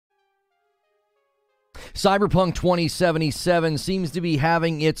Cyberpunk 2077 seems to be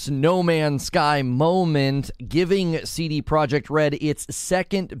having its No Man's Sky moment, giving CD Projekt Red its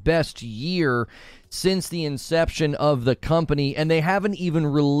second best year since the inception of the company, and they haven't even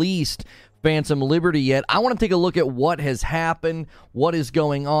released Phantom Liberty yet. I want to take a look at what has happened, what is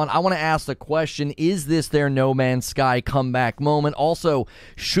going on. I want to ask the question, is this their No Man's Sky comeback moment? Also,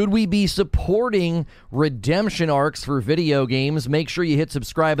 should we be supporting redemption arcs for video games? Make sure you hit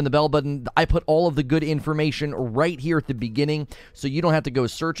subscribe and the bell button. I put all of the good information right here at the beginning, so you don't have to go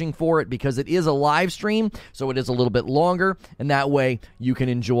searching for it, because it is a live stream, so it is a little bit longer, and that way you can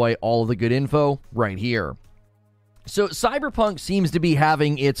enjoy all of the good info right here. So Cyberpunk seems to be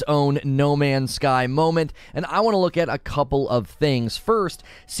having its own No Man's Sky moment, and I want to look at a couple of things. First,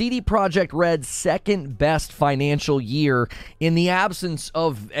 CD Projekt Red's second best financial year in the absence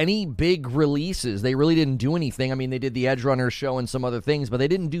of any big releases. They really didn't do anything. I mean, they did the Edge Runner show and some other things, but they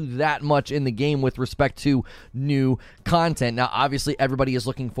didn't do that much in the game with respect to new content. Now, obviously, everybody is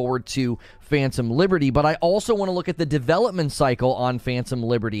looking forward to Phantom Liberty, but I also want to look at the development cycle on Phantom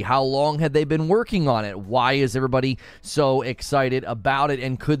Liberty. How long had they been working on it? Why is everybody so excited about it?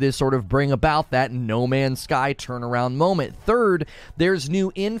 And could this sort of bring about that No Man's Sky turnaround moment? Third, there's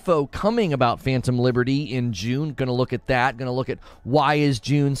new info coming about Phantom Liberty in June. Going to look at that. Going to look at why is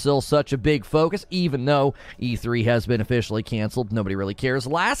June still such a big focus, even though E3 has been officially canceled. Nobody really cares.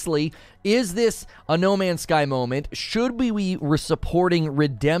 Lastly, is this a No Man's Sky moment? Should we be supporting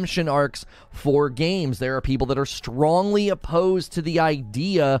redemption arcs for games? There are people that are strongly opposed to the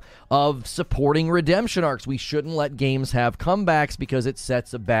idea of supporting redemption arcs. We shouldn't let games have comebacks because it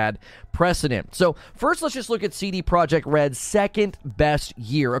sets a bad precedent. So first, let's just look at CD Projekt Red's second best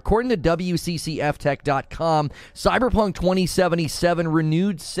year. According to WCCFtech.com, Cyberpunk 2077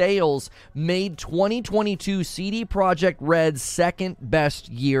 renewed sales made 2022 CD Projekt Red's second best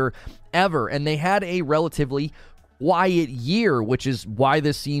year ever, and they had a relatively quiet year, which is why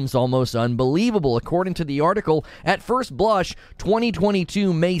this seems almost unbelievable. According to the article, at first blush,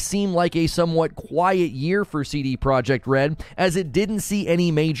 2022 may seem like a somewhat quiet year for CD Projekt Red, as it didn't see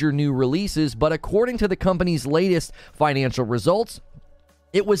any major new releases, but according to the company's latest financial results,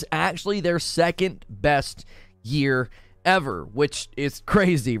 it was actually their second best year ever, which is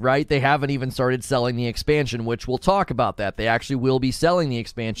crazy, right? They haven't even started selling the expansion, which we'll talk about that. They actually will be selling the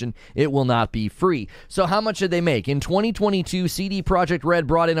expansion. It will not be free. So how much did they make? In 2022, CD Projekt Red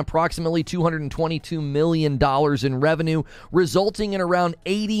brought in approximately $222 million in revenue, resulting in around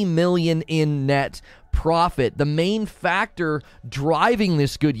 $80 million in net profit. The main factor driving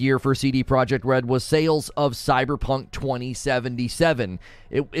this good year for CD Projekt Red was sales of Cyberpunk 2077.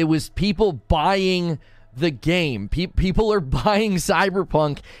 It was people buying the game. People are buying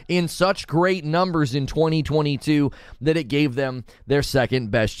Cyberpunk in such great numbers in 2022 that it gave them their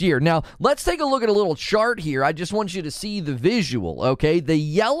second best year. Now, let's take a look at a little chart here. I just want you to see the visual, okay? The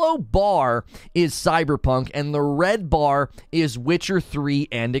yellow bar is Cyberpunk, and the red bar is Witcher 3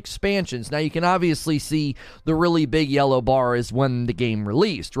 and expansions. Now, you can obviously see the really big yellow bar is when the game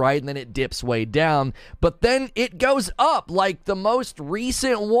released, right? And then it dips way down, but then it goes up, like the most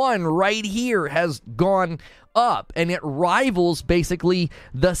recent one right here has gone up, and it rivals basically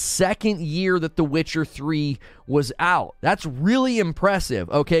the second year that The Witcher 3 was out. That's really impressive,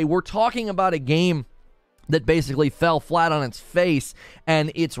 okay? We're talking about a game that basically fell flat on its face, and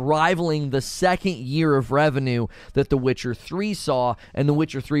it's rivaling the second year of revenue that The Witcher 3 saw, and The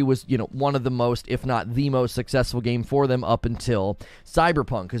Witcher 3 was, one of the most, if not the most successful game for them up until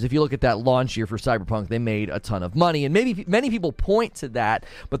Cyberpunk, because if you look at that launch year for Cyberpunk, they made a ton of money, and many people point to that,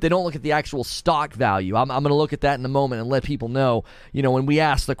 but they don't look at the actual stock value. I'm going to look at that in a moment and let people know, when we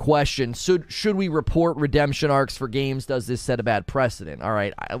ask the question, should we report redemption arcs for games? Does this set a bad precedent? All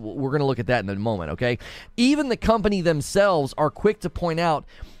right, we're going to look at that in a moment, okay? Even the company themselves are quick to point out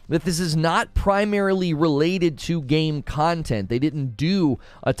that this is not primarily related to game content. They didn't do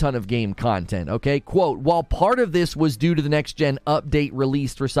a ton of game content, okay? Quote, while part of this was due to the next-gen update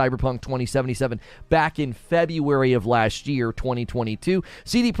released for Cyberpunk 2077 back in February of last year, 2022,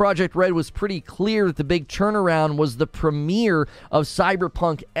 CD Projekt Red was pretty clear that the big turnaround was the premiere of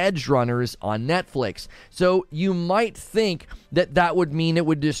Cyberpunk Edge Runners on Netflix. So you might think that would mean it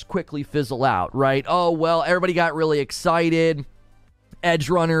would just quickly fizzle out, right? Oh, well, everybody got really excited.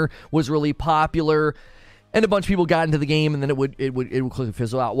 Edge Runner was really popular, and a bunch of people got into the game, and then it would quickly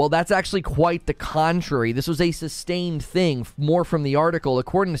fizzle out. Well, that's actually quite the contrary. This was a sustained thing. More from the article.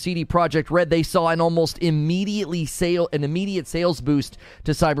 According to CD Projekt Red, they saw an almost immediate sales boost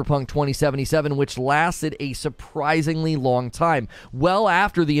to Cyberpunk 2077, which lasted a surprisingly long time, well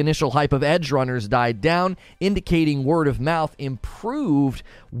after the initial hype of Edge Runners died down, indicating word of mouth improved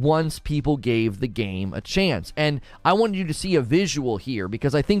once people gave the game a chance. And I wanted you to see a visual here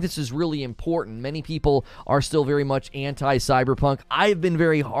because I think this is really important. Many people are still very much anti-Cyberpunk. I've been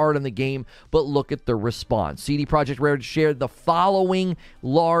very hard on the game, but look at the response. CD Projekt Red shared the following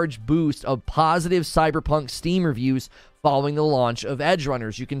large boost of positive Cyberpunk Steam reviews following the launch of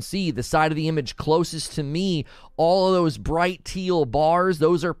Edgerunners. You can see the side of the image closest to me, all of those bright teal bars,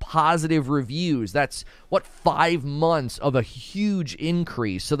 those are positive reviews. That's, 5 months of a huge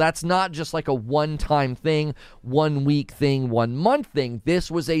increase. So that's not just like a one-time thing, 1 week thing, 1 month thing. This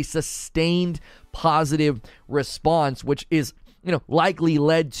was a sustained positive response, which is, likely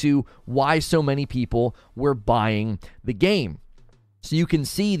led to why so many people were buying the game. So you can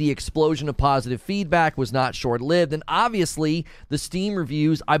see the explosion of positive feedback was not short-lived, and obviously the Steam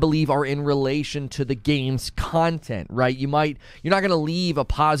reviews, I believe, are in relation to the game's content, right? You're not going to leave a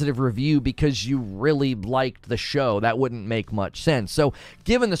positive review because you really liked the show. That wouldn't make much sense. So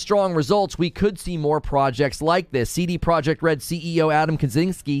given the strong results, we could see more projects like this. CD Projekt Red CEO Adam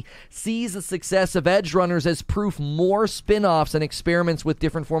Kaczynski sees the success of Edgerunners as proof more spin-offs and experiments with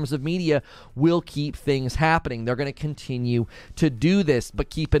different forms of media will keep things happening. They're going to continue to do this, but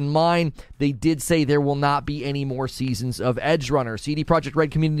keep in mind, they did say there will not be any more seasons of Edgerunner. CD Projekt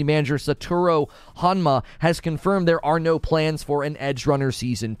Red community manager Satoru Honma has confirmed there are no plans for an Edgerunner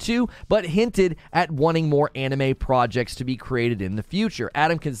Season 2, but hinted at wanting more anime projects to be created in the future.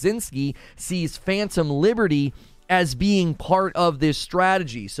 Adam Kaczynski sees Phantom Liberty as being part of this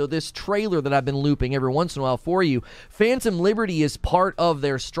strategy. So this trailer that I've been looping every once in a while for you, Phantom Liberty is part of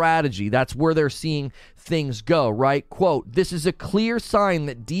their strategy. That's where they're seeing things go, right? Quote, "This is a clear sign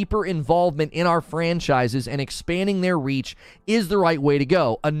that deeper involvement in our franchises and expanding their reach is the right way to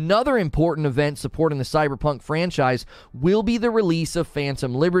go. Another important event supporting the Cyberpunk franchise will be the release of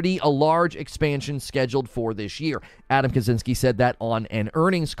Phantom Liberty, a large expansion scheduled for this year." Adam Kaczynski said that on an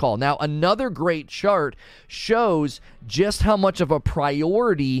earnings call. Now, another great chart shows just how much of a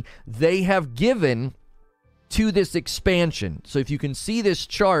priority they have given to this expansion. So if you can see this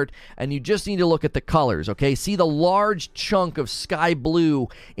chart, and you just need to look at the colors, okay? See the large chunk of sky blue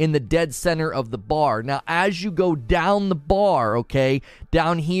in the dead center of the bar. Now, as you go down the bar, okay,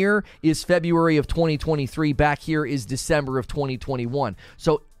 down here is February of 2023, back here is December of 2021.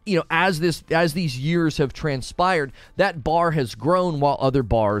 So as these years have transpired, that bar has grown while other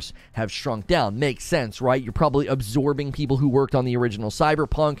bars have shrunk down. Makes sense, right? You're probably absorbing people who worked on the original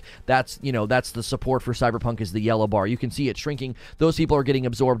Cyberpunk. That's the support for Cyberpunk is the yellow bar. You can see it shrinking. Those people are getting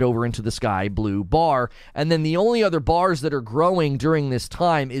absorbed over into the sky blue bar. And then the only other bars that are growing during this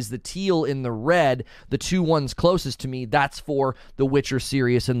time is the teal and the red, the two ones closest to me. That's for The Witcher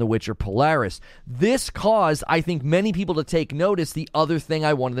Sirius and The Witcher Polaris. This caused, I think, many people to take notice. The other thing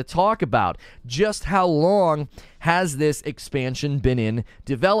I wanted to talk about, just how long has this expansion been in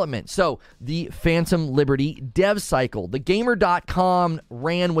development? So the Phantom Liberty dev cycle, thegamer.com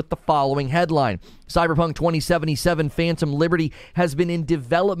ran with the following headline: Cyberpunk 2077 Phantom Liberty has been in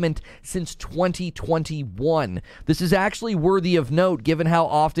development since 2021. This is actually worthy of note given how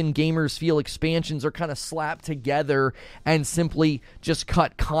often gamers feel expansions are kind of slapped together and simply just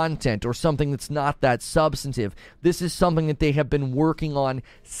cut content or something that's not that substantive. This is something that they have been working on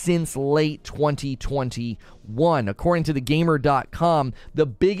since late 2021. According to thegamer.com, the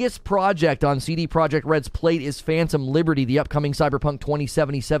biggest project on CD Projekt Red's plate is Phantom Liberty, the upcoming Cyberpunk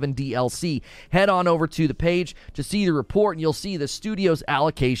 2077 DLC. Head on over to the page to see the report, and you'll see the studio's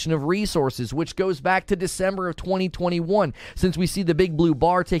allocation of resources, which goes back to December of 2021. Since we see the big blue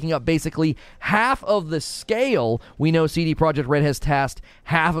bar taking up basically half of the scale, we know CD Projekt Red has tasked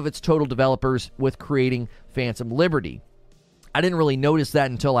half of its total developers with creating Phantom Liberty. I didn't really notice that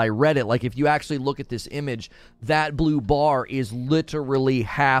until I read it. Like, if you actually look at this image, that blue bar is literally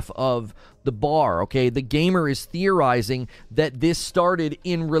half of the bar, okay? The Gamer is theorizing that this started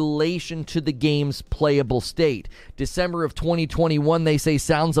in relation to the game's playable state. December of 2021, they say,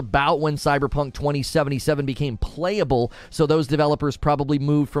 sounds about when Cyberpunk 2077 became playable, so those developers probably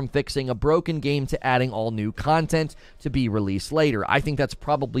moved from fixing a broken game to adding all new content to be released later. I think that's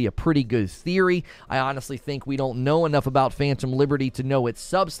probably a pretty good theory. I honestly think we don't know enough about Phantom Liberty to know its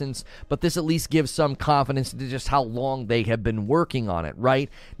substance, but this at least gives some confidence to just how long they have been working on it, right?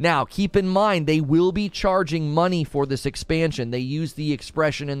 Now, keep in mind, they will be charging money for this expansion. They used the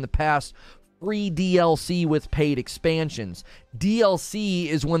expression in the past, free DLC with paid expansions. DLC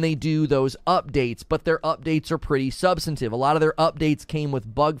is when they do those updates, but their updates are pretty substantive. A lot of their updates came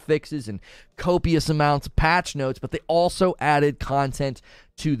with bug fixes and copious amounts of patch notes, but they also added content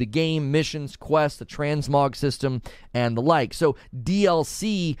to the game, missions, quests, the transmog system, and the like. So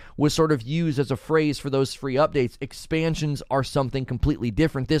DLC was sort of used as a phrase for those free updates. Expansions are something completely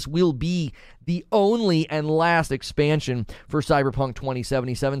different. This will be the only and last expansion for Cyberpunk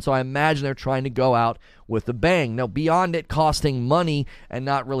 2077, so I imagine they're trying to go out with a bang. Now, beyond it costing money and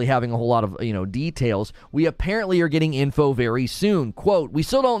not really having a whole lot of, details, we apparently are getting info very soon. Quote, "We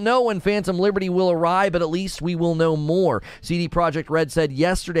still don't know when Phantom Liberty will arrive, but at least we will know more." CD Projekt Red said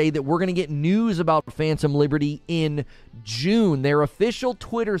yesterday that we're going to get news about Phantom Liberty in June. Their official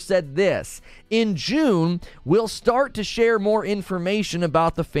Twitter said this: "In June, we'll start to share more information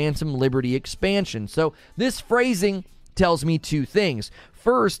about the Phantom Liberty expansion." So this phrasing tells me two things.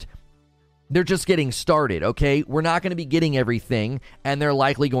 First, they're just getting started, okay? We're not going to be getting everything, and they're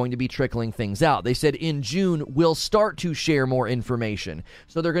likely going to be trickling things out. They said in June, we'll start to share more information.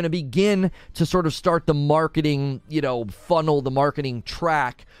 So they're going to begin to sort of start the marketing, funnel, the marketing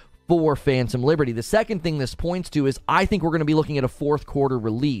track for Phantom Liberty. The second thing this points to is I think we're going to be looking at a fourth quarter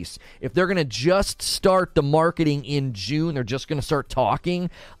release. If they're going to just start the marketing in June, they're just going to start talking,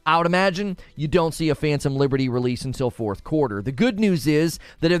 I would imagine you don't see a Phantom Liberty release until fourth quarter. The good news is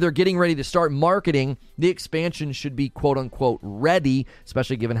that if they're getting ready to start marketing, the expansion should be quote-unquote ready,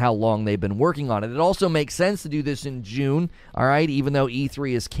 especially given how long they've been working on it. It also makes sense to do this in June, all right, even though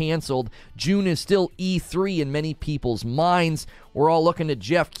E3 is canceled. June is still E3 in many people's minds. We're all looking at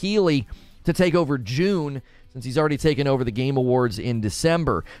Jeff Keighley to take over June, since he's already taken over the Game Awards in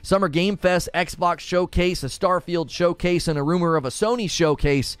December. Summer Game Fest, Xbox Showcase, a Starfield Showcase, and a rumor of a Sony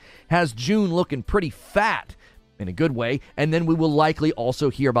Showcase has June looking pretty fat in a good way. And then we will likely also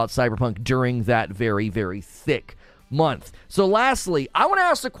hear about Cyberpunk during that very, very thick month. So lastly, I want to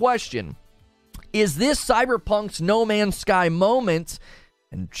ask the question, is this Cyberpunk's No Man's Sky moment,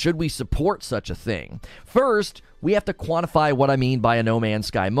 and should we support such a thing? First, we have to quantify what I mean by a No Man's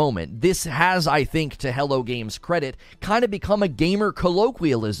Sky moment. This has, I think, to Hello Games' credit, kind of become a gamer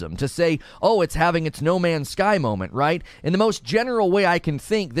colloquialism to say, oh, it's having its No Man's Sky moment, right? In the most general way I can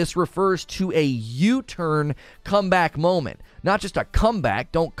think, this refers to a U-turn comeback moment. Not just a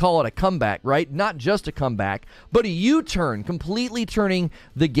comeback, don't call it a comeback, right? Not just a comeback, but a U-turn, completely turning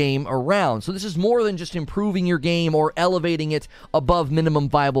the game around. So this is more than just improving your game or elevating it above minimum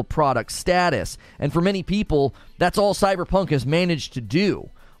viable product status. And for many people, that's all Cyberpunk has managed to do.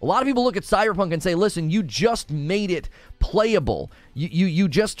 A lot of people look at Cyberpunk and say, listen, you just made it playable. You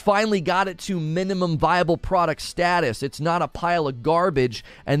just finally got it to minimum viable product status. It's not a pile of garbage.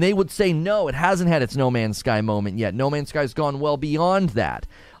 And they would say, no, it hasn't had its No Man's Sky moment yet. No Man's Sky's gone well beyond that.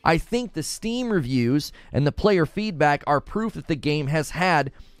 I think the Steam reviews and the player feedback are proof that the game has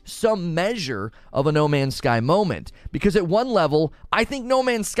had some measure of a No Man's Sky moment, because at one level, I think No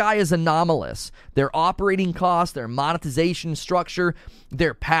Man's Sky is anomalous. Their operating costs, their monetization structure,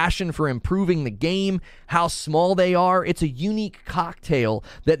 their passion for improving the game, how small they are, it's a unique cocktail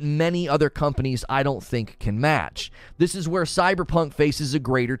that many other companies I don't think can match. This is where Cyberpunk faces a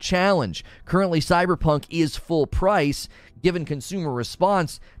greater challenge. Currently, Cyberpunk is full price. Given consumer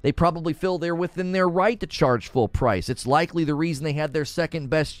response, they probably feel they're within their right to charge full price. It's likely the reason they had their second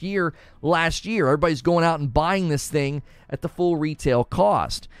best year last year. Everybody's going out and buying this thing at the full retail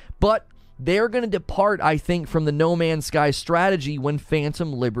cost. But they're going to depart, I think, from the No Man's Sky strategy when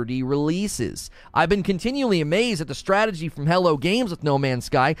Phantom Liberty releases. I've been continually amazed at the strategy from Hello Games with No Man's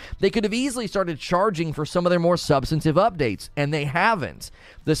Sky. They could have easily started charging for some of their more substantive updates, and they haven't.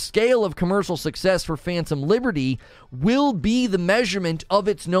 The scale of commercial success for Phantom Liberty will be the measurement of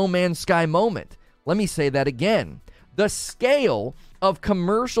its No Man's Sky moment. Let me say that again. The scale of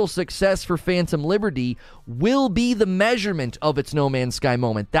commercial success for Phantom Liberty will be the measurement of its No Man's Sky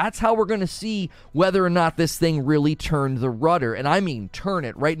moment. That's how we're going to see whether or not this thing really turned the rudder. And I mean turn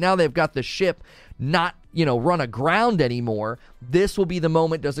it. Right now they've got the ship not, run aground anymore. This will be the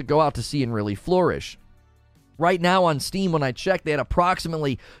moment does it go out to sea and really flourish. Right now on Steam, when I checked, they had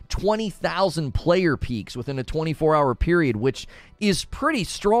approximately 20,000 player peaks within a 24-hour period, which is pretty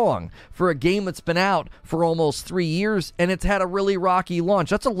strong for a game that's been out for almost 3 years, and it's had a really rocky launch.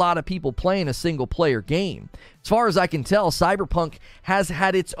 That's a lot of people playing a single-player game. As far as I can tell, Cyberpunk has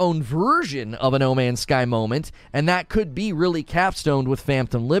had its own version of a No Man's Sky moment, and that could be really capstoned with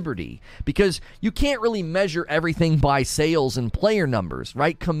Phantom Liberty, because you can't really measure everything by sales and player numbers,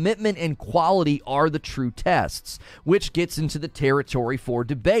 right? Commitment and quality are the true test. tests, which gets into the territory for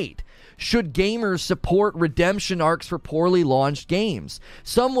debate. Should gamers support redemption arcs for poorly launched games?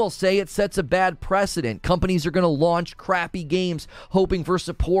 Some will say it sets a bad precedent. Companies are going to launch crappy games hoping for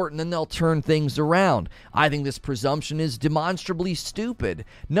support and then they'll turn things around. I think this presumption is demonstrably stupid.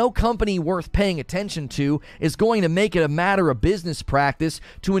 No company worth paying attention to is going to make it a matter of business practice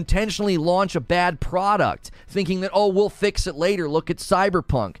to intentionally launch a bad product, thinking that, oh, we'll fix it later. Look at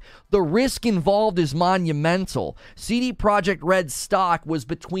Cyberpunk. The risk involved is monumental. CD Projekt Red's stock was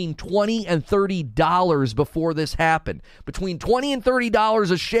between $20 and $30 before this happened. Between $20 and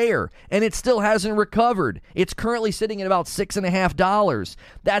 $30 a share, and it still hasn't recovered. It's currently sitting at about $6.50.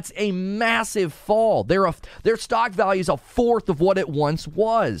 That's a massive fall. Their stock value is a fourth of what it once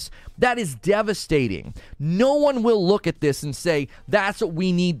was. That is devastating. No one will look at this and say, that's what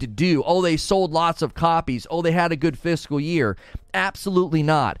we need to do. Oh, they sold lots of copies. Oh, they had a good fiscal year. Absolutely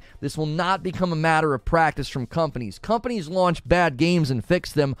not. This will not become a matter of practice from companies. Companies launch bad games and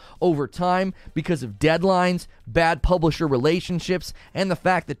fix them over time because of deadlines, bad publisher relationships, and the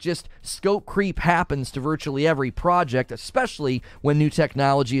fact that just scope creep happens to virtually every project, especially when new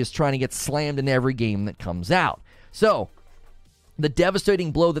technology is trying to get slammed in every game that comes out. So, the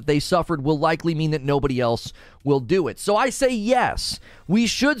devastating blow that they suffered will likely mean that nobody else will do it. So I say yes, we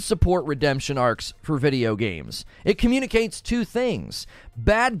should support redemption arcs for video games. It communicates two things.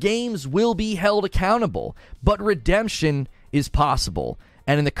 Bad games will be held accountable, but redemption is possible.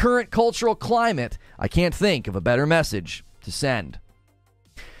 And in the current cultural climate, I can't think of a better message to send.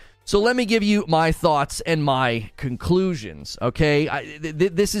 So let me give you my thoughts and my conclusions, okay?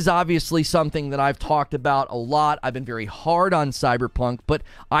 This is obviously something that I've talked about a lot. I've been very hard on Cyberpunk, but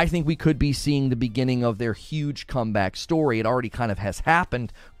I think we could be seeing the beginning of their huge comeback story. It already kind of has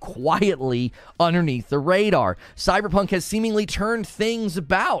happened quietly underneath the radar. Cyberpunk has seemingly turned things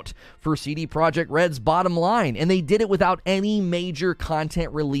about for CD Projekt Red's bottom line, and they did it without any major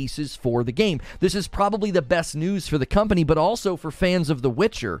content releases for the game. This is probably the best news for the company, but also for fans of The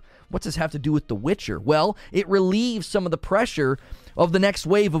Witcher. What's this have to do with The Witcher? Well, it relieves some of the pressure of the next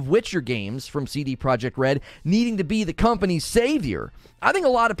wave of Witcher games from CD Projekt Red needing to be the company's savior. I think a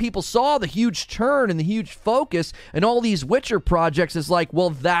lot of people saw the huge turn and the huge focus and all these Witcher projects as like, well,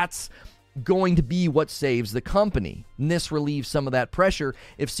 that's going to be what saves the company. And this relieves some of that pressure.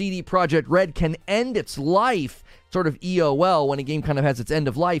 If CD Projekt Red can end its life, sort of EOL, when a game kind of has its end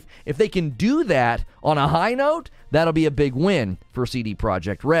of life, if they can do that on a high note, that'll be a big win for CD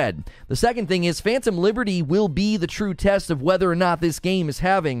Projekt Red. The second thing is Phantom Liberty will be the true test of whether or not this game is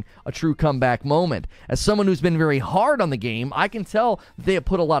having a true comeback moment. As someone who's been very hard on the game, I can tell that they have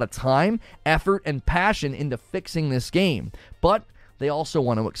put a lot of time, effort, and passion into fixing this game. But they also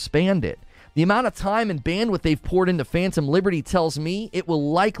want to expand it. The amount of time and bandwidth they've poured into Phantom Liberty tells me it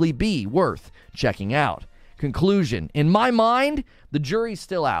will likely be worth checking out. Conclusion. In my mind, the jury's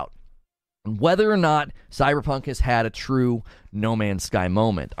still out on whether or not Cyberpunk has had a true No Man's Sky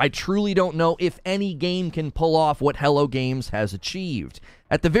moment. I truly don't know if any game can pull off what Hello Games has achieved.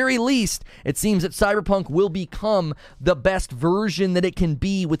 At the very least, it seems that Cyberpunk will become the best version that it can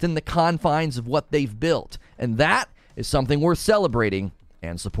be within the confines of what they've built. And that is something worth celebrating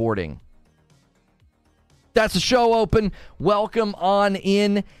and supporting. That's the show open. Welcome on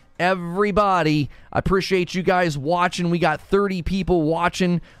in, everybody. I appreciate you guys watching. We got 30 people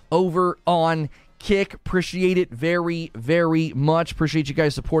watching over on Kick. Appreciate it very, very much. Appreciate you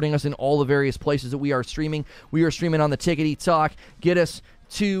guys supporting us in all the various places that we are streaming. We are streaming on the Tickety Talk. Get us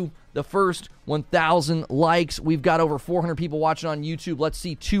to the first 1,000 likes. We've got over 400 people watching on YouTube. Let's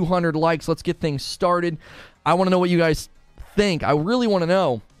see 200 likes. Let's get things started. I want to know what you guys think. I really want to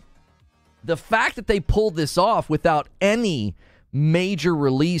know. The fact that they pulled this off without any major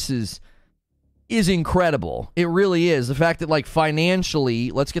releases is incredible. It really is. The fact that, like, financially,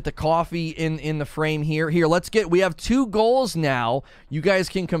 let's get the coffee in the frame here. We have 2 goals now. You guys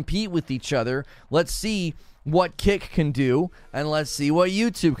can compete with each other. Let's see what Kick can do, and let's see what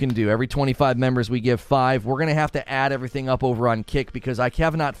YouTube can do. Every 25 members, we give 5. We're going to have to add everything up over on Kick because I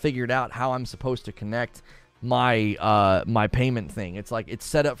have not figured out how I'm supposed to connect my payment thing. It's like it's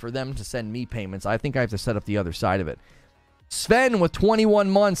set up for them to send me payments. I think I have to set up the other side of it. Sven with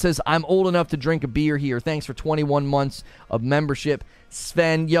 21 months says, I'm old enough to drink a beer here. Thanks for 21 months of membership.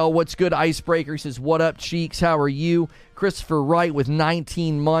 Sven, yo, what's good, Icebreaker? He says, what up, Cheeks? How are you? Christopher Wright with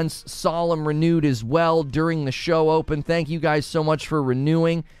 19 months. Solemn renewed as well during the show open. Thank you guys so much for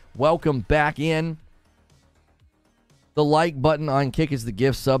renewing. Welcome back in. The like button on Kick is the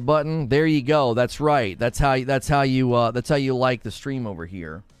gift sub button. There you go. That's right. That's how you like the stream over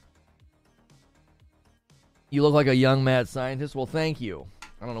here. You look like a young mad scientist. Well, thank you.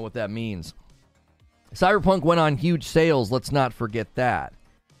 I don't know what that means. Cyberpunk went on huge sales. Let's not forget that.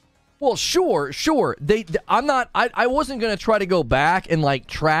 Well, sure. I wasn't going to try to go back and like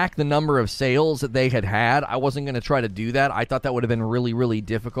track the number of sales that they had. I wasn't going to try to do that. I thought that would have been really, really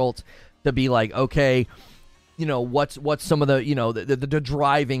difficult to be like, okay, you know, what's some of the, you know, the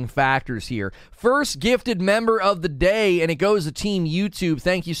driving factors here. First gifted member of the day, and it goes to Team YouTube.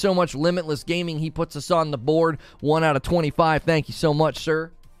 Thank you so much, Limitless Gaming. He puts us on the board. 1 out of 25. Thank you so much,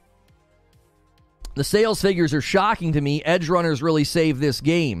 sir. The sales figures are shocking to me. Edge Runners really saved this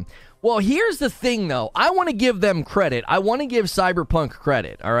game. Well, here's the thing, though. I want to give them credit. I want to give Cyberpunk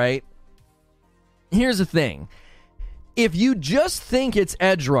credit, all right? Here's the thing. If you just think it's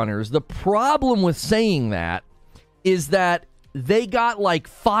Edge Runners, the problem with saying that is that they got like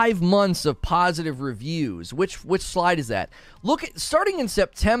 5 months of positive reviews. Which slide is that? Starting in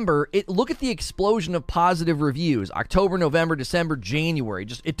September, look at the explosion of positive reviews. October, November, December, January.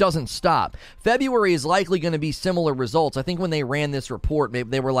 It doesn't stop. February is likely going to be similar results. I think when they ran this report,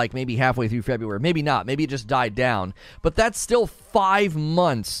 they were like maybe halfway through February. Maybe not. Maybe it just died down. But that's still 5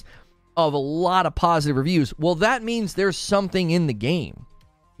 months of a lot of positive reviews. Well, that means there's something in the game.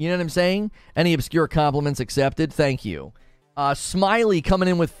 You know what I'm saying? Any obscure compliments accepted? Thank you. Smiley coming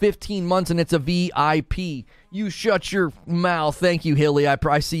in with 15 months, and it's a VIP. You shut your mouth. Thank you, Hilly.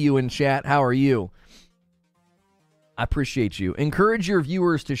 I see you in chat. How are you? I appreciate you. Encourage your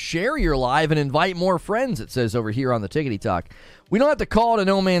viewers to share your live and invite more friends, it says over here on the Tickety Talk. We don't have to call it a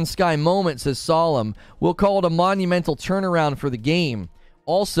No Man's Sky moment, says Solemn. We'll call it a monumental turnaround for the game.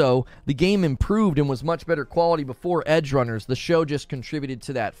 Also, the game improved and was much better quality before Edge Runners. The show just contributed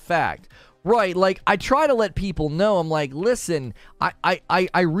to that fact. Right, like, I try to let people know, I'm like, listen,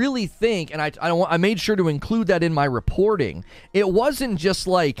 I really think, and I made sure to include that in my reporting, it wasn't just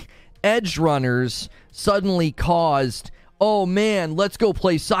like Edge Runners suddenly caused, oh man, let's go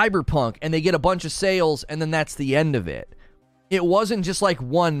play Cyberpunk, and they get a bunch of sales, and then that's the end of it. It wasn't just like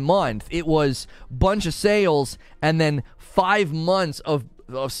 1 month, it was a bunch of sales, and then 5 months of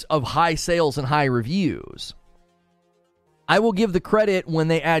high sales and high reviews. I will give the credit when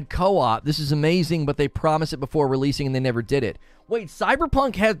they add co-op. This is amazing, but they promised it before releasing and they never did it. Wait,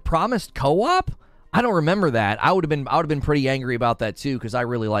 Cyberpunk had promised co-op? I don't remember that. I would have been pretty angry about that too, because I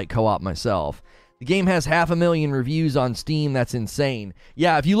really like co-op myself. The game has 500,000 reviews on Steam. That's insane.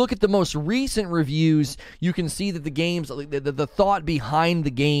 Yeah, if you look at the most recent reviews, you can see that the thought behind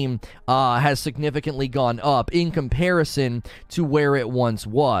the game has significantly gone up in comparison to where it once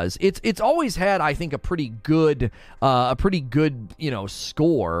was. It's always had, I think, a pretty good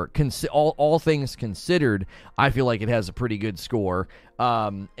score. All things considered, I feel like it has a pretty good score.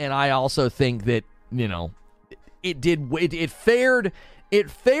 And I also think that it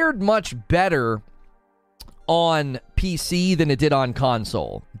fared much better on PC than it did on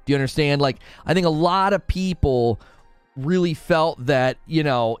console. Do you understand? Like, I think a lot of people really felt that,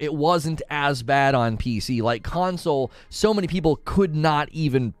 it wasn't as bad on PC. Like, console, so many people could not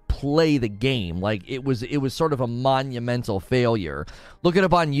even play the game. Like, it was sort of a monumental failure. Look it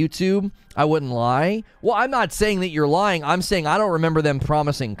up on YouTube. I wouldn't lie. Well, I'm not saying that you're lying. I'm saying I don't remember them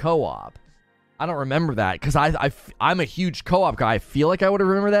promising co-op. I don't remember that because I'm a huge co-op guy. I feel like I would have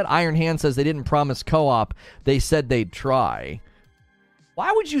remembered that. Iron Hand says they didn't promise co-op. They said they'd try.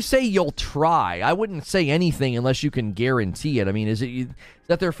 Why would you say you'll try? I wouldn't say anything unless you can guarantee it. I mean, is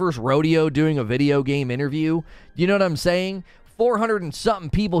that their first rodeo doing a video game interview? You know what I'm saying? 400 and something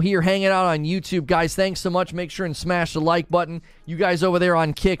people here hanging out on YouTube. Guys, thanks so much. Make sure and smash the like button. You guys over there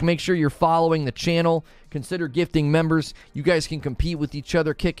on Kick, make sure you're following the channel. Consider gifting members. You guys can compete with each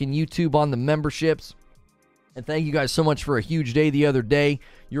other, Kick and YouTube, on the memberships. And thank you guys so much for a huge day the other day.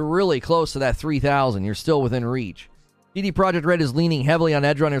 You're really close to that 3,000. You're still within reach. CD Projekt Red is leaning heavily on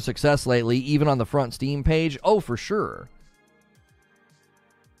Edge Runner's success lately, even on the front Steam page. Oh, for sure.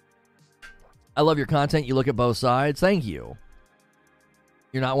 I love your content. You look at both sides. Thank you.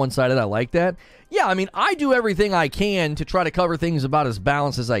 You're not one-sided. I like that. Yeah, I mean, I do everything I can to try to cover things about as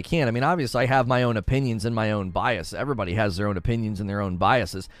balanced as I can. I mean, obviously, I have my own opinions and my own bias. Everybody has their own opinions and their own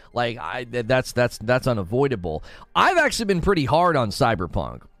biases. Like, that's unavoidable. I've actually been pretty hard on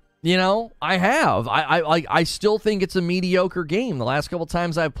Cyberpunk. I have. I still think it's a mediocre game. The last couple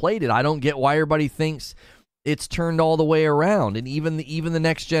times I've played it, I don't get why everybody thinks it's turned all the way around. And even the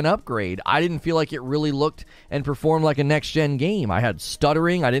next-gen upgrade, I didn't feel like it really looked and performed like a next-gen game. I had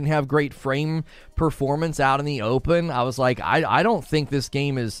stuttering. I didn't have great frame performance out in the open. I was like, I don't think this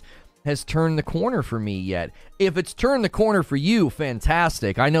game has turned the corner for me yet. If it's turned the corner for you,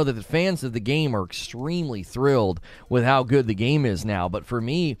 fantastic. I know that the fans of the game are extremely thrilled with how good the game is now. But for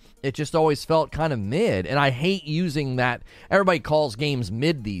me, it just always felt kind of mid. And I hate using that. Everybody calls games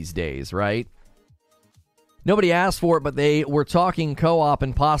mid these days, right? Nobody asked for it, but they were talking co-op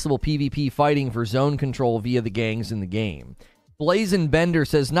and possible PvP fighting for zone control via the gangs in the game. Blazin Bender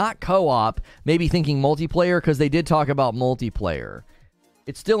says not co-op, maybe thinking multiplayer, because they did talk about multiplayer.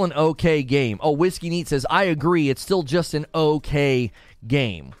 It's still an okay game. Oh, Whiskey Neat says, I agree, it's still just an okay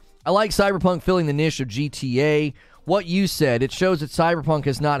game. I like Cyberpunk filling the niche of GTA. What you said, it shows that Cyberpunk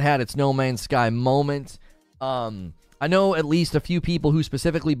has not had its No Man's Sky moment. I know at least a few people who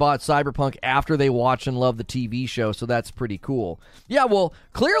specifically bought Cyberpunk after they watched and loved the TV show, so that's pretty cool. Yeah, well,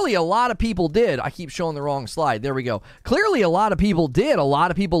 clearly a lot of people did. I keep showing the wrong slide. There we go. Clearly a lot of people did. A lot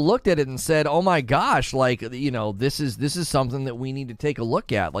of people looked at it and said, oh my gosh, like, you know, this is something that we need to take a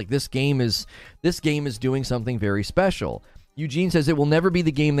look at. Like, this game is doing something very special. Eugene says it will never be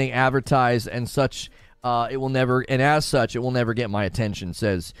the game they advertise, and such it will never, and as such, it will never get my attention,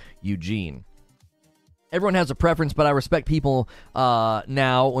 says Eugene. Everyone has a preference, but I respect people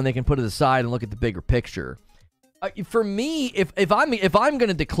now when they can put it aside and look at the bigger picture. For me, if I'm going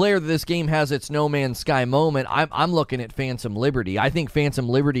to declare that this game has its No Man's Sky moment, I'm looking at Phantom Liberty. I think Phantom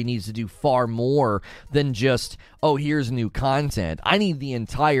Liberty needs to do far more than just, oh, here's new content. I need the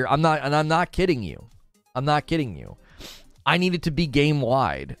entire. I'm not kidding you. I'm not kidding you. I need it to be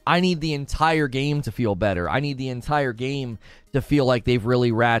game-wide. I need the entire game to feel better. I need the entire game to feel like they've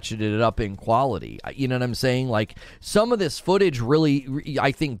really ratcheted it up in quality. You know what I'm saying? Like, some of this footage really,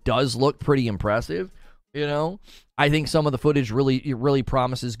 I think, does look pretty impressive, you know? I think some of the footage really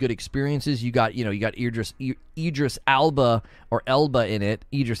promises good experiences. You got Idris Elba, or Elba in it.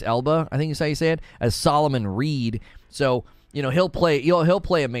 Idris Elba, I think is how you say it, as Solomon Reed. So, you know, he'll play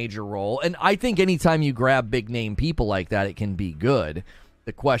a major role, and I think anytime you grab big name people like that, it can be good.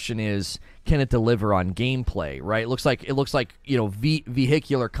 The question is, can it deliver on gameplay? Right? It looks like you know,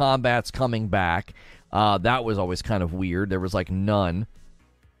 vehicular combat's coming back. That was always kind of weird. There was like none.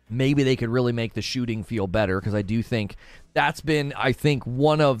 Maybe they could really make the shooting feel better, because I do think that's been, I think,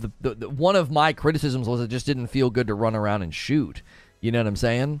 one of one of my criticisms was it just didn't feel good to run around and shoot. You know what I'm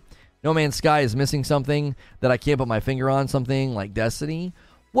saying? No Man's Sky is missing something that I can't put my finger on, something like Destiny.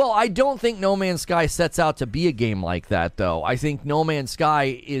 Well, I don't think No Man's Sky sets out to be a game like that, though. I think No Man's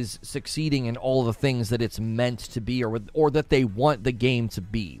Sky is succeeding in all the things that it's meant to be, or that they want the game to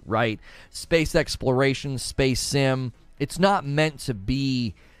be, right? Space exploration, space sim. It's not meant to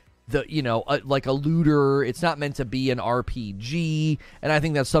be like a looter. It's not meant to be an RPG, and I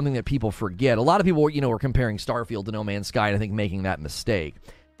think that's something that people forget. A lot of people, were comparing Starfield to No Man's Sky, and I think making that mistake.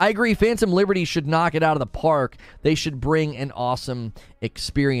 I agree, Phantom Liberty should knock it out of the park. They should bring an awesome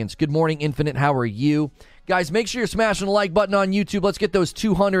experience. Good morning, Infinite. How are you? Guys, make sure you're smashing the like button on YouTube. Let's get those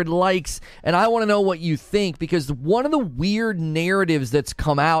 200 likes, and I want to know what you think, because one of the weird narratives that's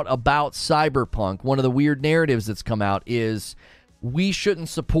come out about Cyberpunk, is we shouldn't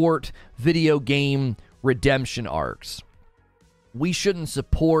support video game redemption arcs. We shouldn't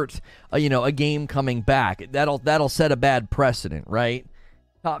support a game coming back. That'll set a bad precedent, right?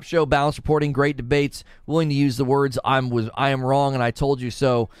 Top show, balance reporting, great debates, willing to use the words I am wrong and I told you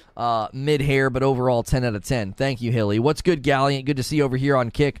so, mid-hair, but overall 10 out of 10. Thank you, Hilly. What's good, Galliant? Good to see you over here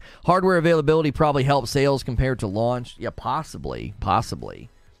on Kick. Hardware availability probably helps sales compared to launch. Yeah, possibly.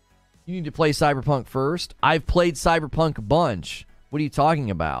 You need to play Cyberpunk first. I've played Cyberpunk a bunch. What are you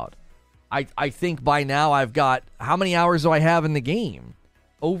talking about? I think by now I've got, how many hours do I have in the game?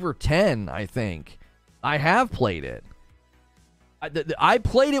 Over 10, I think. I have played it. I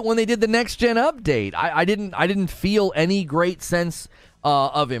played it when they did the next gen update. I didn't feel any great sense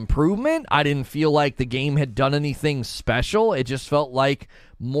of improvement. I didn't feel like the game had done anything special. It just felt like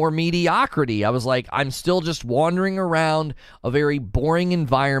more mediocrity. I was like, I'm still just wandering around a very boring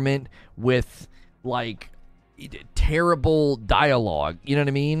environment with like terrible dialogue. You know what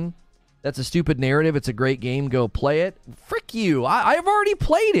I mean? That's a stupid narrative. It's a great game. Go play it. Frick you. I've already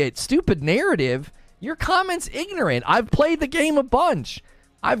played it. Stupid narrative. Your comment's ignorant. I've played the game a bunch.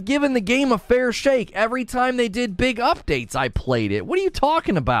 I've given the game a fair shake. Every time they did big updates, I played it. What are you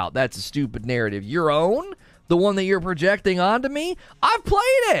talking about? That's a stupid narrative. Your own? The one that you're projecting onto me? I've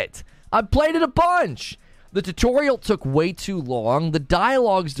played it. I've played it a bunch. The tutorial took way too long. The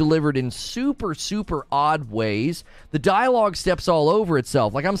dialogue's delivered in super, super odd ways. The dialogue steps all over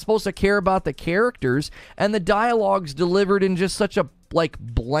itself. Like, I'm supposed to care about the characters, and the dialogue's delivered in just such a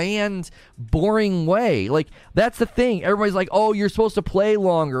bland, boring way. Like, that's the thing. Everybody's like, oh, you're supposed to play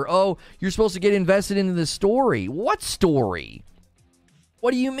longer. Oh, you're supposed to get invested into the story. What story?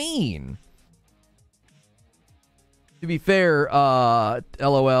 What do you mean? To be fair,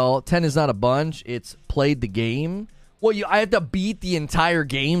 LOL, 10 is not a bunch. It's played the game. Well, I have to beat the entire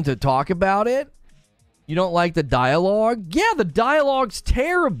game to talk about it? You don't like the dialogue? Yeah, the dialogue's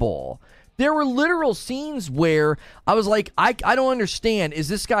terrible. There were literal scenes where I was like, I don't understand. Is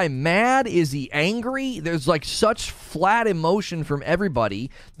this guy mad? Is he angry? There's like such flat emotion from everybody.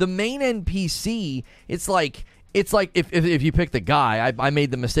 The main NPC, it's like if you pick the guy, I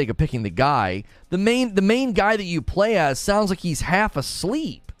made the mistake of picking the guy. The main guy that you play as sounds like he's half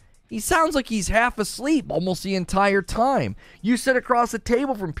asleep. He sounds like he's half asleep almost the entire time. You sit across the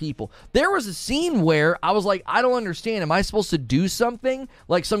table from people. There was a scene where I was like, I don't understand. Am I supposed to do something?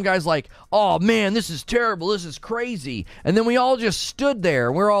 Like some guy's like, oh man, this is terrible. This is crazy. And then we all just stood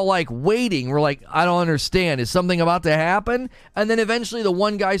there. We're all like waiting. We're like, I don't understand. Is something about to happen? And then eventually the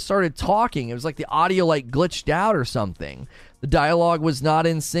one guy started talking. It was like the audio like glitched out or something. The dialogue was not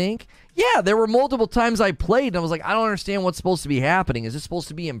in sync. Yeah, there were multiple times I played and I was like, I don't understand what's supposed to be happening. Is this supposed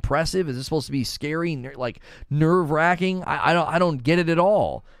to be impressive? Is this supposed to be scary, like nerve-wracking? I don't get it at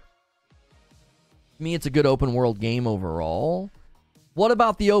all. To me, it's a good open world game overall. What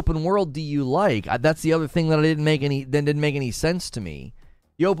about the open world do you like? That's the other thing that didn't make any sense to me.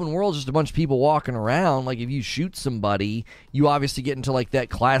 The open world is just a bunch of people walking around. Like, if you shoot somebody, you obviously get into, like, that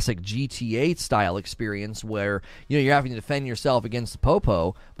classic GTA-style experience where, you know, you're having to defend yourself against the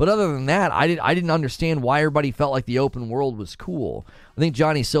popo. But other than that, I didn't understand why everybody felt like the open world was cool. I think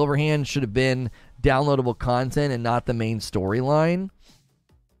Johnny Silverhand should have been downloadable content and not the main storyline.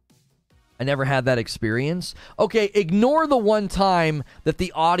 I never had that experience. Okay, ignore the one time that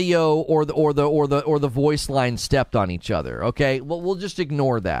the audio or the voice line stepped on each other. Okay, well, we'll just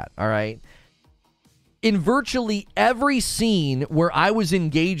ignore that. All right. In virtually every scene where I was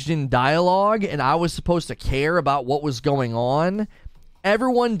engaged in dialogue and I was supposed to care about what was going on,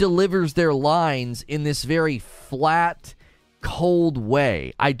 everyone delivers their lines in this very flat, cold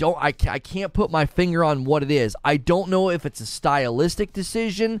way. I can't put my finger on what it is. I don't know if it's a stylistic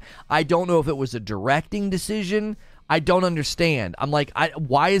decision. I don't know if it was a directing decision. I don't understand. I'm like,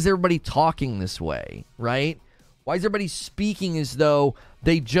 why is everybody talking this way, right? Why is everybody speaking as though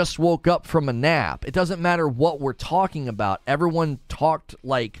they just woke up from a nap? It doesn't matter what we're talking about. Everyone talked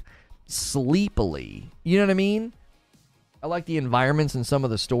like sleepily. You know what I mean? I like the environments and some of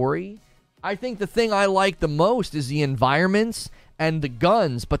the story. I think the thing I like the most is the environments and the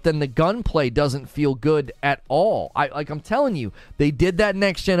guns, but then the gunplay doesn't feel good at all. I'm telling you, they did that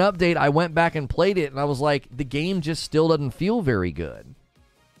next gen update. I went back and played it, and I was like, the game just still doesn't feel very good.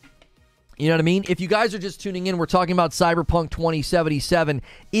 You know what I mean? If you guys are just tuning in, we're talking about Cyberpunk 2077.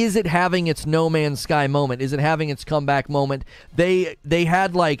 Is it having its No Man's Sky moment? Is it having its comeback moment? They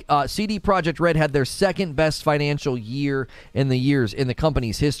had like CD Projekt Red had their second best financial year in the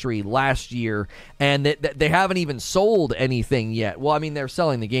company's history last year, and they haven't even sold anything yet. Well, I mean, they're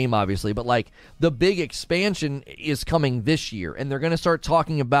selling the game obviously, but like the big expansion is coming this year, and they're going to start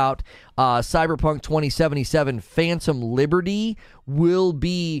talking about Cyberpunk 2077 Phantom Liberty will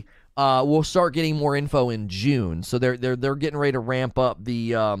be. We'll start getting more info in June, so they're getting ready to ramp up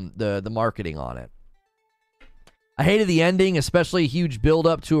the marketing on it. I hated the ending, especially a huge build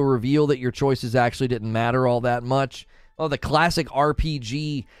up to a reveal that your choices actually didn't matter all that much. Oh, the classic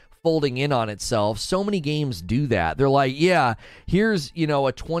RPG folding in on itself. So many games do that. They're like, yeah, here's, you know,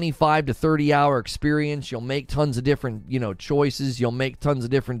 a 25 to 30 hour experience. You'll make tons of different, you know, choices. You'll make tons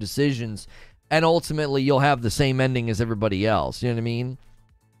of different decisions, and ultimately you'll have the same ending as everybody else. You know what I mean?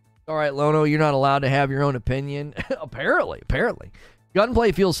 All right, Lono, you're not allowed to have your own opinion. Apparently.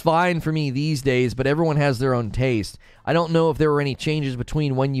 Gunplay feels fine for me these days, but everyone has their own taste. I don't know if there were any changes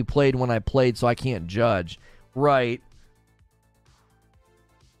between when you played and when I played, so I can't judge. Right.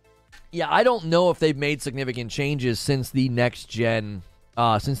 Yeah, I don't know if they've made significant changes since the next gen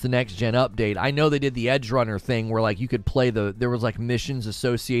update. I know they did the Edge Runner thing where like you could play there was like missions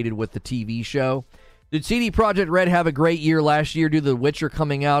associated with the TV show. Did CD Projekt Red have a great year last year due to The Witcher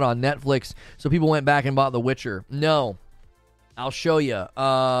coming out on Netflix, so people went back and bought The Witcher? No. I'll show you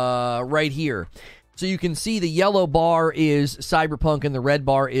right here. So you can see the yellow bar is Cyberpunk and the red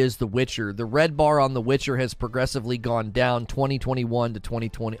bar is The Witcher. The red bar on The Witcher has progressively gone down 2021 to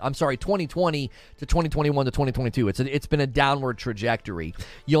 2020. I'm sorry, 2020 to 2021 to 2022. It's been a downward trajectory.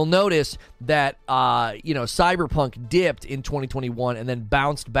 You'll notice that Cyberpunk dipped in 2021 and then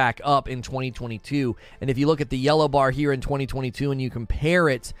bounced back up in 2022. And if you look at the yellow bar here in 2022 and you compare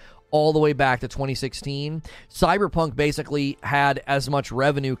it all the way back to 2016, Cyberpunk basically had as much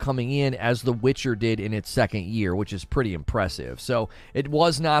revenue coming in as The Witcher did in its second year, which is pretty impressive. So it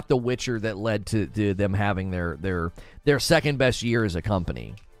was not The Witcher that led to them having their second best year as a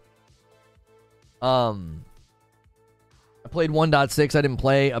company. I played 1.6. I didn't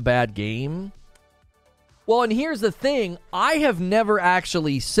play a bad game. Well, and here's the thing. I have never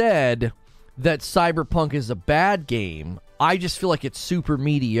actually said that Cyberpunk is a bad game. I just feel like it's super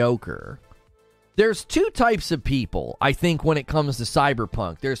mediocre. There's two types of people, I think, when it comes to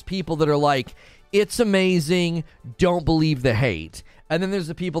Cyberpunk. There's people that are like, it's amazing, don't believe the hate. And then there's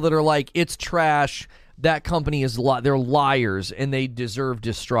the people that are like, it's trash, that company is they're liars and they deserve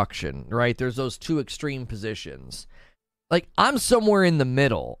destruction, right? There's those two extreme positions. Like, I'm somewhere in the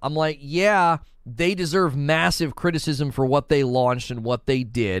middle. I'm like, yeah, they deserve massive criticism for what they launched and what they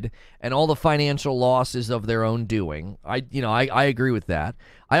did and all the financial losses of their own doing. I agree with that.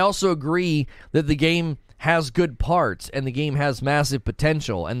 I also agree that the game has good parts and the game has massive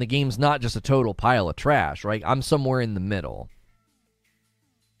potential and the game's not just a total pile of trash, right? I'm somewhere in the middle.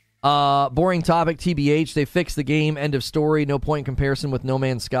 Boring topic, TBH. They fixed the game. End of story. No point in comparison with No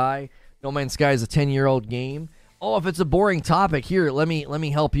Man's Sky. No Man's Sky is a 10-year-old game. Oh, if it's a boring topic, here, let me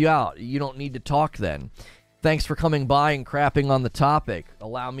help you out. You don't need to talk then. Thanks for coming by and crapping on the topic.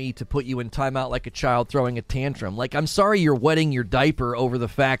 Allow me to put you in timeout like a child throwing a tantrum. Like, I'm sorry you're wetting your diaper over the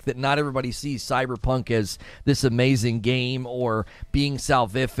fact that not everybody sees Cyberpunk as this amazing game or being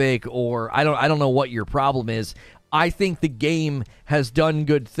salvific, or I don't know what your problem is. I think the game has done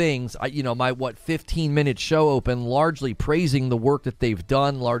good things. My 15-minute show open, largely praising the work that they've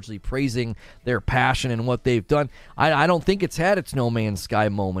done, largely praising their passion and what they've done. I don't think it's had its No Man's Sky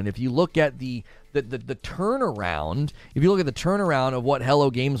moment. If you look at the turnaround, of what Hello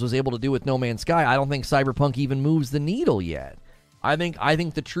Games was able to do with No Man's Sky, I don't think Cyberpunk even moves the needle yet. I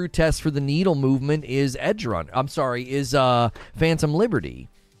think the true test for the needle movement is Phantom Liberty.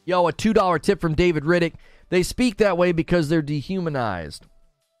 Yo, a $2 tip from David Riddick. They speak that way because they're dehumanized.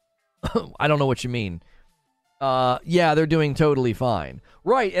 I don't know what you mean. Yeah, they're doing totally fine.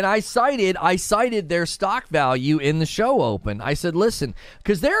 Right, and I cited their stock value in the show open. I said, listen,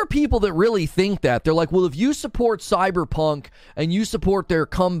 because there are people that really think that. They're like, well, if you support Cyberpunk and you support their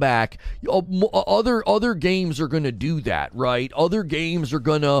comeback, other games are going to do that, right? Other games are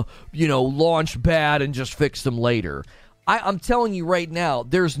going to, launch bad and just fix them later. I'm telling you right now,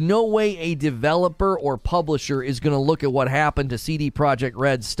 there's no way a developer or publisher is going to look at what happened to CD Projekt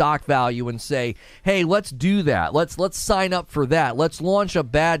Red's stock value and say, hey, let's do that. Let's sign up for that. Let's launch a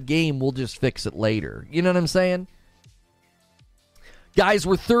bad game. We'll just fix it later. You know what I'm saying? Guys,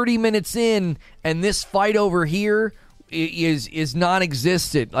 we're 30 minutes in, and this fight over here is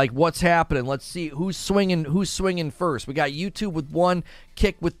non-existent. Like, what's happening? Let's see who's swinging first. We got YouTube with 1,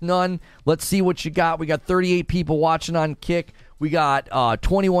 Kick with none. Let's see what you got. We got 38 people watching on Kick. We got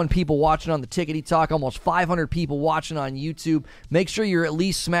 21 people watching on the Tickety Talk, almost 500 people watching on YouTube. Make sure you're at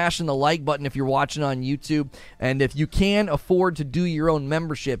least smashing the like button if you're watching on YouTube. And if you can afford to do your own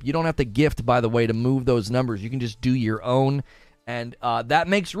membership, you don't have to gift, by the way, to move those numbers. You can just do your own. And that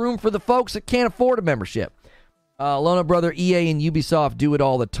makes room for the folks that can't afford a membership. Lona Brother, EA and Ubisoft do it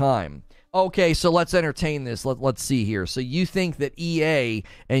all the time. Okay, so let's entertain this. Let's see here. So you think that EA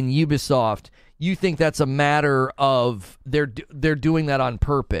and Ubisoft, you think that's a matter of they're doing that on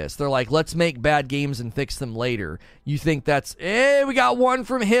purpose. They're like, let's make bad games and fix them later. You think that's, we got one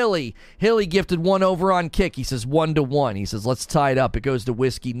from Hilly. Hilly gifted one over on Kick. He says 1-1. He says, let's tie it up. It goes to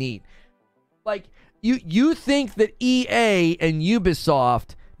Whiskey Neat. Like, you think that EA and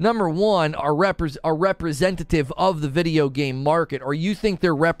Ubisoft, number one, are representative of the video game market, or you think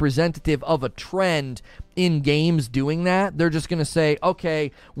they're representative of a trend in games doing that? They're just going to say,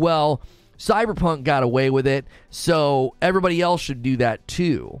 okay, well, Cyberpunk got away with it, so everybody else should do that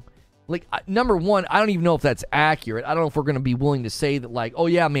too. Like, number one, I don't even know if that's accurate. I don't know if we're going to be willing to say that, like, oh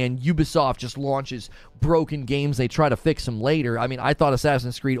yeah, man, Ubisoft just launches broken games. They try to fix them later. I mean, I thought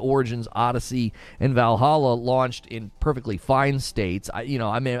Assassin's Creed Origins, Odyssey, and Valhalla launched in perfectly fine states. I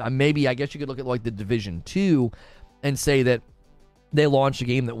guess you could look at, like, the Division 2 and say that they launched a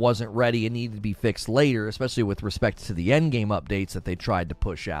game that wasn't ready and needed to be fixed later, especially with respect to the endgame updates that they tried to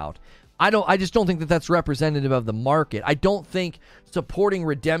push out. I just don't think that that's representative of the market. I don't think supporting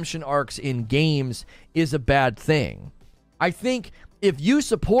redemption arcs in games is a bad thing. I think if you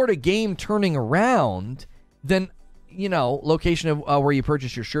support a game turning around, then, location of where you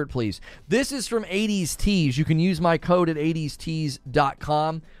purchase your shirt, please. This is from 80s Tees. You can use my code at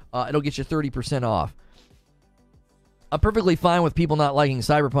 80stees.com. It'll get you 30% off. I'm perfectly fine with people not liking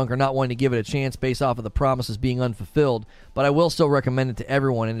Cyberpunk or not wanting to give it a chance based off of the promises being unfulfilled, but I will still recommend it to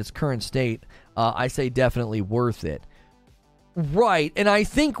everyone in its current state. I say definitely worth it. Right, and I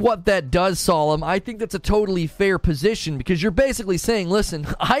think what that does, Solemn, I think that's a totally fair position, because you're basically saying, listen,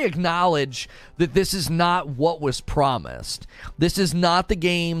 I acknowledge that this is not what was promised. This is not the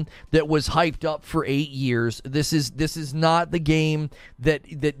game that was hyped up for 8 years. This is not the game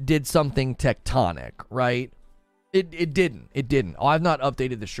that did something tectonic, right? It didn't. Oh, I've not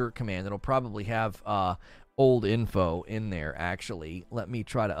updated the shirt command. It'll probably have old info in there, actually. Let me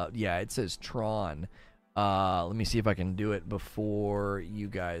try to... yeah, it says Tron. Let me see if I can do it before you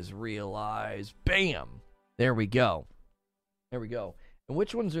guys realize. Bam! There we go. There we go. And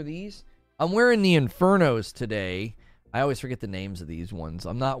which ones are these? I'm wearing the Infernos today. I always forget the names of these ones.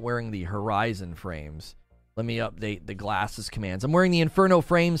 I'm not wearing the Horizon frames. Let me update the glasses commands. I'm wearing the Inferno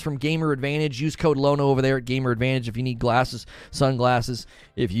frames from Gamer Advantage. Use code LONA over there at Gamer Advantage if you need glasses, sunglasses.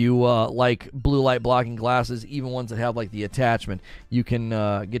 If you like blue light blocking glasses, even ones that have like the attachment, you can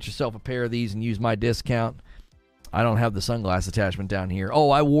get yourself a pair of these and use my discount. I don't have the sunglass attachment down here. Oh,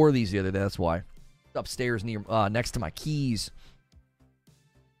 I wore these the other day. That's why. It's upstairs near next to my keys.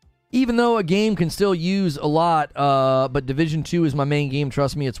 Even though a game can still use a lot, but Division 2 is my main game.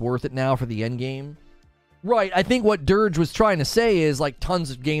 Trust me, it's worth it now for the end game. Right, I think what Dirge was trying to say is, like,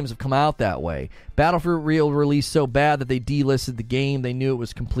 tons of games have come out that way. Battlefield released so bad that they delisted the game. They knew it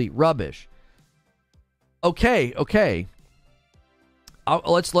was complete rubbish. Okay.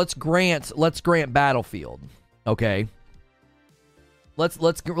 Let's grant Battlefield. Okay.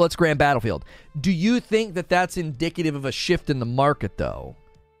 Let's grant Battlefield. Do you think that that's indicative of a shift in the market, though?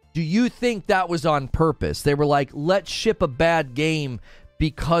 Do you think that was on purpose? They were like, let's ship a bad game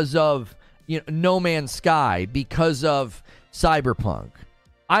because of... No Man's Sky, because of Cyberpunk.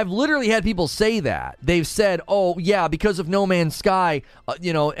 I've literally had people say that. They've said, oh, yeah, because of No Man's Sky,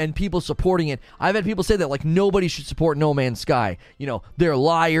 and people supporting it. I've had people say that, like, nobody should support No Man's Sky. They're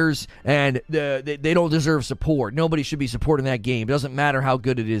liars, and they don't deserve support. Nobody should be supporting that game. It doesn't matter how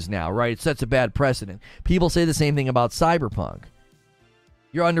good it is now, right? It sets a bad precedent. People say the same thing about Cyberpunk.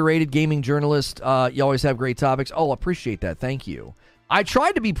 You're underrated gaming journalist. You always have great topics. Oh, appreciate that. Thank you. I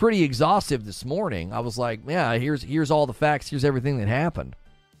tried to be pretty exhaustive this morning. I was like, yeah, here's all the facts. Here's everything that happened.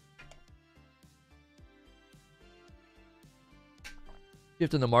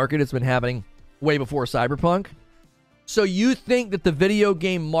 Shift in the market. It's been happening way before Cyberpunk. So you think that the video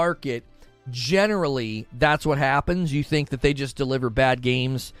game market, generally, that's what happens? You think that they just deliver bad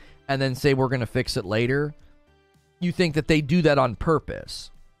games and then say we're going to fix it later? You think that they do that on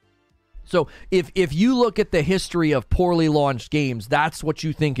purpose? So if you look at the history of poorly launched games, that's what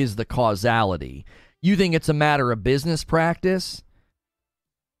you think is the causality. You think it's a matter of business practice?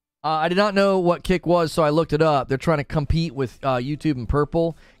 I did not know what Kick was, so I looked it up. They're trying to compete with YouTube and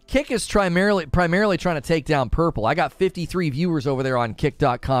Purple. Kick is primarily trying to take down Purple. I got 53 viewers over there on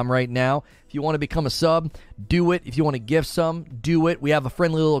Kick.com right now. If you want to become a sub, do it. If you want to gift some, do it. We have a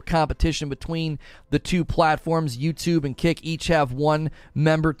friendly little competition between the two platforms, YouTube and Kick. Each have one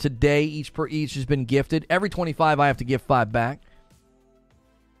member today. Each has been gifted. Every 25, I have to give 5 back.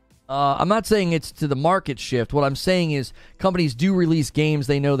 I'm not saying it's to the market shift. What I'm saying is companies do release games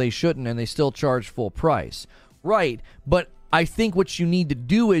they know they shouldn't, and they still charge full price. Right, but I think what you need to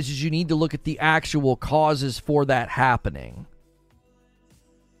do is you need to look at the actual causes for that happening.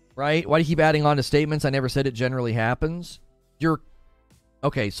 Right? Why do you keep adding on to statements? I never said it generally happens.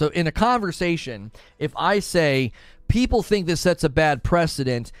 Okay, so in a conversation, if I say people think this sets a bad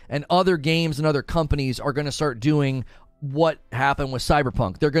precedent and other games and other companies are going to start doing what happened with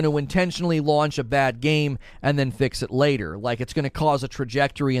Cyberpunk. They're going to intentionally launch a bad game and then fix it later. Like it's going to cause a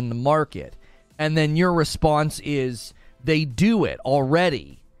trajectory in the market. And then your response is they do it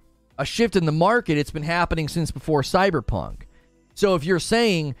already. A shift in the market, it's been happening since before Cyberpunk. So if you're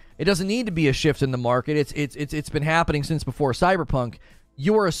saying it doesn't need to be a shift in the market, it's been happening since before Cyberpunk,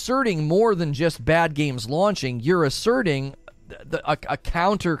 you're asserting more than just bad games launching. You're asserting a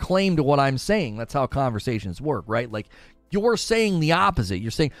counter claim to what I'm saying. That's how conversations work, right? Like you're saying the opposite.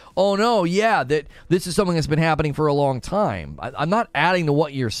 You're saying, oh no, yeah, that this is something that's been happening for a long time. I'm not adding to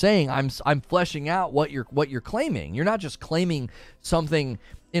what you're saying. I'm fleshing out what you're claiming. You're not just claiming something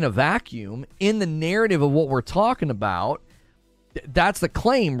in a vacuum. In the narrative of what we're talking about, that's the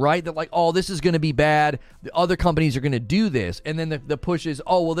claim, right? That like, oh, this is going to be bad. The other companies are going to do this. And then the push is,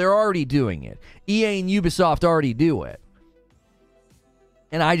 oh, well, they're already doing it. EA and Ubisoft already do it.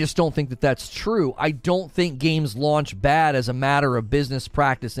 And I just don't think that that's true. I don't think games launch bad as a matter of business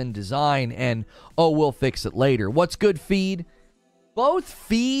practice and design and, oh, we'll fix it later. What's good, Feed? Both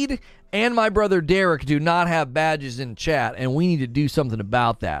Feed and my brother Derek do not have badges in chat, and we need to do something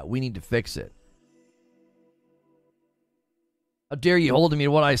about that. We need to fix it. How dare you hold me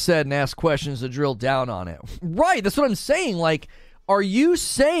to what I said and ask questions to drill down on it? Right, that's what I'm saying. Like, are you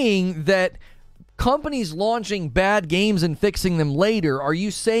saying that companies launching bad games and fixing them later, are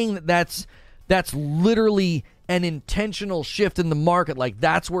you saying that that's literally an intentional shift in the market? Like,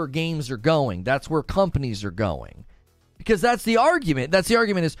 that's where games are going. That's where companies are going. Because that's the argument. That's the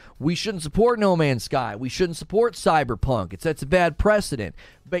argument is we shouldn't support No Man's Sky. We shouldn't support Cyberpunk. It sets a bad precedent.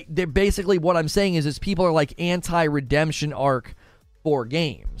 But basically what I'm saying is people are like anti-redemption arc for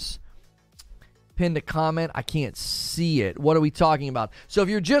games. Pinned a comment. I can't see it. What are we talking about? So if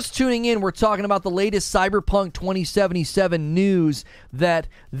you're just tuning in, we're talking about the latest Cyberpunk 2077 news that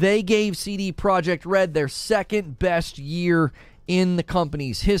they gave CD Projekt Red their second best year in the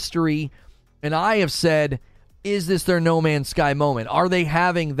company's history. And I have said, is this their No Man's Sky moment? Are they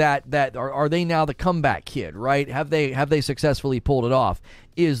having that are they now the comeback kid, right? Have they successfully pulled it off?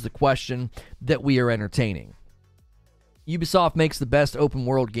 Is the question that we are entertaining. Ubisoft makes the best open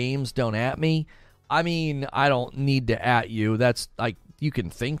world games, don't at me. I mean, I don't need to at you. That's like, you can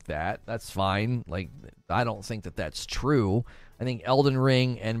think that. That's fine. Like, I don't think that that's true. I think Elden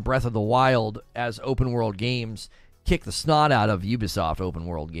Ring and Breath of the Wild as open world games kick the snot out of Ubisoft open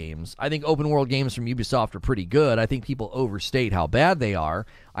world games. I think open world games from Ubisoft are pretty good. I think people overstate how bad they are.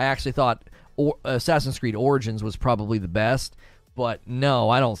 I actually thought Assassin's Creed Origins was probably the best, but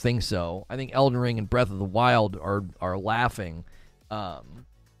no, I don't think so. I think Elden Ring and Breath of the Wild are laughing. Are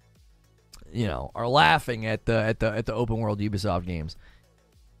laughing at the open world Ubisoft games.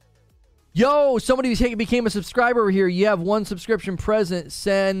 Yo, somebody became a subscriber over here. You have one subscription present.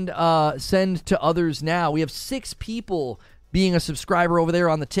 Send to others now. We have 6 people being a subscriber over there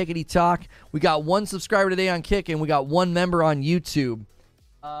on the Tickety Talk. We got 1 subscriber today on Kick, and we got 1 member on YouTube.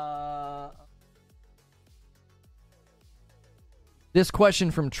 This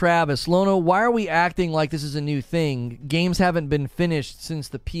question from Travis. Lono, why are we acting like this is a new thing? Games haven't been finished since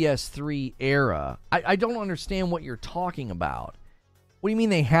the PS3 era. I don't understand what you're talking about. What do you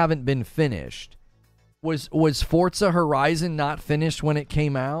mean they haven't been finished? Was Forza Horizon not finished when it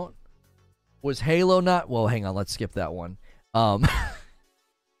came out? Was Halo not? Well, hang on, let's skip that one.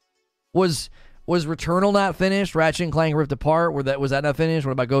 Was Returnal not finished? Ratchet and Clank Rift Apart, was that not finished?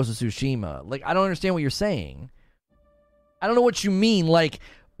 What about Ghost of Tsushima? Like, I don't understand what you're saying. I don't know what you mean. Like,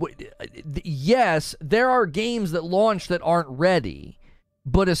 yes, there are games that launch that aren't ready.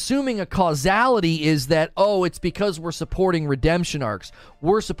 But assuming a causality is that, it's because we're supporting redemption arcs.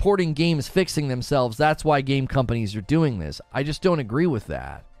 We're supporting games fixing themselves. That's why game companies are doing this. I just don't agree with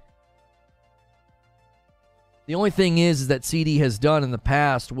that. The only thing is that CD has done in the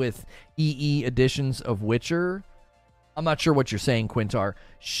past with EE editions of Witcher. I'm not sure what you're saying, Quintar.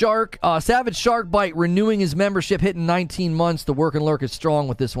 Savage Shark Bite renewing his membership, hitting 19 months. The work and lurk is strong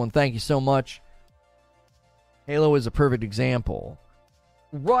with this one. Thank you so much. Halo is a perfect example.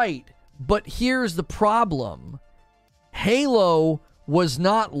 Right, but here's the problem. Halo was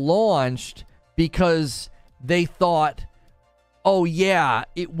not launched because they thought,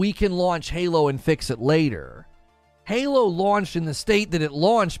 we can launch Halo and fix it later. Halo launched in the state that it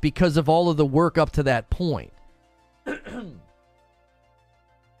launched because of all of the work up to that point. Do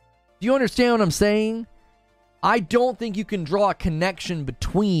you understand what I'm saying? I don't think you can draw a connection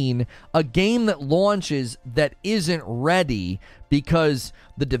between a game that launches that isn't ready because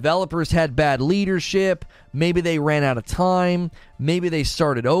the developers had bad leadership, maybe they ran out of time, maybe they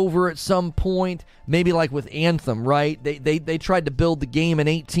started over at some point, maybe like with Anthem, right? They tried to build the game in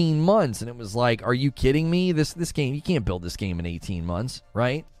 18 months, and it was like, are you kidding me? This game, you can't build this game in 18 months,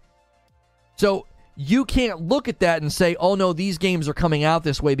 right? So you can't look at that and say, oh no, these games are coming out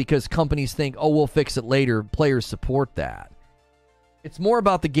this way because companies think, we'll fix it later. Players support that. It's more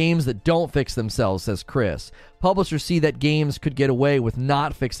about the games that don't fix themselves, says Chris. Publishers see that games could get away with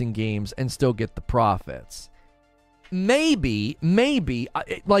not fixing games and still get the profits. Maybe,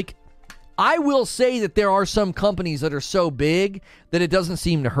 like, I will say that there are some companies that are so big that it doesn't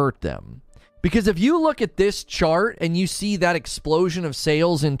seem to hurt them. Because if you look at this chart and you see that explosion of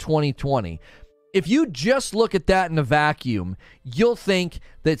sales in 2020, if you just look at that in a vacuum, you'll think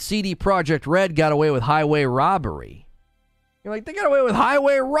that CD Projekt Red got away with highway robbery. You're like, they got away with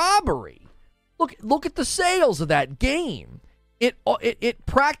highway robbery. Look at the sales of that game. It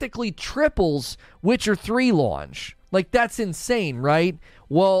practically triples Witcher 3 launch. Like, that's insane, right?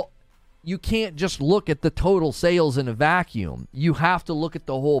 Well, you can't just look at the total sales in a vacuum. You have to look at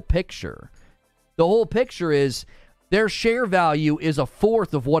the whole picture. The whole picture is their share value is a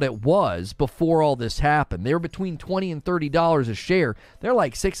fourth of what it was before all this happened. They were between $20 and $30 a share. They're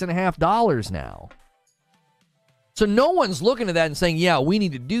like $6.50 now. So no one's looking at that and saying, yeah, we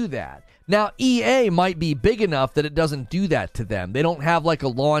need to do that. Now, EA might be big enough that it doesn't do that to them. They don't have like a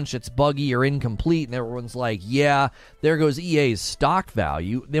launch that's buggy or incomplete, and everyone's like, yeah, there goes EA's stock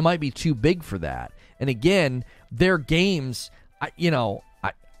value. They might be too big for that. And again, their games, I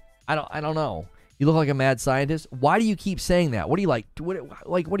don't know. You look like a mad scientist. Why do you keep saying that? What do you like? What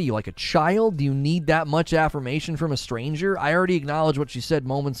are you, like a child? Do you need that much affirmation from a stranger? I already acknowledged what you said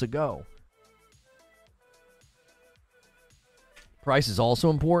moments ago. Price is also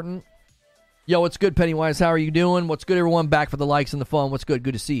important. Yo, what's good, Pennywise? How are you doing? What's good, everyone? Back for the likes and the fun. What's good?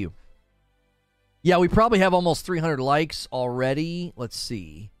 Good to see you. Yeah, we probably have almost 300 likes already. Let's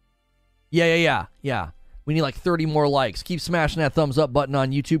see. Yeah. We need like 30 more likes. Keep smashing that thumbs up button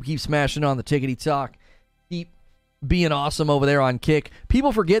on YouTube. Keep smashing on the Tickety Talk. Keep being awesome over there on Kick.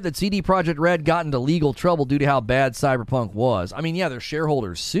 People forget that CD Projekt Red got into legal trouble due to how bad Cyberpunk was. I mean, yeah, their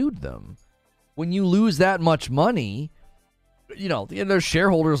shareholders sued them. When you lose that much money, you know, their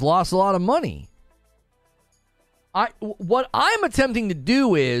shareholders lost a lot of money. What I'm attempting to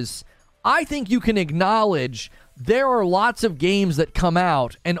do is, I think you can acknowledge there are lots of games that come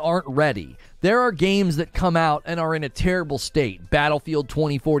out and aren't ready. There are games that come out and are in a terrible state. Battlefield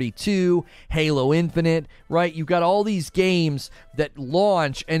 2042, Halo Infinite, right? You've got all these games that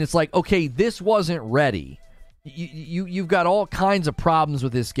launch and it's like, okay, this wasn't ready. You've got all kinds of problems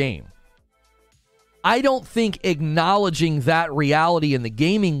with this game. I don't think acknowledging that reality in the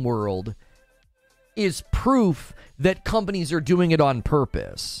gaming world is proof that companies are doing it on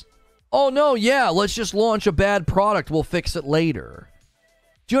purpose. Oh, no, yeah, let's just launch a bad product. We'll fix it later.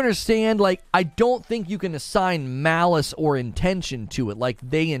 Do you understand? Like, I don't think you can assign malice or intention to it. Like,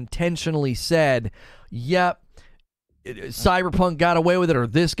 they intentionally said, yep, Cyberpunk got away with it, or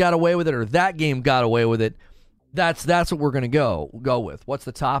this got away with it, or that game got away with it. That's what we're going to go with. What's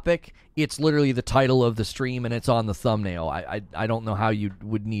the topic? It's literally the title of the stream, and it's on the thumbnail. I don't know how you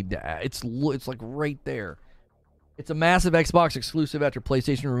would need to add. It's like right there. It's a massive Xbox exclusive after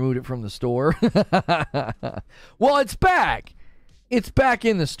PlayStation removed it from the store. Well, it's back. It's back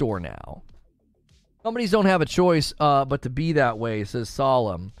in the store now. Companies don't have a choice but to be that way, says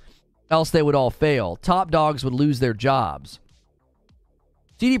Solemn. Else they would all fail. Top dogs would lose their jobs.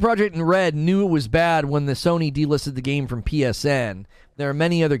 CD Projekt Red knew it was bad when the Sony delisted the game from PSN. There are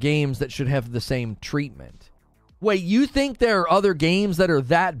many other games that should have the same treatment. Wait, you think there are other games that are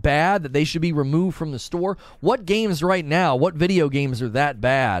that bad that they should be removed from the store? What games right now, what video games are that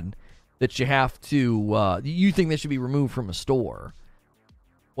bad that you have to, you think they should be removed from a store?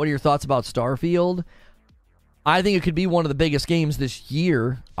 What are your thoughts about Starfield? I think it could be one of the biggest games this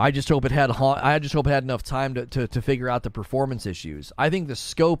year. I just hope it had enough time to figure out the performance issues. I think the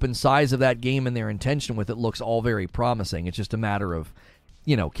scope and size of that game and their intention with it looks all very promising. It's just a matter of,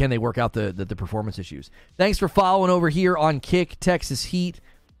 you know, can they work out the performance issues? Thanks for following over here on Kick Texas Heat.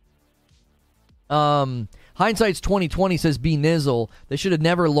 Hindsight's 2020 says B Nizzle. They should have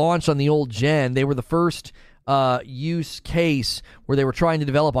never launched on the old gen. They were the first use case where they were trying to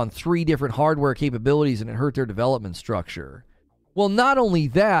develop on 3 different hardware capabilities and it hurt their development structure. Well, not only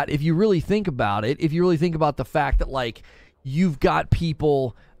that, if you really think about it, if you really think about the fact that, like, you've got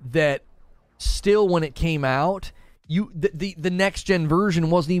people that still, when it came out, the next gen version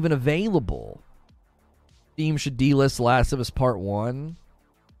wasn't even available. Steam should delist Last of Us Part 1.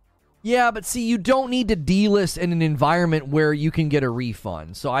 Yeah, but see, you don't need to delist in an environment where you can get a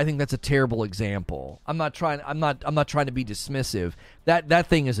refund. So I think that's a terrible example. I'm not trying to be dismissive. That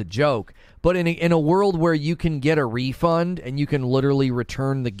thing is a joke. But in a world where you can get a refund and you can literally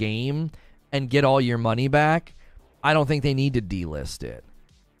return the game and get all your money back, I don't think they need to delist it.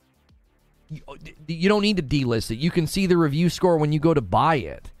 You don't need to delist it. You can see the review score when you go to buy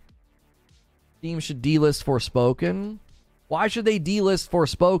it. Steam should delist Forspoken. Why should they delist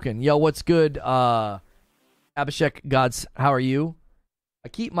Forspoken? Yo, what's good? Abhishek Gods, how are you?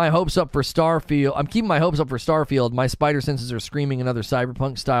 I'm keeping my hopes up for Starfield. My spider senses are screaming another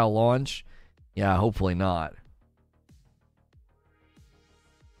Cyberpunk style launch. Yeah, hopefully not.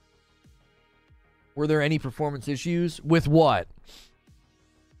 Were there any performance issues? With what?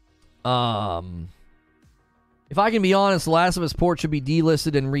 If I can be honest, The Last of Us port should be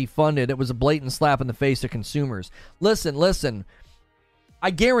delisted and refunded. It was a blatant slap in the face to consumers. Listen.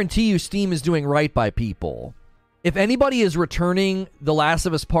 I guarantee you Steam is doing right by people. If anybody is returning The Last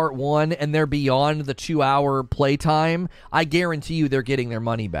of Us Part 1 and they're beyond the 2-hour playtime, I guarantee you they're getting their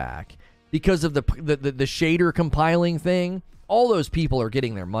money back. Because of the shader compiling thing, all those people are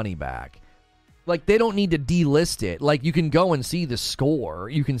getting their money back. Like, they don't need to delist it. Like, you can go and see the score.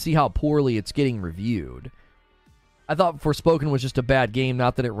 You can see how poorly it's getting reviewed. I thought Forspoken was just a bad game,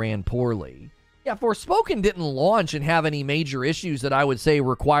 not that it ran poorly. Yeah, Forspoken didn't launch and have any major issues that I would say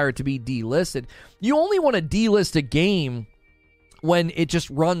require it to be delisted. You only want to delist a game when it just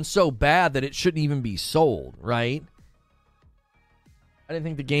runs so bad that it shouldn't even be sold, right? I didn't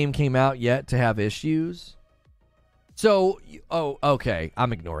think the game came out yet to have issues. So, oh, okay,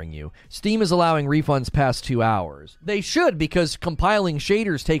 I'm ignoring you. Steam is allowing refunds past 2 hours. They should, because compiling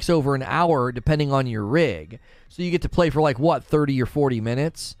shaders takes over an hour depending on your rig. So you get to play for 30 or 40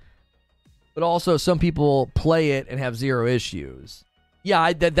 minutes? But also, some people play it and have zero issues.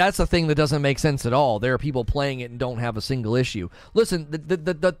 Yeah, that's a thing that doesn't make sense at all. There are people playing it and don't have a single issue. Listen,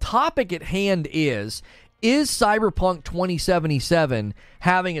 the topic at hand is Cyberpunk 2077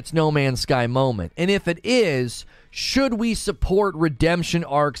 having its No Man's Sky moment? And if it is, should we support redemption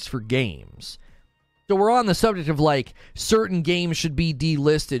arcs for games? So we're on the subject of certain games should be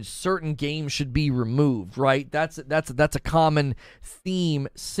delisted, certain games should be removed, right? That's a common theme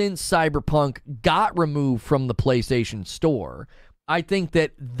since Cyberpunk got removed from the PlayStation Store. I think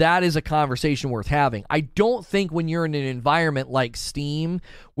that is a conversation worth having. I don't think when you're in an environment like Steam,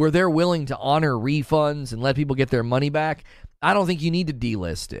 where they're willing to honor refunds and let people get their money back, I don't think you need to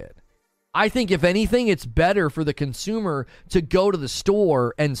delist it. I think, if anything, it's better for the consumer to go to the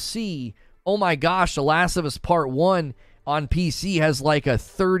store and see, oh my gosh, The Last of Us Part 1 on PC has a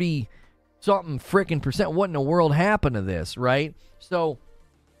 30-something frickin' percent. What in the world happened to this, right? So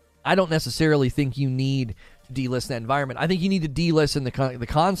I don't necessarily think you need to delist that environment. I think you need to delist in the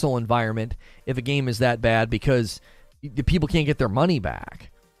console environment if a game is that bad, because the people can't get their money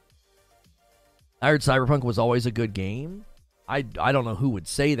back. I heard Cyberpunk was always a good game. I don't know who would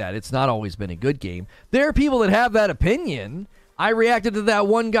say that. It's not always been a good game. There are people that have that opinion. I reacted to that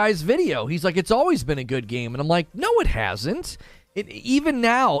one guy's video. He's like, it's always been a good game. And I'm like, no, it hasn't. Even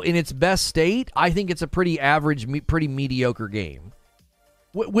now, in its best state, I think it's a pretty average, pretty mediocre game.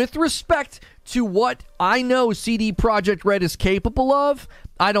 With respect to what I know CD Projekt Red is capable of,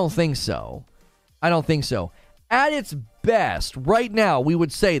 I don't think so. At its best, right now, we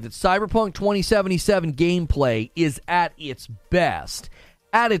would say that Cyberpunk 2077 gameplay is at its best.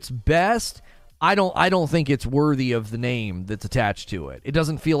 At its best, I don't think it's worthy of the name that's attached to it. It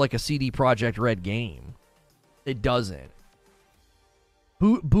doesn't feel like a CD Projekt Red game. It doesn't.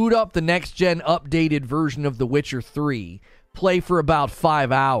 Boot up the next-gen updated version of The Witcher 3. Play for about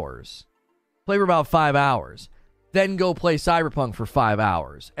 5 hours. Then go play Cyberpunk for 5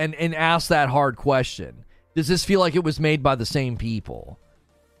 hours. And ask that hard question. Does this feel like it was made by the same people?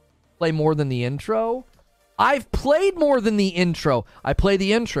 Play more than the intro? I've played more than the intro. I played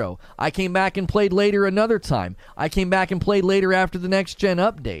the intro. I came back and played later another time. I came back and played later after the next-gen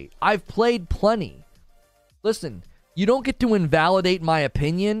update. I've played plenty. Listen, you don't get to invalidate my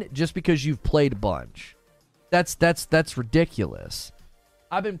opinion just because you've played a bunch. That's ridiculous.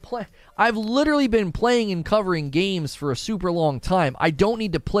 I've literally been playing and covering games for a super long time. I don't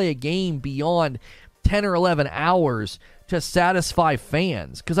need to play a game beyond 10 or 11 hours to satisfy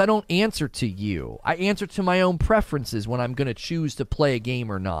fans, because I don't answer to you. I answer to my own preferences when I'm going to choose to play a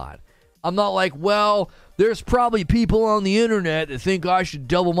game or not. I'm not like, well, there's probably people on the internet that think I should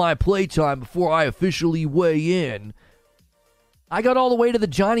double my playtime before I officially weigh in. I got all the way to the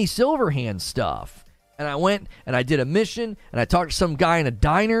Johnny Silverhand stuff. And I went and I did a mission and I talked to some guy in a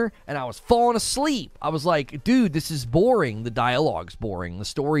diner and I was falling asleep. I was like, dude, this is boring. The dialogue's boring. The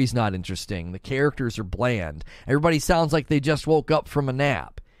story's not interesting. The characters are bland. Everybody sounds like they just woke up from a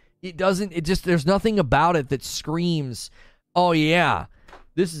nap. There's nothing about it that screams, oh yeah,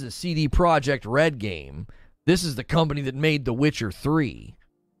 this is a CD Projekt Red game. This is the company that made The Witcher 3.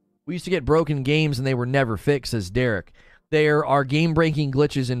 We used to get broken games and they were never fixed, says Derek. There are game-breaking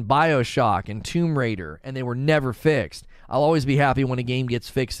glitches in BioShock and Tomb Raider, and they were never fixed. I'll always be happy when a game gets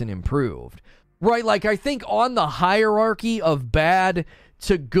fixed and improved. Right, I think on the hierarchy of bad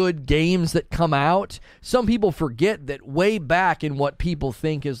to good games that come out, some people forget that way back in what people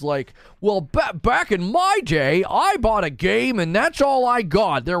think is well, back in my day, I bought a game and that's all I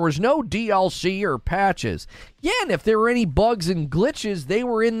got. There was no DLC or patches. Yeah, and if there were any bugs and glitches, they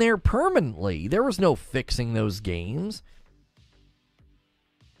were in there permanently. There was no fixing those games.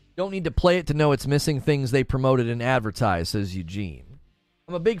 Don't need to play it to know it's missing things they promoted and advertised, says Eugene.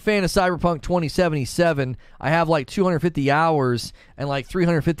 I'm a big fan of Cyberpunk 2077. I have 250 hours and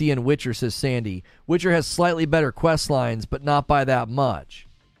 350 in Witcher, says Sandy. Witcher has slightly better quest lines, but not by that much.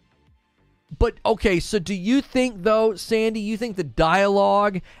 But, okay, so do you think, though, Sandy, you think the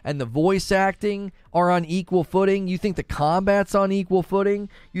dialogue and the voice acting are on equal footing? You think the combat's on equal footing?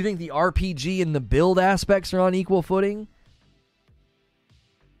 You think the RPG and the build aspects are on equal footing?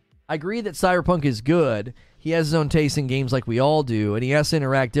 I agree that Cyberpunk is good. He has his own taste in games like we all do, and he has to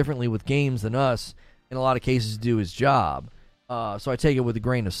interact differently with games than us in a lot of cases to do his job. So I take it with a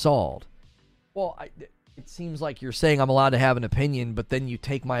grain of salt. Well, it seems like you're saying I'm allowed to have an opinion, but then you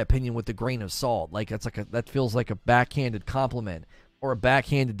take my opinion with a grain of salt. That feels like a backhanded compliment or a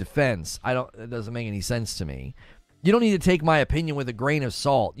backhanded defense. It doesn't make any sense to me. You don't need to take my opinion with a grain of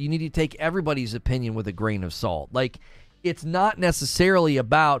salt. You need to take everybody's opinion with a grain of salt. Like, it's not necessarily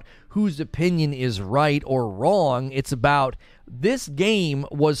about whose opinion is right or wrong. It's about this game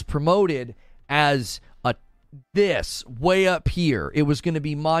was promoted as this way up here. It was going to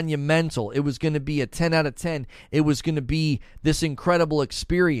be monumental. It was going to be a 10 out of 10. It was going to be this incredible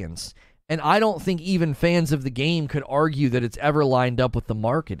experience. And I don't think even fans of the game could argue that it's ever lined up with the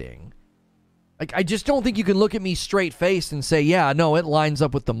marketing. Like, I just don't think you can look at me straight faced and say, yeah, no, it lines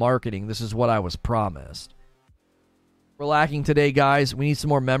up with the marketing. This is what I was promised. We're lacking today, guys. We need some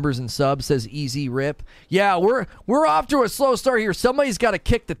more members and subs, says Easy Rip. Yeah, we're off to a slow start here. Somebody's got to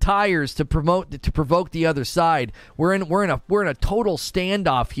kick the tires to provoke the other side. We're in a total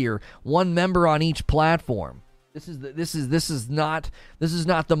standoff here. One member on each platform. This is not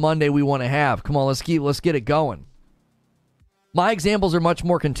the Monday we want to have. Come on, let's get it going. My examples are much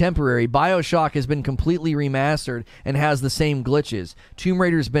more contemporary. BioShock has been completely remastered and has the same glitches. Tomb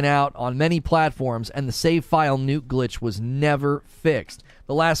Raider's been out on many platforms, and the save file nuke glitch was never fixed.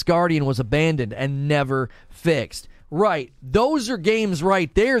 The Last Guardian was abandoned and never fixed. Right, those are games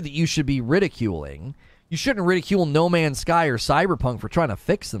right there that you should be ridiculing. You shouldn't ridicule No Man's Sky or Cyberpunk for trying to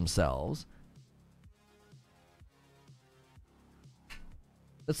fix themselves.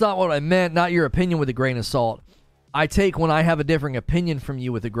 That's not what I meant, not your opinion with a grain of salt. I take when I have a differing opinion from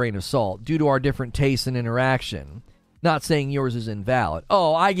you with a grain of salt due to our different tastes and interaction. Not saying yours is invalid.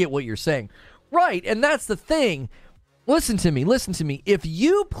 Oh, I get what you're saying. Right, and that's the thing. Listen to me. If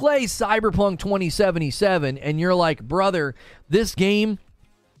you play Cyberpunk 2077 and you're like, brother, this game,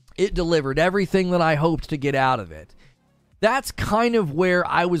 it delivered everything that I hoped to get out of it. That's kind of where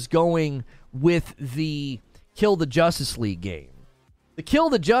I was going with the Kill the Justice League game. The Kill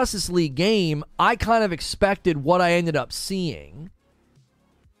the Justice League game, I kind of expected what I ended up seeing.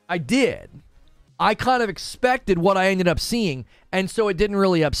 I did. I kind of expected what I ended up seeing, and so it didn't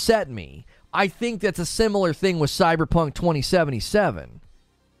really upset me. I think that's a similar thing with Cyberpunk 2077.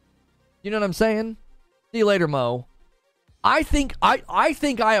 You know what I'm saying? See you later, Mo. I think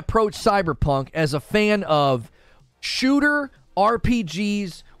I approach Cyberpunk as a fan of shooter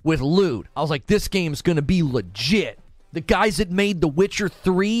RPGs with loot. I was like, this game's going to be legit. The guys that made The Witcher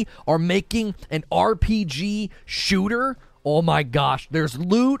 3 are making an RPG shooter. Oh my gosh, there's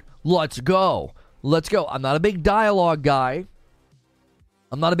loot. Let's go. I'm not a big dialogue guy.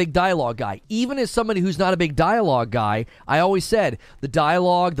 Even as somebody who's not a big dialogue guy, I always said the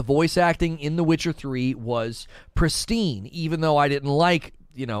dialogue, the voice acting in The Witcher 3 was pristine, even though I didn't like,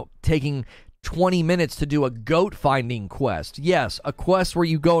 taking 20 minutes to do a goat finding quest. Yes, a quest where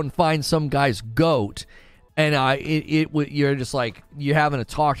you go and find some guy's goat. And you're just like, you're having to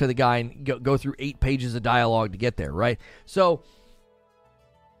talk to the guy and go through 8 pages of dialogue to get there, right? So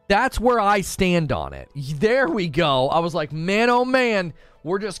that's where I stand on it. There we go. I was like, man, oh man,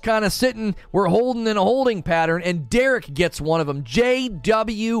 we're just kind of sitting, we're holding in a holding pattern, and Derek gets one of them.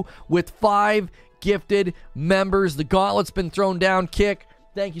 JW with 5 gifted members. The gauntlet's been thrown down. Kick.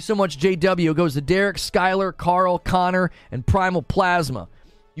 Thank you so much, JW. It goes to Derek, Skylar, Carl, Connor, and Primal Plasma.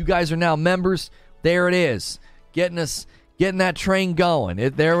 You guys are now members. There it is, getting that train going.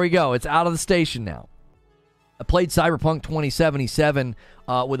 There we go. It's out of the station now. I played Cyberpunk 2077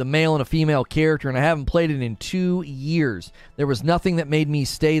 with a male and a female character, and I haven't played it in 2 years. There was nothing that made me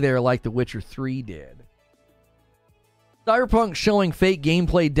stay there like The Witcher 3 did. Cyberpunk showing fake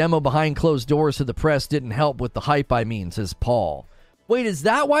gameplay demo behind closed doors to the press didn't help with the hype, says Paul. Wait, is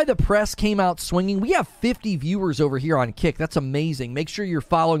that why the press came out swinging? We have 50 viewers over here on Kick. That's amazing. Make sure you're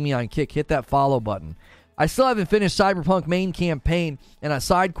following me on Kick. Hit that follow button. I still haven't finished Cyberpunk main campaign and a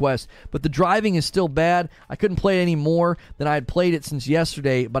side quest, but the driving is still bad. I couldn't play any more than I had played it since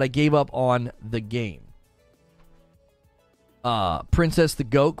yesterday, but I gave up on the game. Princess the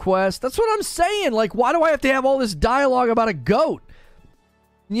Goat quest. That's what I'm saying. Like, why do I have to have all this dialogue about a goat?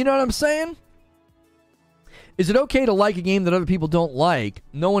 You know what I'm saying? Is it okay to like a game that other people don't like?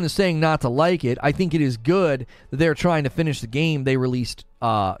 No one is saying not to like it. I think it is good that they're trying to finish the game they released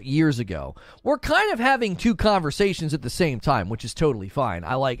years ago. We're kind of having 2 conversations at the same time, which is totally fine.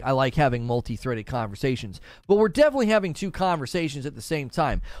 I like having multi-threaded conversations. But we're definitely having 2 conversations at the same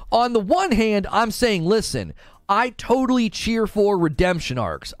time. On the one hand, I'm saying, listen, I totally cheer for redemption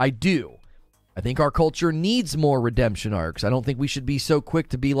arcs. I do. I think our culture needs more redemption arcs. I don't think we should be so quick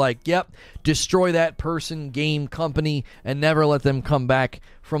to be like, yep, destroy that person, game, company, and never let them come back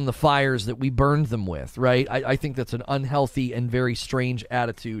from the fires that we burned them with, right? I think that's an unhealthy and very strange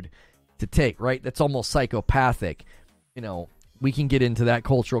attitude to take, right? That's almost psychopathic. We can get into that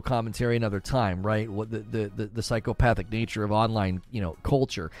cultural commentary another time, right? What the psychopathic nature of online,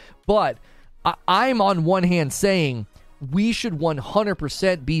 culture. But I'm on one hand saying we should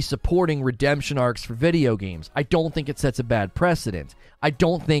 100% be supporting redemption arcs for video games. I don't think it sets a bad precedent. I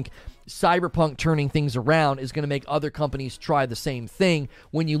don't think Cyberpunk turning things around is going to make other companies try the same thing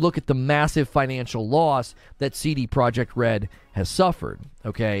when you look at the massive financial loss that CD Projekt Red has suffered,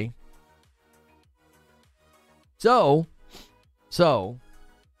 okay? So,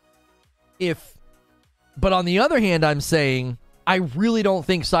 but on the other hand, I'm saying I really don't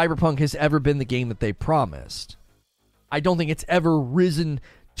think Cyberpunk has ever been the game that they promised. I don't think it's ever risen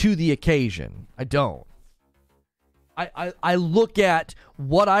to the occasion. I don't. I look at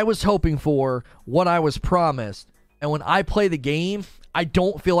what I was hoping for, what I was promised, and when I play the game, I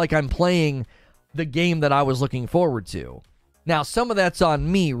don't feel like I'm playing the game that I was looking forward to. Now, some of that's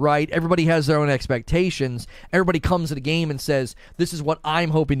on me, right? Everybody has their own expectations. Everybody comes to the game and says, this is what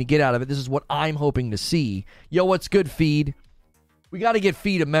I'm hoping to get out of it. This is what I'm hoping to see. Yo, what's good, Feed? We got to get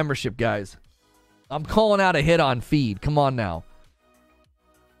Feed a membership, guys. I'm calling out a hit on Feed. Come on now.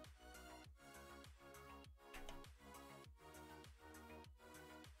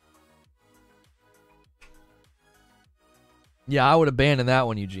 Yeah, I would abandon that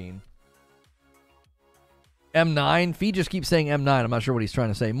one, Eugene. M9? Feed just keeps saying M9. I'm not sure what he's trying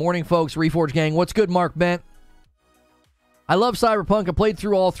to say. Morning, folks. Reforge Gang. What's good, Mark Bent? I love Cyberpunk. I played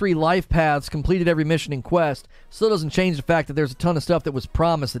through all 3 life paths, completed every mission and quest. Still doesn't change the fact that there's a ton of stuff that was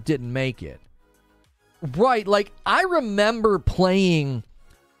promised that didn't make it. Right, like, I remember playing...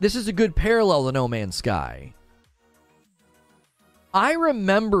 This is a good parallel to No Man's Sky. I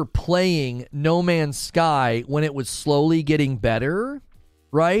remember playing No Man's Sky when it was slowly getting better,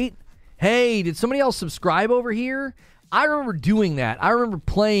 right? Hey, did somebody else subscribe over here? I remember doing that. I remember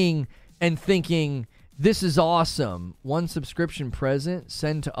playing and thinking, this is awesome. 1 subscription present,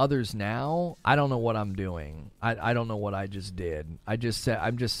 send to others now. I don't know what I'm doing. I don't know what I just did. I'm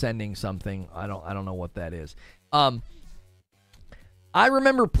just sending something. I don't know what that is. I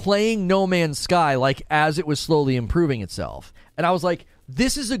remember playing No Man's Sky like as it was slowly improving itself. And I was like,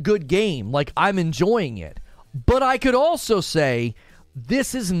 this is a good game. Like, I'm enjoying it. But I could also say,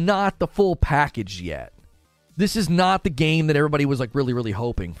 this is not the full package yet. This is not the game that everybody was like really, really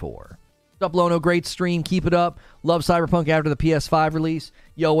hoping for. What's up, Lono? Great stream. Keep it up. Love Cyberpunk after the PS5 release.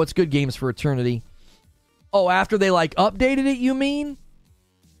 Yo, what's good, Games for Eternity? Oh, after they like updated it, you mean?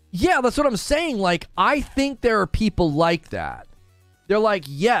 Yeah, that's what I'm saying. Like, I think there are people like that. They're like,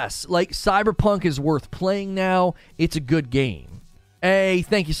 yes, like Cyberpunk is worth playing now. It's a good game. Hey,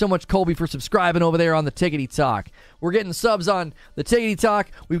 thank you so much, Colby, for subscribing over there on the Tickety Talk. We're getting subs on the Tickety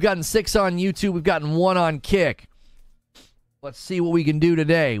Talk. We've gotten 6 on YouTube. We've gotten 1 on Kick. Let's see what we can do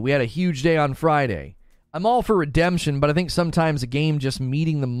today. We had a huge day on Friday. I'm all for redemption, but I think sometimes a game just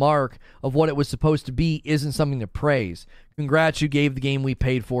meeting the mark of what it was supposed to be isn't something to praise. Congrats, you gave the game we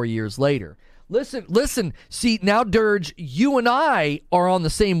paid for years later. Listen. See, now, Dirge, you and I are on the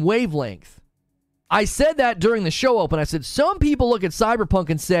same wavelength. I said that during the show open. I said, some people look at Cyberpunk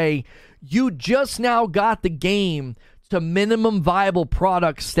and say, you just now got the game to minimum viable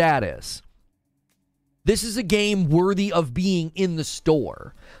product status. This is a game worthy of being in the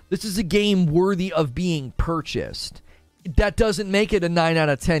store. This is a game worthy of being purchased. That doesn't make it a 9 out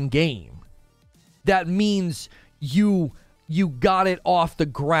of 10 game. That means you got it off the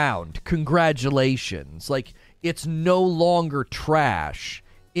ground. Congratulations. Like, it's no longer trash.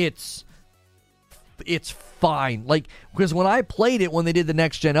 It's fine. Like, because when I played it when they did the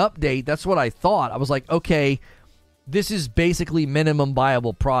next gen update, that's what I thought. I was like, okay, this is basically minimum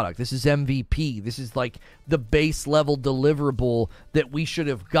viable product. This is MVP. This is like the base level deliverable that we should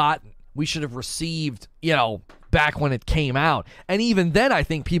have gotten. We should have received, back when it came out. And even then, I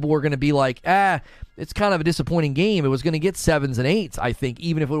think people were going to be like, it's kind of a disappointing game. It was going to get 7s and 8s, I think,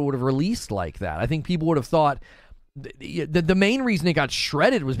 even if it would have released like that. I think people would have thought the main reason it got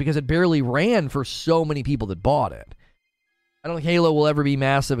shredded was because it barely ran for so many people that bought it. I don't think Halo will ever be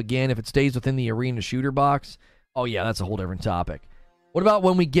massive again if it stays within the arena shooter box. Oh, yeah, that's a whole different topic. What about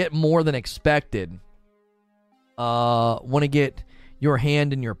when we get more than expected? Want to get your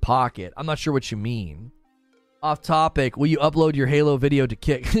hand in your pocket? I'm not sure what you mean. Off topic, will you upload your Halo video to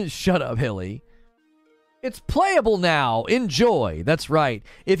Kick? Shut up, Hilly. It's playable now. Enjoy. That's right.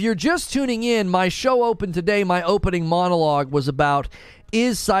 If you're just tuning in, my show opened today. My opening monologue was about,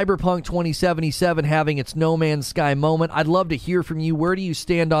 is Cyberpunk 2077 having its No Man's Sky moment? I'd love to hear from you. Where do you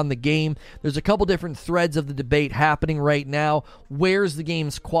stand on the game? There's a couple different threads of the debate happening right now. Where's the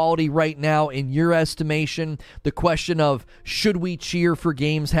game's quality right now in your estimation? The question of, should we cheer for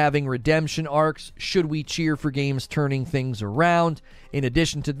games having redemption arcs? Should we cheer for games turning things around? In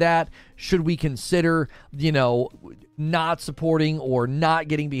addition to that, should we consider, not supporting or not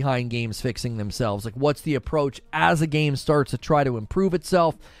getting behind games fixing themselves? Like, what's the approach as a game starts to try to improve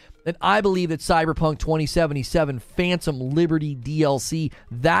itself? And I believe that Cyberpunk 2077 Phantom Liberty DLC,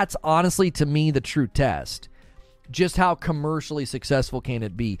 that's honestly, to me, the true test. Just how commercially successful can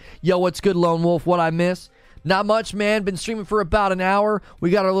it be? Yo, what's good, Lone Wolf? What I miss? Not much, man. Been streaming for about an hour. We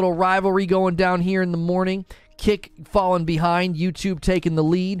got our little rivalry going down here in the morning. Kick falling behind, YouTube taking the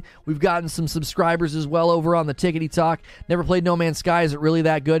lead. We've gotten some subscribers as well over on the Tickety Talk. Never played No Man's Sky. Is it really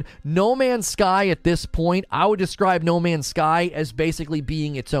that good? No Man's Sky at this point, I would describe No Man's Sky as basically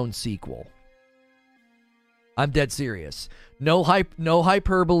being its own sequel. I'm dead serious. No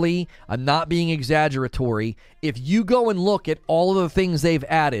hyperbole. I'm not being exaggeratory. If you go and look at all of the things they've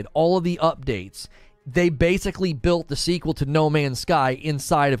added, all of the updates, they basically built the sequel to No Man's Sky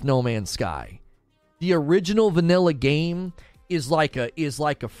inside of No Man's Sky. The original vanilla game is like a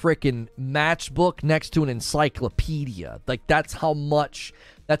frickin' matchbook next to an encyclopedia. Like, that's how much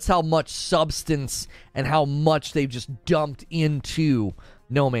substance and how much they've just dumped into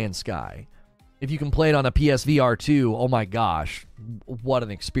No Man's Sky. If you can play it on a PSVR 2, oh my gosh, what an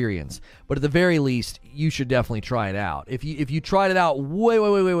experience. But at the very least, you should definitely try it out. If you tried it out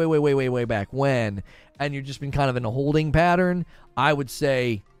way back when, and you've just been kind of in a holding pattern, I would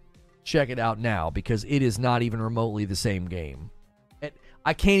say check it out now, because it is not even remotely the same game.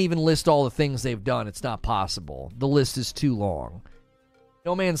 I can't even list all the things they've done. It's not possible. The list is too long.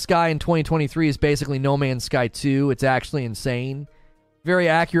 No Man's Sky in 2023 is basically No Man's Sky 2. It's actually insane. Very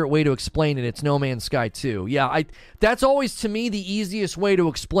accurate way to explain it. It's No Man's Sky 2. Yeah, that's always, to me, the easiest way to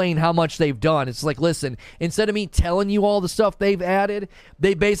explain how much they've done. It's like, listen, instead of me telling you all the stuff they've added,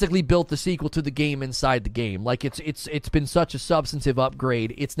 they basically built the sequel to the game inside the game. Like, it's been such a substantive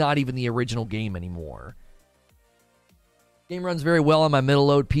upgrade, it's not even the original game anymore. Game runs very well on my middle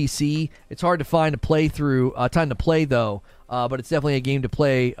load PC. It's hard to find time to play though. But it's definitely a game to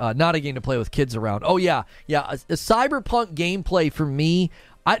play, not a game to play with kids around. Oh yeah. A Cyberpunk gameplay for me,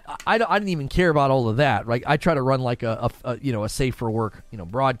 I didn't even care about all of that. Right? I try to run like a safe for work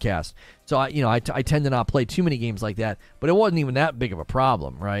broadcast. So I tend to not play too many games like that. But it wasn't even that big of a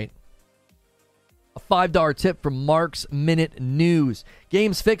problem, right? A $5 tip from Mark's Minute News.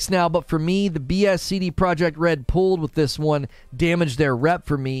 Game's fixed now, but for me, the BS CD Projekt Red pulled with this one damaged their rep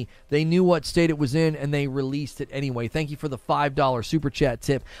for me. They knew what state it was in, and they released it anyway. Thank you for the $5 super chat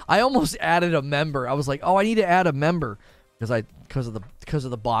tip. I almost added a member. I was like, oh, I need to add a member because of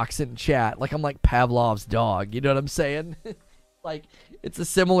the box in chat. Like, I'm like Pavlov's dog. You know what I'm saying? Like, it's a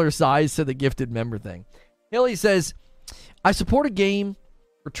similar size to the gifted member thing. Hilly says, I support a game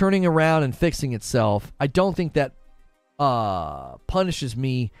returning around and fixing itself. I don't think that pushes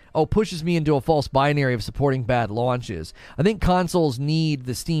me into a false binary of supporting bad launches. I think consoles need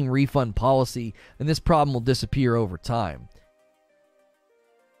the Steam refund policy, and this problem will disappear over time.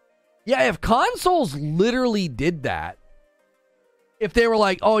 Yeah, if consoles literally did that, if they were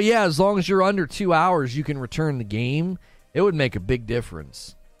like, oh yeah, as long as you're under 2 hours, you can return the game, it would make a big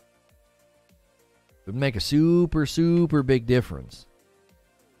difference. It would make a super, super big difference.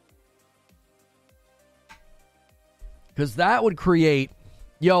 Because that would create,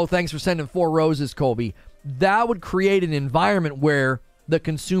 thanks for sending 4 roses, Colby. That would create an environment where the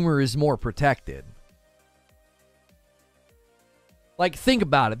consumer is more protected. Like, think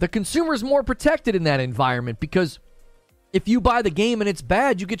about it. The consumer is more protected in that environment because if you buy the game and it's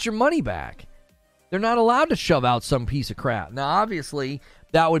bad, you get your money back. They're not allowed to shove out some piece of crap. Now, obviously,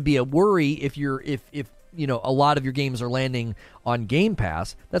 that would be a worry if a lot of your games are landing on Game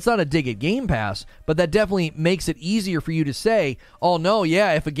Pass. That's not a dig at Game Pass, but that definitely makes it easier for you to say, oh no,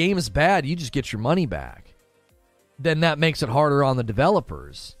 yeah, if a game is bad, you just get your money back. Then that makes it harder on the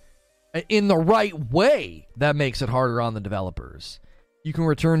developers. In the right way, that makes it harder on the developers. You can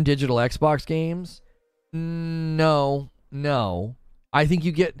return digital Xbox games? No. I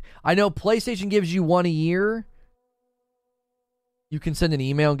think I know PlayStation gives you 1 a year. You can send an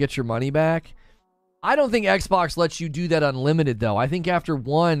email and get your money back. I don't think Xbox lets you do that unlimited, though. I think after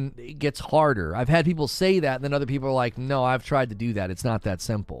 1, it gets harder. I've had people say that, and then other people are like, no, I've tried to do that. It's not that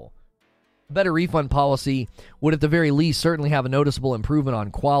simple. A better refund policy would, at the very least, certainly have a noticeable improvement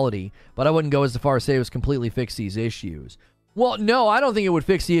on quality, but I wouldn't go as far as say it was completely fix these issues. Well, no, I don't think it would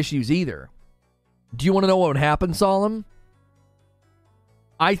fix the issues either. Do you want to know what would happen, Solemn?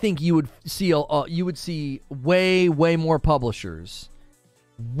 I think you would see way more publishers.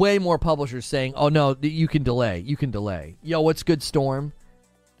 Way more publishers saying, oh no, you can delay. Yo, what's good, Storm?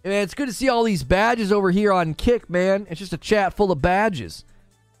 Man, it's good to see all these badges over here on Kick, man. It's just a chat full of badges.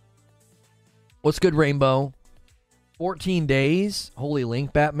 What's good, Rainbow? 14 days? Holy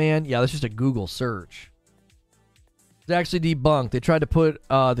link, Batman? Yeah, that's just a Google search. It's actually debunked. They tried to put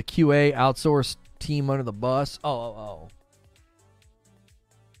the QA outsourced team under the bus. Oh.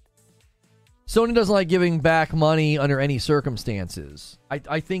 Sony doesn't like giving back money under any circumstances.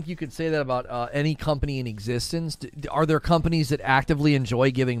 I think you could say that about any company in existence. Are there companies that actively enjoy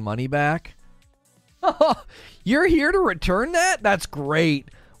giving money back? You're here to return that? That's great.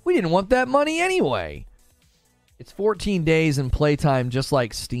 We didn't want that money anyway. It's 14 days in playtime, just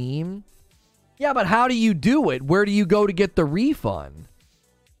like Steam. Yeah, but how do you do it? Where do you go to get the refund?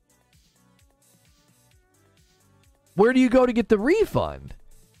 Where do you go to get the refund?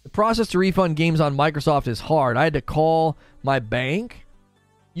 The process to refund games on Microsoft is hard. I had to call my bank.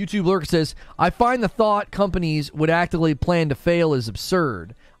 YouTube Lurk says, I find the thought companies would actively plan to fail is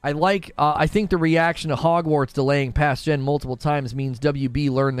absurd. I think the reaction to Hogwarts delaying past gen multiple times means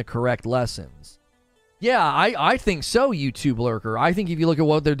WB learned the correct lessons. Yeah, I think so, YouTube Lurker. I think if you look at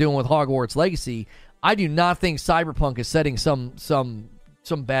what they're doing with Hogwarts Legacy, I do not think Cyberpunk is setting some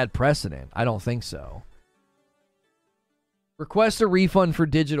bad precedent. I don't think so. Request a refund for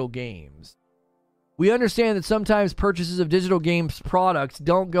digital games. We understand that sometimes purchases of digital games products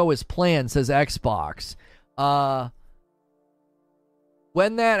don't go as planned, says Xbox.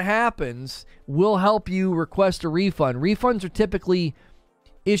 When that happens, we'll help you request a refund. Refunds are typically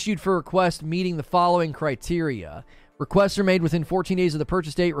issued for requests meeting the following criteria. Requests are made within 14 days of the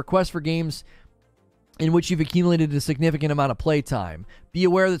purchase date. Requests for games in which you've accumulated a significant amount of playtime. Be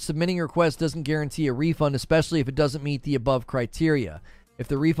aware that submitting a request doesn't guarantee a refund, especially if it doesn't meet the above criteria. If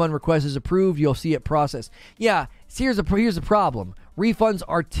the refund request is approved, you'll see it processed. Yeah, here's the problem. Refunds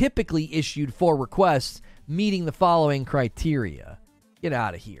are typically issued for requests meeting the following criteria. Get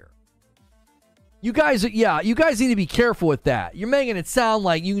out of here. You guys need to be careful with that. You're making it sound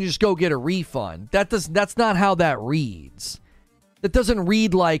like you can just go get a refund. That's not how that reads. That doesn't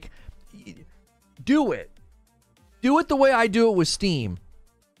read like, do it. Do it the way I do it with Steam.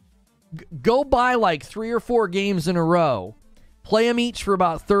 Go buy like 3 or 4 games in a row. Play them each for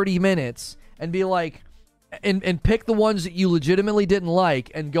about 30 minutes and be like, and pick the ones that you legitimately didn't like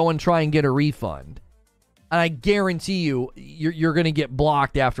and go and try and get a refund. And I guarantee you're going to get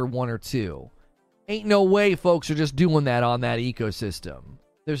blocked after 1 or 2. Ain't no way folks are just doing that on that ecosystem.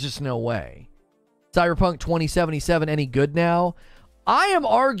 There's just no way. Cyberpunk 2077 any good now? I am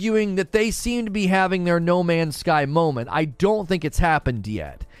arguing that they seem to be having their No Man's Sky moment. I don't think it's happened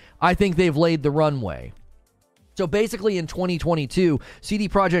yet. I think they've laid the runway. So basically in 2022, CD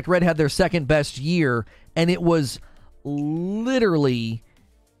Projekt Red had their second best year, and it was literally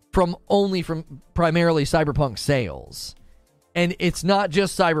from primarily Cyberpunk sales. And it's not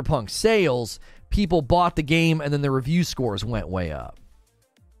just Cyberpunk sales. People bought the game, and then the review scores went way up.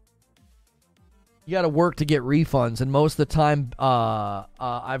 You got to work to get refunds, and most of the time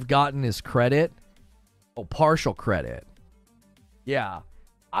I've gotten is credit. Oh, partial credit. Yeah.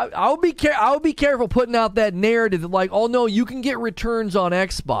 I would be careful putting out that narrative that like, oh no, you can get returns on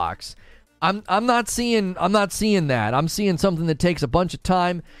Xbox. I'm not seeing that. I'm seeing something that takes a bunch of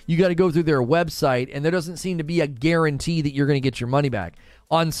time. You got to go through their website, and there doesn't seem to be a guarantee that you're going to get your money back.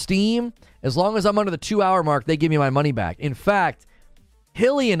 On Steam, as long as I'm under the 2-hour mark, they give me my money back. In fact,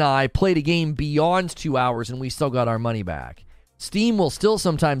 Hilly and I played a game beyond 2 hours, and we still got our money back. Steam will still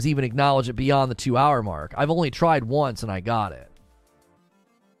sometimes even acknowledge it beyond the 2-hour mark. I've only tried once, and I got it.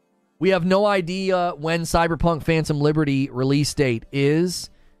 We have no idea when Cyberpunk Phantom Liberty release date is,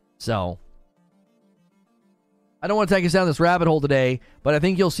 so I don't want to take us down this rabbit hole today, but I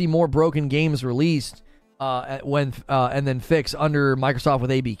think you'll see more broken games released and then fixed under Microsoft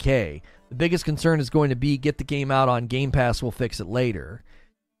with ABK. The biggest concern is going to be get the game out on Game Pass, we'll fix it later.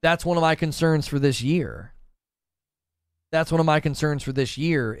 That's one of my concerns for this year. That's one of my concerns for this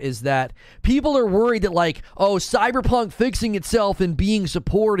year is that people are worried that like, oh, Cyberpunk fixing itself and being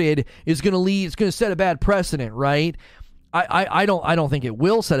supported is going to lead, it's going to set a bad precedent, right? I don't think it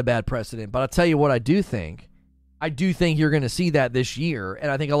will set a bad precedent, but I'll tell you what I do think. I do think you're going to see that this year,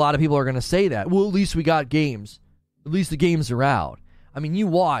 and I think a lot of people are going to say that. Well, at least we got games. At least the games are out. I mean, you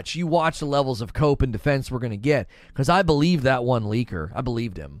watch the levels of cope and defense we're going to get, because I believe that one leaker. I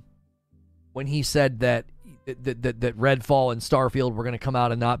believed him when he said that Redfall and Starfield were going to come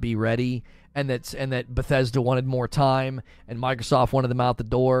out and not be ready, and that Bethesda wanted more time and Microsoft wanted them out the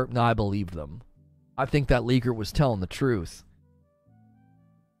door. No, I believed them. I think that leaker was telling the truth.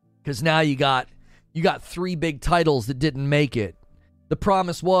 Because now you got 3 big titles that didn't make it. The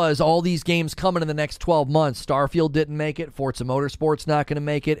promise was all these games coming in the next 12 months. Starfield didn't make it, Forza Motorsport's not going to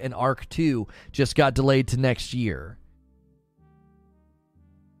make it, and Arc 2 just got delayed to next year.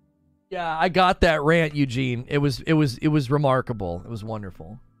 Yeah, I got that rant, Eugene. It was remarkable. It was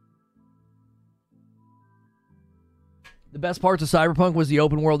wonderful. The best parts of Cyberpunk was the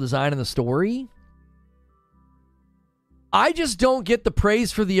open world design and the story. I just don't get the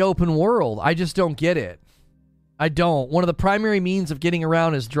praise for the open world. I just don't get it. I don't. One of the primary means of getting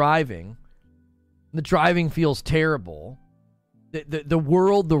around is driving. The driving feels terrible. The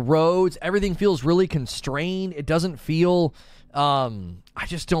world, the roads, everything feels really constrained. It doesn't feel... I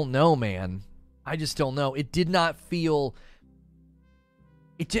just don't know, man. I just don't know. It did not feel...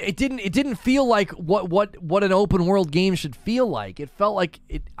 It didn't feel like what an open world game should feel like. It felt like...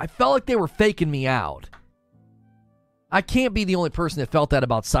 I felt like they were faking me out. I can't be the only person that felt that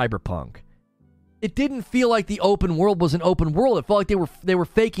about Cyberpunk. It didn't feel like the open world was an open world. It felt like they were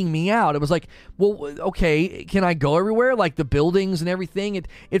faking me out. It was like, well, okay, can I go everywhere? Like the buildings and everything.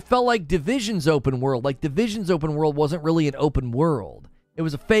 It felt like Division's open world. Like Division's open world wasn't really an open world. It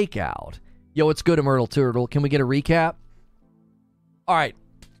was a fake out. Yo, it's good, Myrtle Turtle. Can we get a recap? All right.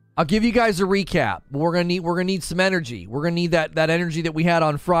 I'll give you guys a recap. We're gonna need some energy. We're gonna need that energy that we had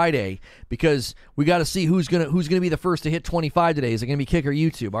on Friday, because we got to see who's gonna be the first to hit 25 today. Is it gonna be Kick or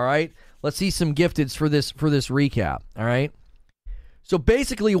YouTube? All right. Let's see some gifteds for this recap. All right. So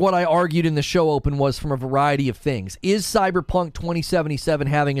basically what I argued in the show open was from a variety of things. Is Cyberpunk 2077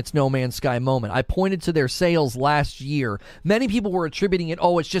 having its No Man's Sky moment? I pointed to their sales last year. Many people were attributing it,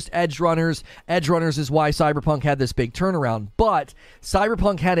 it's just Edge Runners. Edge Runners is why Cyberpunk had this big turnaround. But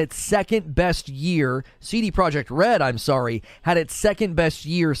Cyberpunk had its second best year. CD Projekt Red, had its second best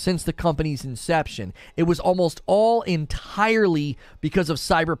year since the company's inception. It was almost all entirely because of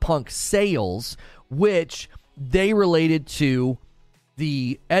Cyberpunk sales, which they related to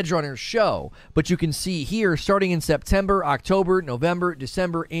the Edge Runners show. But you can see here, starting in September, October, November,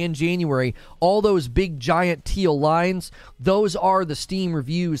 December, and January, all those big giant teal lines, those are the Steam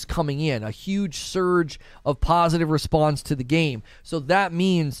reviews coming in. A huge surge of positive response to the game. So that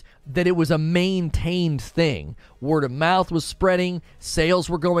means that it was a maintained thing. Word of mouth was spreading, sales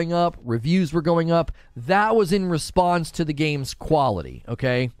were going up, reviews were going up. That was in response to the game's quality,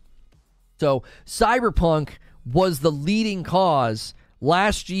 okay? So Cyberpunk was the leading cause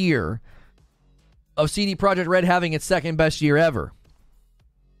last year of CD Projekt Red having its second best year ever.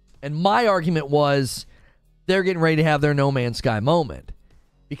 And my argument was they're getting ready to have their No Man's Sky moment,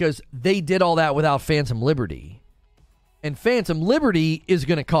 because they did all that without Phantom Liberty. And Phantom Liberty is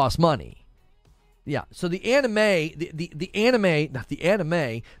going to cost money. Yeah, so the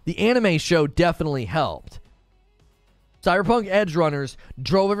anime show definitely helped. Cyberpunk Edge Runners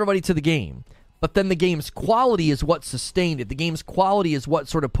drove everybody to the game. But then the game's quality is what sustained it. The game's quality is what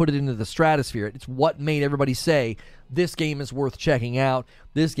sort of put it into the stratosphere. It's what made everybody say, this game is worth checking out.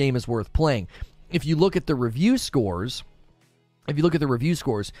 This game is worth playing. If you look at the review scores,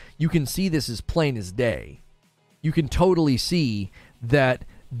 you can see this as plain as day. You can totally see that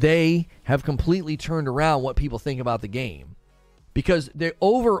they have completely turned around what people think about the game. Because the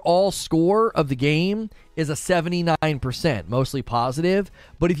overall score of the game is a 79%, mostly positive.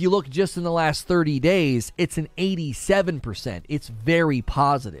 But if you look just in the last 30 days, it's an 87%. It's very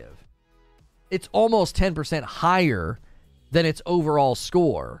positive. It's almost 10% higher than its overall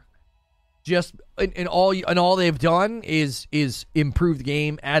score. Just and all they've done is improve the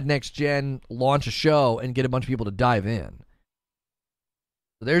game, add next gen, launch a show, and get a bunch of people to dive in.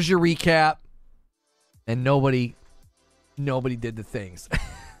 So there's your recap, and nobody did the things.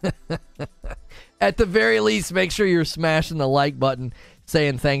 At the very least, make sure you're smashing the like button,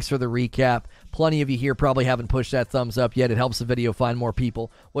 saying thanks for the recap. Plenty of you here probably haven't pushed that thumbs up yet. It helps the video find more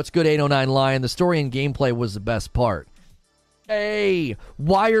people. What's good, 809 Lion? The story and gameplay was the best part. Hey,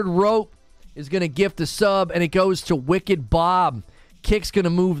 Wired Rope is going to gift a sub, and it goes to Wicked Bob. Kick's going to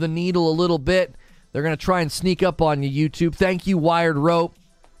move the needle a little bit. They're going to try and sneak up on you, YouTube. Thank you, Wired Rope.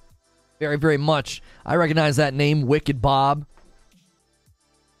 Very, very much. I recognize that name, Wicked Bob.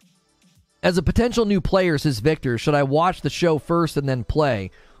 As a potential new player, says Victor, should I watch the show first and then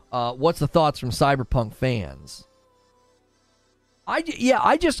play? What's the thoughts from Cyberpunk fans? I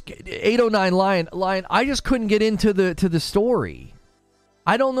just 809 Lion. I just couldn't get into the story.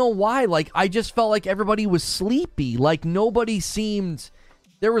 I don't know why. Like, I just felt like everybody was sleepy. Like, nobody seemed.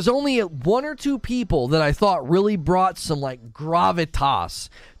 There was only one or two people that I thought really brought some like gravitas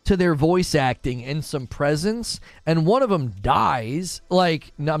to their voice acting and some presence, and one of them dies.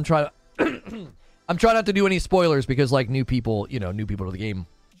 Like, no, I'm trying not to do any spoilers, because like new people to the game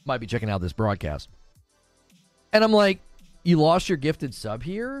might be checking out this broadcast. And I'm like, you lost your gifted sub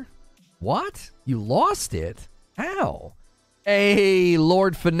here? What? You lost it? How? Hey,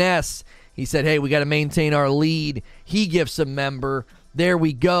 Lord Finesse. He said, hey, we got to maintain our lead. He gifts a member. There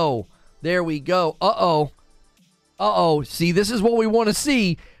we go. There we go. Uh-oh. See, this is what we want to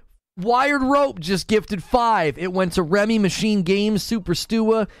see. Wired Rope just gifted 5. It went to Remy, Machine Games, Super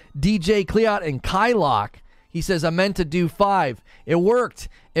Stua, DJ Cleot, and Kylock. He says, I meant to do 5. It worked.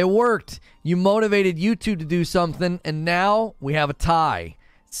 You motivated you two to do something, and now we have a tie.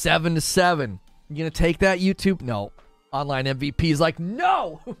 7-7. You going to take that, YouTube? No. Online MVP is like,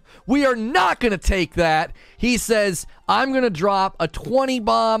 no, we are not going to take that. He says, I'm going to drop a 20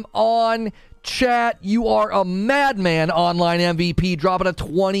 bomb on chat. You are a madman, Online MVP, dropping a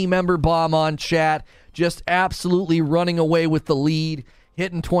 20-member bomb on chat. Just absolutely running away with the lead,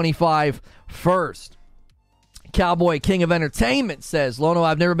 hitting 25 first. Cowboy King of Entertainment says, Lono,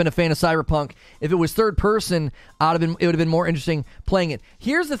 I've never been a fan of Cyberpunk. If it was third person, it would have been more interesting playing it.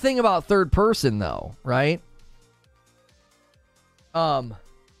 Here's the thing about third person, though, right?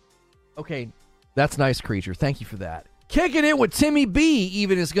 Okay, that's nice, Creature. Thank you for that. Kicking it with Timmy B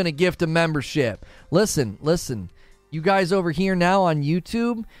even is going to gift a membership. Listen. You guys over here now on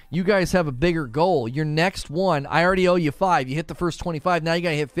YouTube, you guys have a bigger goal. Your next one, I already owe you 5. You hit the first 25. Now you got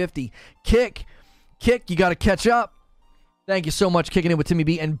to hit 50. Kick, you got to catch up. Thank you so much, Kicking it with Timmy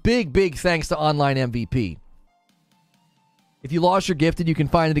B. And big thanks to Online MVP. If you lost your gifted, you can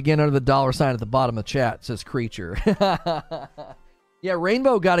find it again under the $sign at the bottom of the chat, says Creature. Yeah,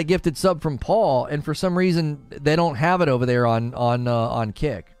 Rainbow got a gifted sub from Paul, and for some reason, they don't have it over there on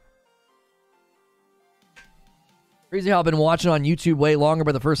Kick. Crazy how I've been watching on YouTube way longer,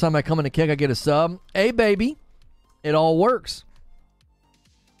 but the first time I come into Kick, I get a sub. Hey, baby. It all works.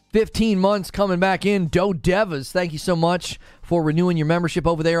 15 months coming back in. Doe Devas, thank you so much for renewing your membership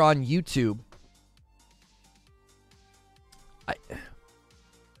over there on YouTube.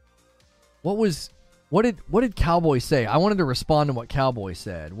 What did Cowboy say? I wanted to respond to what Cowboy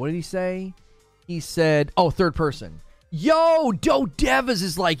said. What did he say? He said, third person. Yo, Doe Devas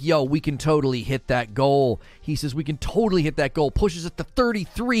is like, yo, we can totally hit that goal. He says we can totally hit that goal. Pushes it to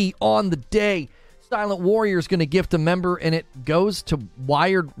 33 on the day. Silent Warrior is going to gift a member, and it goes to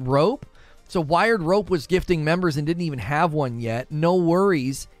Wired Rope. So Wired Rope was gifting members and didn't even have one yet. No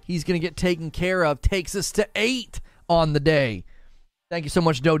worries. He's going to get taken care of. Takes us to 8 on the day. Thank you so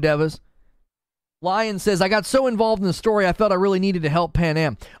much, Doe Devas. Lion says, I got so involved in the story, I felt I really needed to help Pan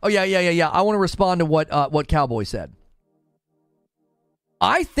Am. Oh, yeah. I want to respond to what Cowboy said.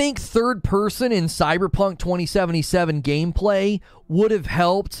 I think third person in Cyberpunk 2077 gameplay would have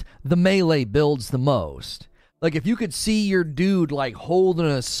helped the melee builds the most. Like, if you could see your dude, like, holding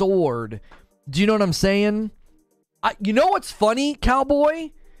a sword, do you know what I'm saying? You know what's funny,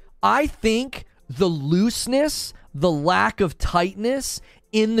 Cowboy? I think the looseness, the lack of tightness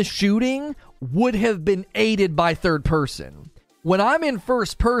in the shooting would have been aided by third person. When I'm in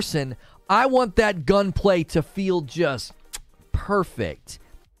first person, I want that gunplay to feel just perfect.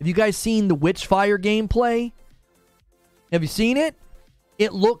 Have you guys seen the Witchfire gameplay? Have you seen it?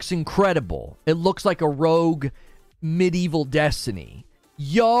 It looks incredible. It looks like a rogue medieval Destiny.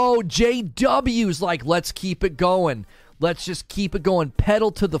 Yo, JW's like, let's keep it going. Let's just keep it going.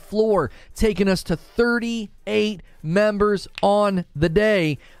 Pedal to the floor. Taking us to 38 members on the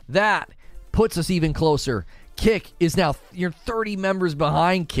day. That puts us even closer. Kick is now, you're 30 members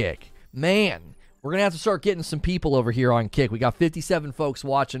behind Kick. Man, we're going to have to start getting some people over here on Kick. We got 57 folks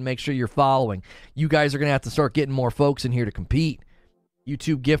watching. Make sure you're following. You guys are going to have to start getting more folks in here to compete.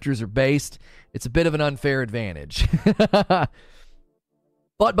 YouTube gifters are based. It's a bit of an unfair advantage.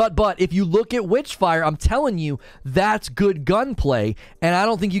 But if you look at Witchfire, I'm telling you, that's good gunplay, and I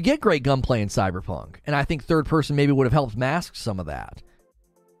don't think you get great gunplay in Cyberpunk. And I think third person maybe would have helped mask some of that.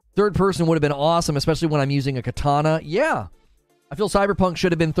 Third person would have been awesome, especially when I'm using a katana. Yeah. I feel Cyberpunk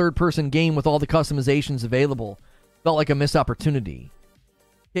should have been third person game with all the customizations available. Felt like a missed opportunity.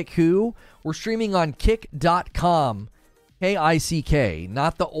 Kick who? We're streaming on kick.com. K-I-C-K,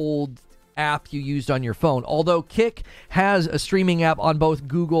 not the old app you used on your phone. Although Kick has a streaming app on both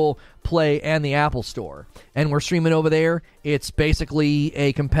Google Play and the Apple Store. And we're streaming over there. It's basically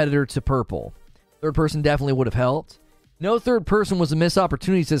a competitor to Purple. Third person definitely would have helped. No third person was a missed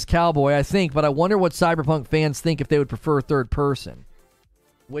opportunity, says Cowboy, I think, but I wonder what Cyberpunk fans think if they would prefer third person.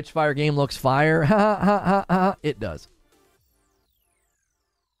 Witchfire game looks fire. It does.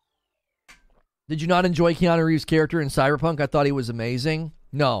 Did you not enjoy Keanu Reeves' character in Cyberpunk? I thought he was amazing.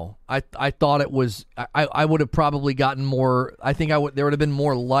 No, I thought it was. I would have probably gotten more. I think there would have been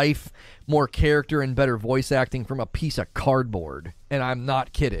more life, more character, and better voice acting from a piece of cardboard. And I'm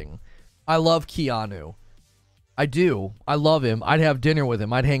not kidding. I love Keanu. I do. I love him. I'd have dinner with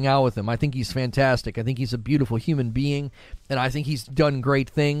him. I'd hang out with him. I think he's fantastic. I think he's a beautiful human being, and I think he's done great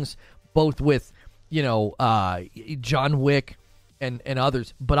things, both with John Wick and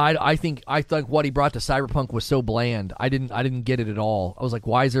others. But I think what he brought to Cyberpunk was so bland. I didn't get it at all. I was like,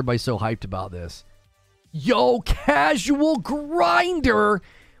 why is everybody so hyped about this? Yo, Casual Grinder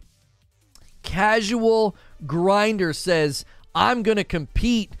says, I'm going to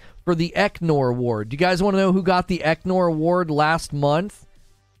compete for the Eknor Award. Do you guys want to know who got the Eknor Award last month?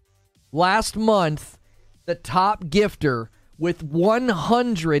 Last month, the top gifter with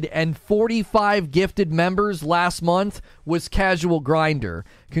 145 gifted members last month was Casual Grinder.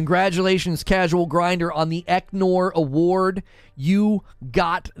 Congratulations, Casual Grinder, on the Eknor Award. You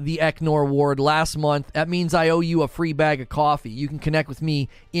got the Eknor Award last month. That means I owe you a free bag of coffee. You can connect with me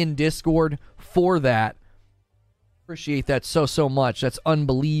in Discord for that. Appreciate that so much. That's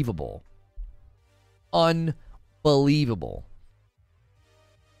unbelievable. Unbelievable.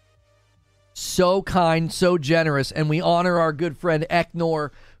 So kind, so generous, and we honor our good friend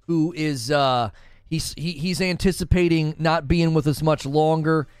Eknor, who is he's anticipating not being with us much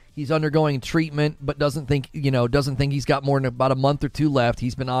longer. He's undergoing treatment, but doesn't think he's got more than about a month or two left.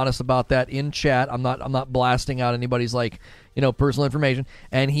 He's been honest about that in chat. I'm not blasting out anybody's personal information.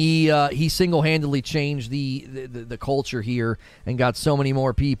 And he single-handedly changed the culture here and got so many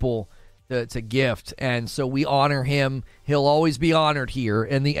more people to gift, and so we honor him. He'll always be honored here,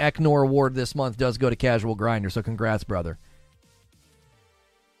 and the Eknor Award this month does go to Casual Grinder, so congrats, brother.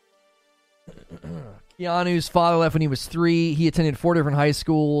 Keanu's father left when he was 3. He attended 4 different high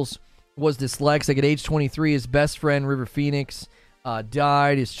schools, was dyslexic. At age 23, his best friend, River Phoenix,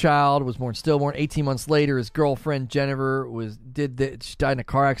 died. His child was stillborn. 18 months later, his girlfriend, Jennifer, she died in a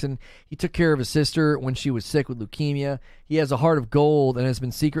car accident. He took care of his sister when she was sick with leukemia. He has a heart of gold and has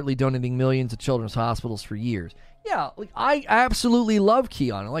been secretly donating millions to children's hospitals for years. Yeah, I absolutely love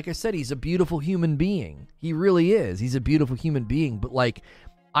Keanu. Like I said, he's a beautiful human being. He really is. He's a beautiful human being. But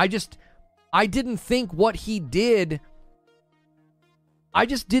I didn't think what he did. I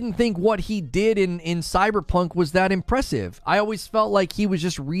just didn't think what he did in Cyberpunk was that impressive. I always felt like he was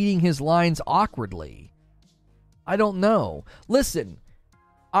just reading his lines awkwardly. I don't know. Listen,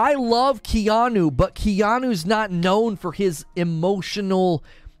 I love Keanu, but Keanu's not known for his emotive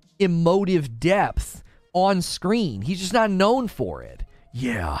depth on screen. He's just not known for it.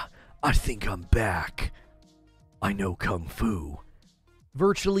 Yeah, I think I'm back. I know Kung Fu.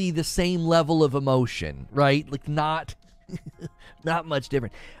 Virtually the same level of emotion, right? Not much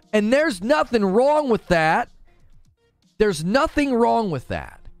different. And there's nothing wrong with that. There's nothing wrong with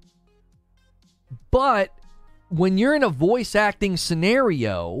that. But when you're in a voice acting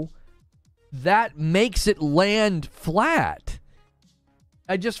scenario, that makes it land flat.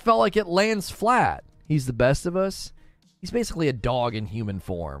 I just felt like it lands flat. He's the best of us. He's basically a dog in human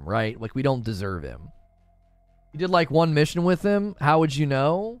form, right? We don't deserve him. You did one mission with him. How would you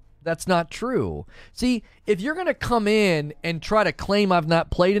know? That's not true. See, if you're going to come in and try to claim I've not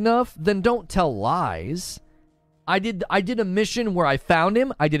played enough, then don't tell lies. I did a mission where I found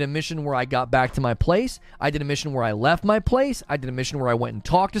him. I did a mission where I got back to my place. I did a mission where I left my place. I did a mission where I went and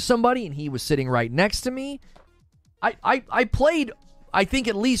talked to somebody and he was sitting right next to me. I played, I think,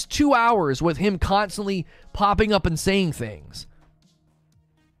 at least 2 hours with him constantly popping up and saying things.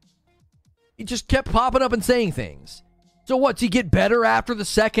 He just kept popping up and saying things. So what, does he get better after the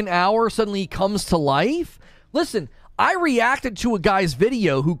second hour? Suddenly he comes to life? Listen, I reacted to a guy's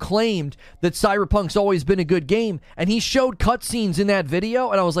video who claimed that Cyberpunk's always been a good game, and he showed cutscenes in that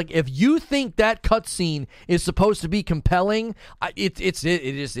video, and I was like, if you think that cutscene is supposed to be compelling, it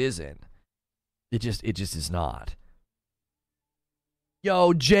just isn't. It just is not.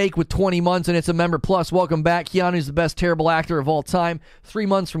 Yo, Jake with 20 months, and it's a member plus. Welcome back. Keanu's the best terrible actor of all time. 3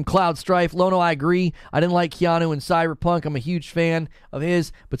 months from Cloud Strife. Lono, I agree. I didn't like Keanu in Cyberpunk. I'm a huge fan of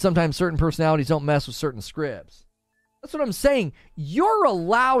his, but sometimes certain personalities don't mess with certain scripts. That's what I'm saying. You're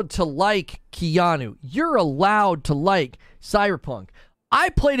allowed to like Keanu. You're allowed to like Cyberpunk. I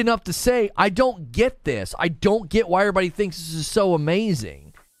played enough to say, I don't get this. I don't get why everybody thinks this is so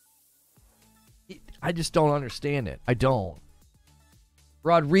amazing. I just don't understand it. I don't.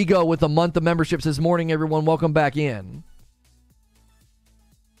 Rodrigo with a month of membership says, morning, everyone. Welcome back in.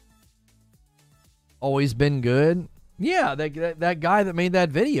 Always been good? Yeah, that guy that made that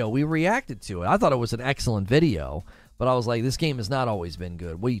video, we reacted to it. I thought it was an excellent video, but I was like, this game has not always been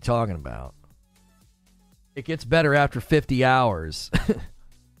good. What are you talking about? It gets better after 50 hours.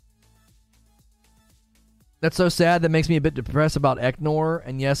 That's so sad. That makes me a bit depressed about Eknor.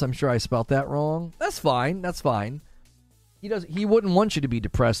 And yes, I'm sure I spelt that wrong. That's fine. That's fine. He wouldn't want you to be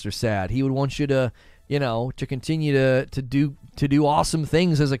depressed or sad. He would want you to, to continue to do awesome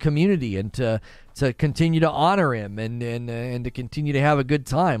things as a community and to continue to honor him and to continue to have a good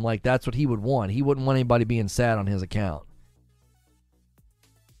time. Like, that's what he would want. He wouldn't want anybody being sad on his account.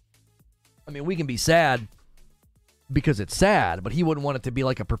 I mean, we can be sad because it's sad, but he wouldn't want it to be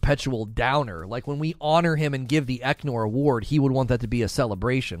like a perpetual downer. Like when we honor him and give the Eknor Award, he would want that to be a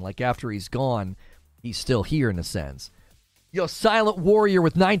celebration. Like after he's gone, he's still here in a sense. Yo, Silent Warrior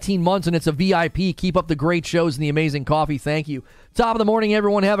with 19 months and it's a VIP. Keep up the great shows and the amazing coffee. Thank you. Top of the morning,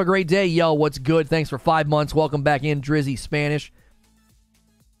 everyone. Have a great day. Yo, what's good? Thanks for 5 months. Welcome back in, Drizzy Spanish.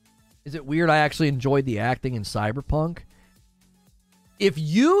 Is it weird I actually enjoyed the acting in Cyberpunk? If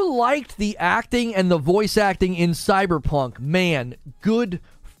you liked the acting and the voice acting in Cyberpunk, man, good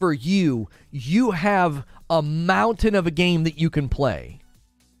for you. You have a mountain of a game that you can play.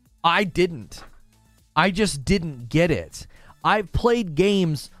 I didn't. I just didn't get it. I've played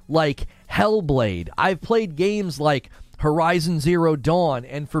games like Hellblade. I've played games like Horizon Zero Dawn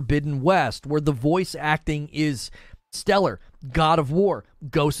and Forbidden West, where the voice acting is stellar. God of War,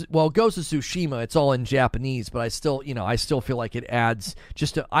 Ghost of Tsushima, it's all in Japanese, but I still feel like it adds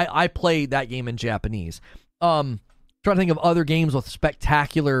I played that game in Japanese. Trying to think of other games with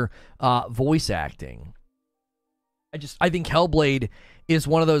spectacular voice acting. I think Hellblade is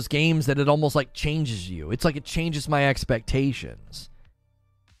one of those games that it almost like changes you. It's like it changes my expectations.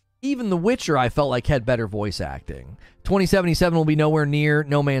 Even The Witcher, I felt like had better voice acting. 2077 will be nowhere near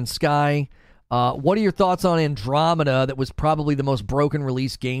No Man's Sky. What are your thoughts on Andromeda? That was probably the most broken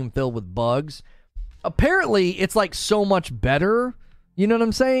release game filled with bugs. Apparently, it's like so much better. You know what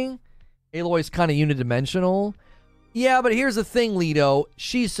I'm saying? Aloy's kind of unidimensional. Yeah, but here's the thing, Lido.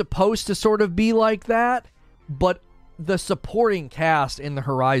 She's supposed to sort of be like that, but the supporting cast in the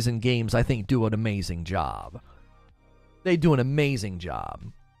Horizon games, I think, do an amazing job. They do an amazing job.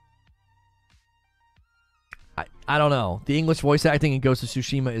 I don't know. The English voice acting in Ghost of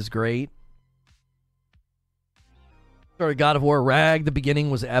Tsushima is great. Sorry, God of War Rag, the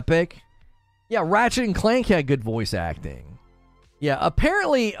beginning was epic. Yeah, Ratchet and Clank had good voice acting. Yeah,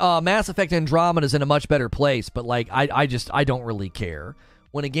 apparently Mass Effect Andromeda is in a much better place, but like I don't really care.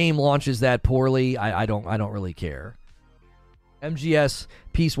 When a game launches that poorly, I don't really care. MGS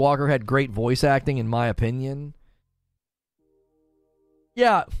Peace Walker had great voice acting, in my opinion.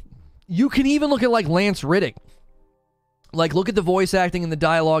 Yeah, you can even look at like Lance Reddick. Like, look at the voice acting and the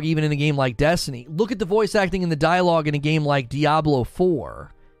dialogue even in a game like Destiny. Look at the voice acting and the dialogue in a game like Diablo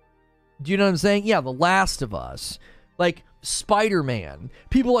 4. Do you know what I'm saying? Yeah, The Last of Us. Like, Spider-Man.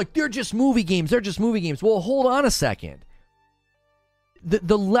 People are like, they're just movie games. They're just movie games. Well, hold on a second.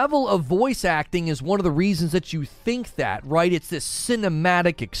 The level of voice acting is one of the reasons that you think that, right? It's this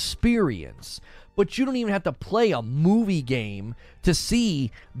cinematic experience. But you don't even have to play a movie game to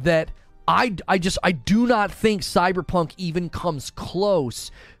see that I do not think Cyberpunk even comes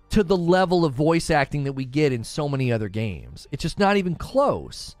close to the level of voice acting that we get in so many other games. It's just not even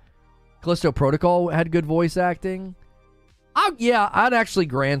close. Callisto Protocol had good voice acting. I'd actually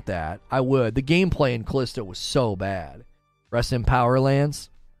grant that. I would. The gameplay in Callisto was so bad. Rest in Power, Lance.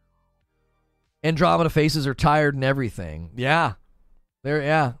 Andromeda faces are tired and everything. Yeah.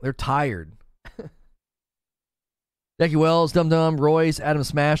 They're tired. Becky Wells, Dum Dum, Royce, Adam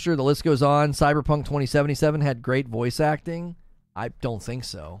Smasher, the list goes on. Cyberpunk 2077 had great voice acting. I don't think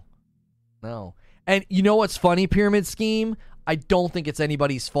so. No. And you know what's funny, Pyramid Scheme? I don't think it's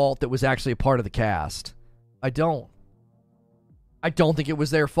anybody's fault that was actually a part of the cast. I don't think it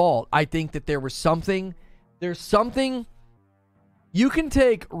was their fault. I think that there's something. You can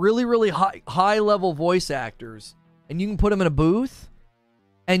take really, really high level voice actors and you can put them in a booth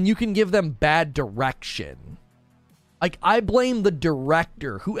and you can give them bad direction. Like, I blame the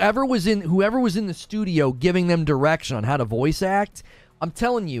director, whoever was in the studio giving them direction on how to voice act. I'm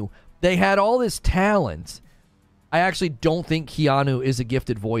telling you, they had all this talent. I actually don't think Keanu is a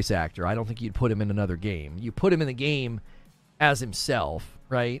gifted voice actor. I don't think you'd put him in another game. You put him in the game as himself,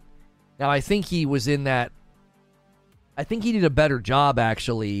 right? Now, I think he was in that. I think he did a better job,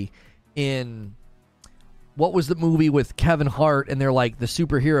 actually, in what was the movie with Kevin Hart and they're like the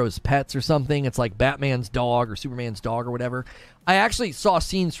superheroes' pets or something? It's like Batman's dog or Superman's dog or whatever. I actually saw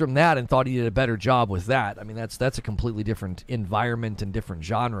scenes from that and thought he did a better job with that. I mean, that's a completely different environment and different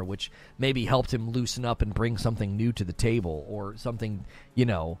genre, which maybe helped him loosen up and bring something new to the table or something,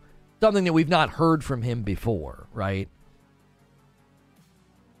 something that we've not heard from him before, right?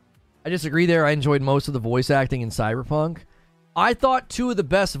 I disagree there. I enjoyed most of the voice acting in Cyberpunk. I thought two of the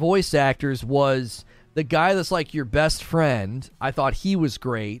best voice actors was the guy that's like your best friend. I thought he was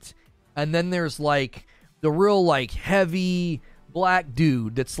great. And then there's like the real like heavy black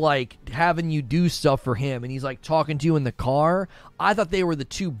dude that's like having you do stuff for him and he's like talking to you in the car. I thought they were the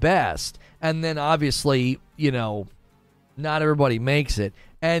two best. And then obviously, not everybody makes it.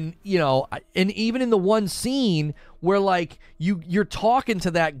 And, you know, and even in the one scene where, like, you're talking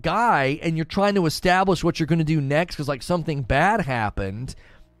to that guy and you're trying to establish what you're going to do next because, like, something bad happened,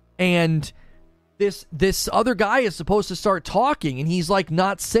 and this other guy is supposed to start talking, and he's, like,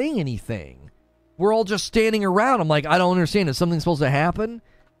 not saying anything. We're all just standing around. I'm like, I don't understand. Is something supposed to happen?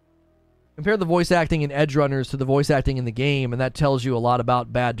 Compare the voice acting in Edge Runners to the voice acting in the game, and that tells you a lot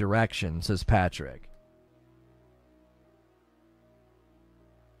about bad direction, says Patrick.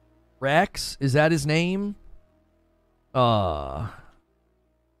 Rex? Is that his name? No.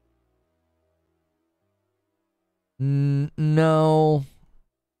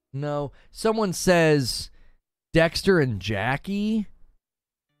 No. Someone says Dexter and Jackie?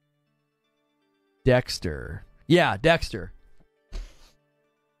 Dexter. Yeah, Dexter.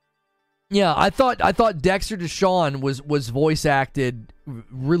 Yeah, I thought Dexter Deshawn was voice acted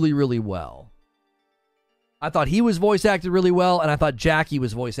really, really well. I thought he was voice acted really well, and I thought Jackie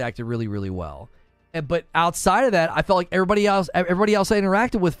was voice acted really, really well. But outside of that, I felt like everybody else I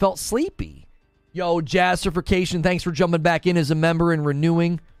interacted with felt sleepy. Yo, Jazzerfication, thanks for jumping back in as a member and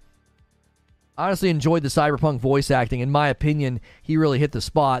renewing. Honestly enjoyed the Cyberpunk voice acting. In my opinion, he really hit the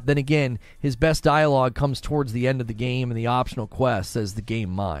spot. Then again, his best dialogue comes towards the end of the game and the optional quest, says the Game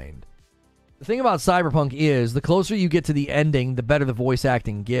Mind. The thing about Cyberpunk is, the closer you get to the ending, the better the voice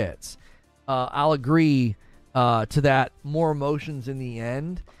acting gets. I'll agree to that. More emotions in the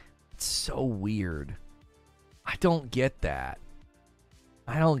end. It's so weird. I don't get that.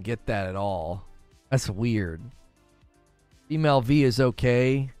 I don't get that at all. That's weird. Female V is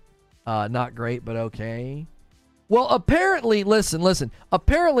okay. Not great, but okay. Well, apparently, listen.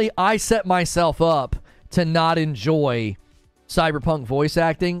 Apparently, I set myself up to not enjoy Cyberpunk voice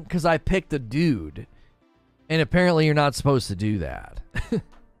acting because I picked a dude. And apparently, you're not supposed to do that.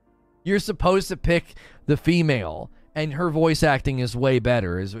 You're supposed to pick the female, and her voice acting is way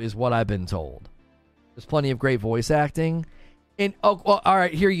better, is what I've been told. There's plenty of great voice acting. And all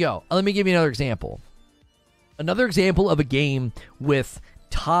right, here you go. Let me give you another example. Another example of a game with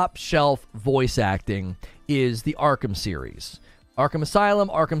top shelf voice acting is the Arkham series. Arkham Asylum,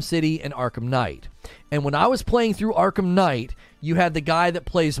 Arkham City, and Arkham Knight. And when I was playing through Arkham Knight, you had the guy that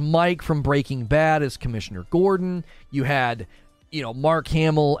plays Mike from Breaking Bad as Commissioner Gordon. You had, Mark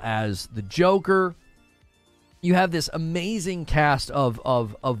Hamill as the Joker. You have this amazing cast of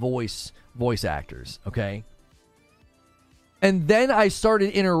voice actors, okay? And then I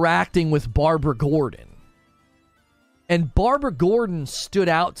started interacting with Barbara Gordon. And Barbara Gordon stood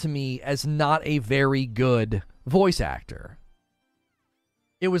out to me as not a very good voice actor.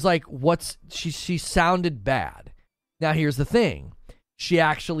 It was like, she sounded bad. Now, here's the thing. She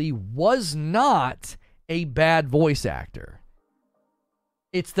actually was not a bad voice actor.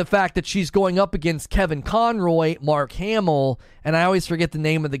 It's the fact that she's going up against Kevin Conroy, Mark Hamill, and I always forget the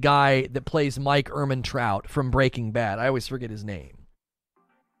name of the guy that plays Mike Ehrmantraut from Breaking Bad. I always forget his name.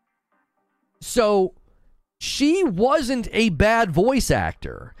 So, she wasn't a bad voice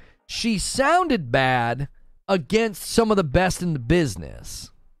actor. She sounded bad against some of the best in the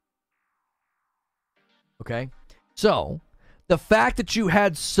business. Okay? So, the fact that you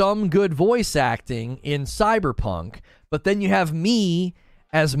had some good voice acting in Cyberpunk, but then you have me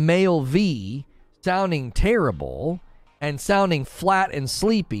as male V sounding terrible and sounding flat and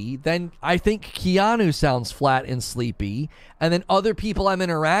sleepy, then I think Keanu sounds flat and sleepy, and then other people I'm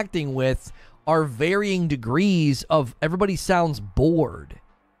interacting with are varying degrees of everybody sounds bored.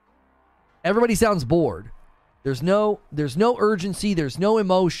 Everybody sounds bored. There's no urgency, there's no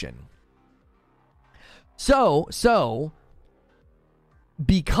emotion. So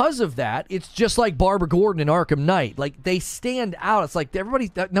because of that, it's just like Barbara Gordon in Arkham Knight. Like, they stand out. It's like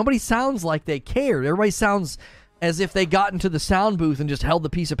nobody sounds like they cared. Everybody sounds as if they got into the sound booth and just held the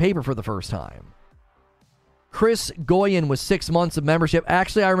piece of paper for the first time. Chris Goyen was 6 months of membership.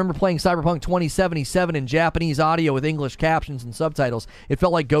 Actually, I remember playing Cyberpunk 2077 in Japanese audio with English captions and subtitles. It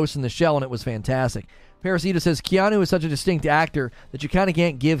felt like Ghost in the Shell, and it was fantastic. Parasita says, Keanu is such a distinct actor that you kind of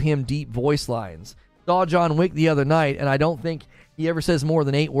can't give him deep voice lines. Saw John Wick the other night, and I don't think he ever says more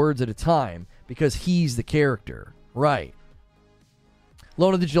than 8 words at a time because he's the character. Right.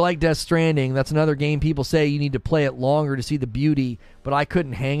 Lona, did you like Death Stranding? That's another game people say you need to play it longer to see the beauty, but I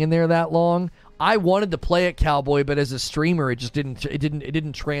couldn't hang in there that long. I wanted to play it, Cowboy, but as a streamer, it just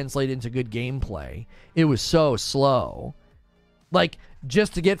didn't translate into good gameplay. It was so slow. Like,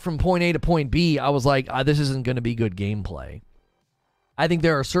 just to get from point A to point B, I was like, this isn't going to be good gameplay. I think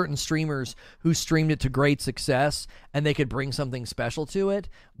there are certain streamers who streamed it to great success and they could bring something special to it,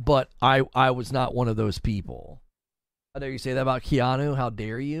 but I was not one of those people. How dare you say that about Keanu? How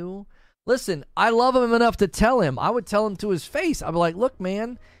dare you? Listen, I love him enough to tell him. I would tell him to his face. I'd be like, look,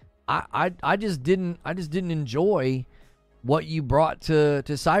 man, I just didn't enjoy what you brought to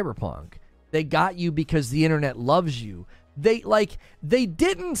Cyberpunk. They got you because the internet loves you. They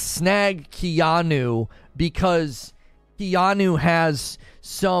didn't snag Keanu because Keanu has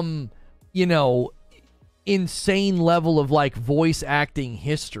some, insane level of like voice acting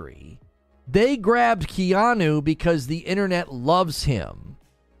history. They grabbed Keanu because the internet loves him.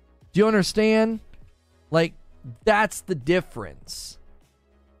 Do you understand? Like, that's the difference.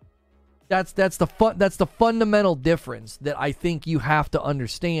 That's the fundamental difference that I think you have to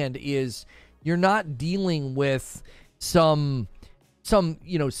understand is you're not dealing with some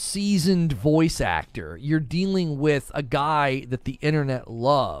seasoned voice actor. You're dealing with a guy that the internet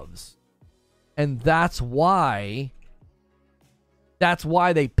loves. And that's why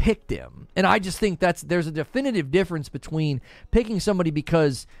they picked him. And I just think there's a definitive difference between picking somebody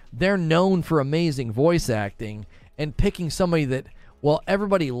because they're known for amazing voice acting and picking somebody that, well,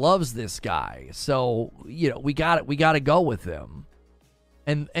 everybody loves this guy. So, we got to go with him.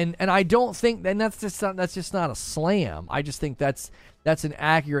 And I don't think, and that's just not a slam. I just think that's an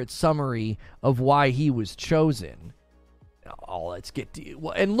accurate summary of why he was chosen. Oh, let's get to,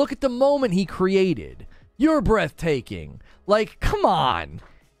 and look at the moment he created. You're breathtaking. Like, come on.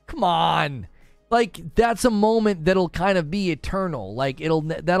 Like, that's a moment that'll kind of be eternal. Like,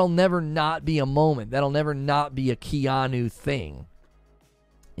 that'll never not be a moment. That'll never not be a Keanu thing.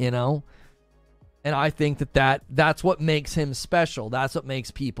 And I think that's what makes him special. That's what makes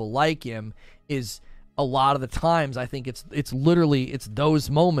people like him, is a lot of the times I think it's literally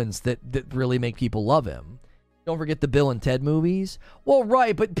those moments that really make people love him. Don't forget the Bill and Ted movies. Well,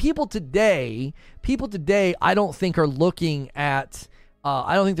 right, but people today, I don't think are looking at,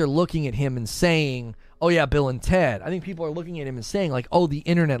 I don't think they're looking at him and saying, oh yeah, Bill and Ted. I think people are looking at him and saying like, oh, the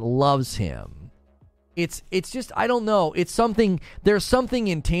internet loves him. It's just, I don't know. It's something, there's something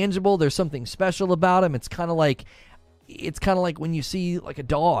intangible. There's something special about him. It's kind of like when you see like a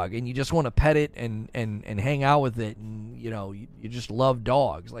dog and you just want to pet it and hang out with it. And, you just love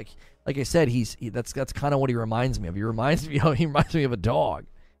dogs. Like I said, that's kind of what he reminds me of. He reminds me of a dog.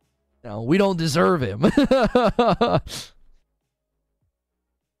 No, we don't deserve him.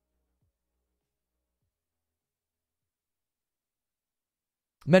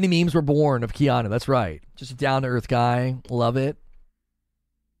 Many memes were born of Keanu. That's right. Just a down-to-earth guy. Love it.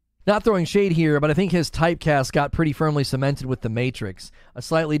 Not throwing shade here, but I think his typecast got pretty firmly cemented with The Matrix. A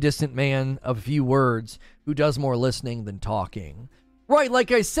slightly distant man of a few words who does more listening than talking. Right,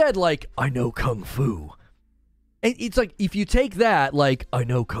 like I said, like, I know Kung Fu. And it's like, if you take that, like, I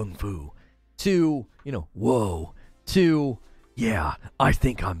know Kung Fu, to, whoa, to, yeah, I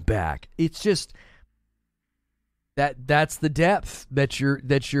think I'm back. It's just, that's the depth that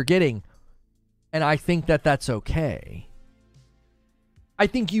you're getting. And I think that's okay. I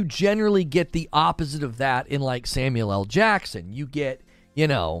think you generally get the opposite of that in like Samuel L. Jackson. You get,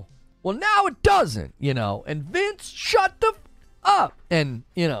 well, now it doesn't, and Vince, shut the up. And,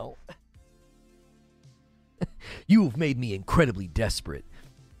 you've made me incredibly desperate.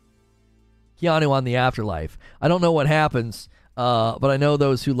 Keanu on The Afterlife. I don't know what happens, but I know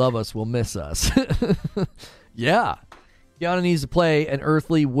those who love us will miss us. Yeah. Keanu needs to play an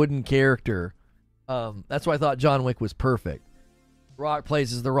earthly wooden character. That's why I thought John Wick was perfect. Rock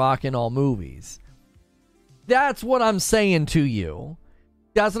plays as The Rock in all movies. That's what I'm saying to you.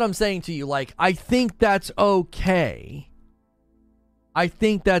 Like, I think that's okay.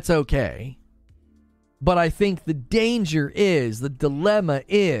 But I think the danger is, the dilemma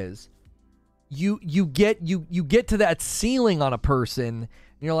is, you get to that ceiling on a person, and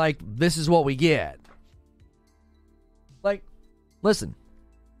you're like, this is what we get. Like, listen,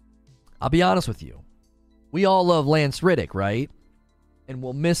 I'll be honest with you. We all love Lance Riddick, right? And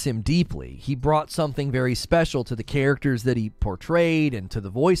we'll miss him deeply. He brought something very special to the characters that he portrayed and to the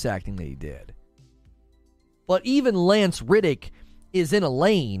voice acting that he did. But even Lance Riddick is in a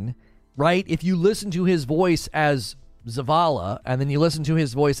lane, right? If you listen to his voice as Zavala and then you listen to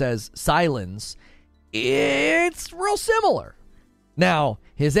his voice as Silence, it's real similar. Now,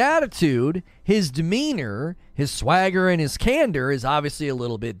 his attitude, his demeanor, his swagger, and his candor is obviously a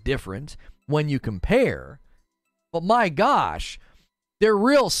little bit different when you compare. But my gosh, they're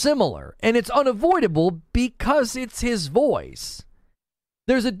real similar. And it's unavoidable because it's his voice.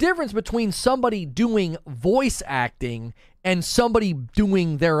 There's a difference between somebody doing voice acting and somebody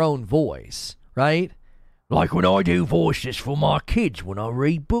doing their own voice, right? Like when I do voices for my kids when I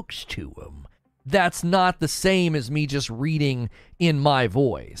read books to them. That's not the same as me just reading in my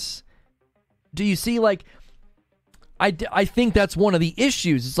voice. Do you see, like, I think that's one of the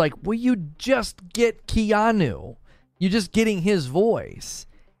issues. It's like, well, you just get Keanu. You're just getting his voice.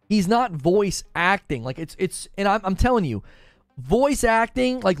 He's not voice acting. Like, and I'm telling you, voice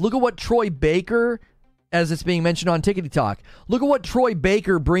acting, like, look at what Troy Baker, as it's being mentioned on Tickety Talk, look at what Troy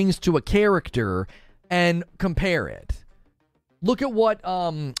Baker brings to a character and compare it. Look at what,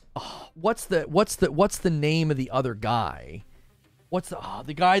 what's the name of the other guy? What's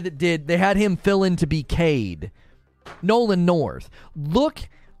the guy that they had him fill in to be Cade? Nolan North. Look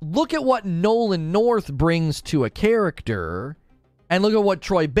at what Nolan North brings to a character, and look at what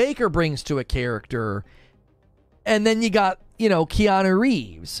Troy Baker brings to a character, and then you got, Keanu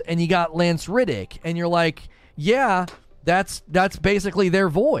Reeves, and you got Lance Riddick, and you're like, yeah, that's basically their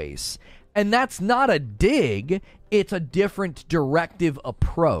voice. And that's not a dig, it's a different directive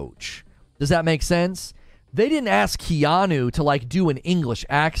approach. Does that make sense? They didn't ask Keanu to, like, do an English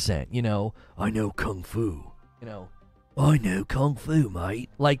accent, I know Kung Fu. I know Kung Fu, mate.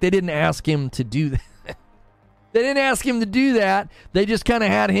 Like, they didn't ask him to do that. They didn't ask him to do that. They just kind of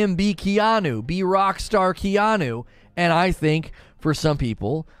had him be Keanu, be rock star Keanu. And I think, for some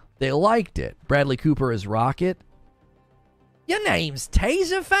people, they liked it. Bradley Cooper as Rocket. Your name's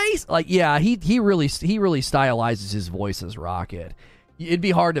Taserface? Like, yeah, he really stylizes his voice as Rocket. It'd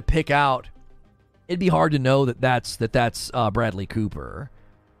be hard to pick out. It'd be hard to know that's Bradley Cooper.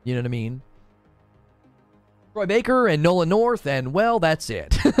 You know what I mean? Troy Baker and Nolan North, and, well, that's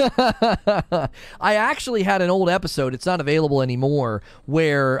it. I actually had an old episode, it's not available anymore,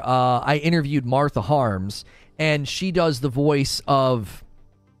 where I interviewed Martha Harms, and she does the voice of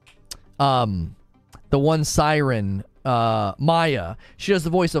the one siren, Maya. She does the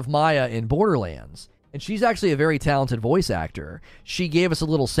voice of Maya in Borderlands. And she's actually a very talented voice actor. She gave us a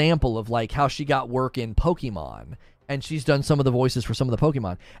little sample of, like, how she got work in Pokemon. And she's done some of the voices for some of the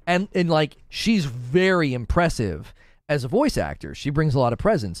Pokemon. And like, she's very impressive as a voice actor. She brings a lot of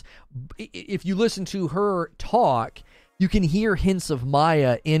presence. If you listen to her talk, you can hear hints of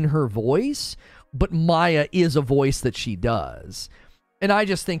Maya in her voice, but Maya is a voice that she does. And I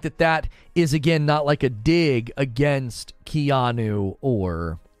just think that is, again, not like a dig against Keanu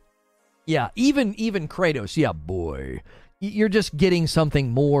or, yeah, even Kratos. Yeah, boy. You're just getting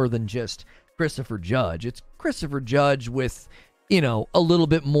something more than just Christopher Judge. It's Christopher Judge with, a little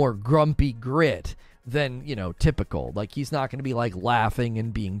bit more grumpy grit than, typical. Like, he's not going to be, like, laughing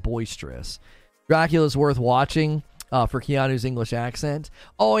and being boisterous. Dracula's worth watching for Keanu's English accent.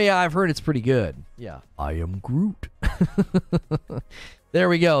 Oh, yeah, I've heard it's pretty good. Yeah. I am Groot. There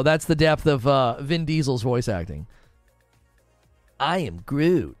we go. That's the depth of Vin Diesel's voice acting. I am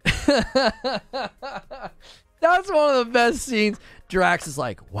Groot. That's one of the best scenes. Drax is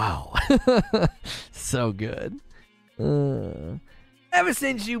like, wow. So good. Ever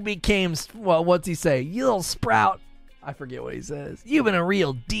since you became, well, what's he say? You little sprout. I forget what he says. You've been a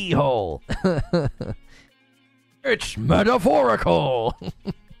real D-hole. It's metaphorical.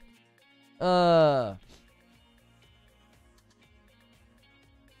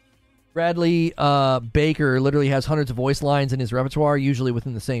 Bradley Baker literally has hundreds of voice lines in his repertoire, usually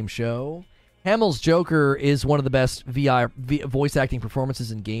within the same show. Hamill's Joker is one of the best voice acting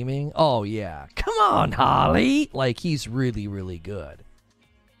performances in gaming. Oh, yeah. Come on, Holly. Like, he's really, really good.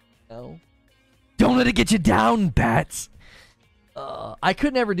 No? Don't let it get you down, Bats. I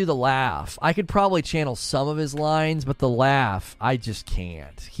could never do the laugh. I could probably channel some of his lines, but the laugh, I just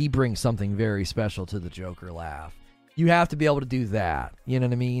can't. He brings something very special to the Joker laugh. You have to be able to do that. You know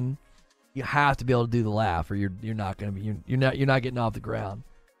what I mean? You have to be able to do the laugh, or you're not going to be you're not getting off the ground.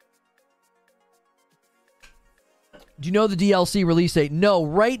 Do you know the DLC release date? No,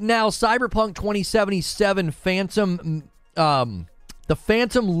 right now, Cyberpunk 2077 the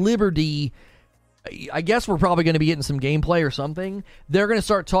Phantom Liberty, I guess we're probably going to be getting some gameplay or something. They're going to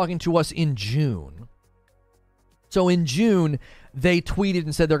start talking to us in June. So in June, they tweeted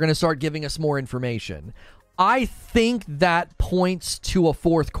and said they're going to start giving us more information. I think that points to a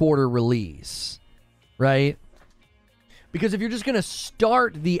fourth quarter release, right? Because if you're just going to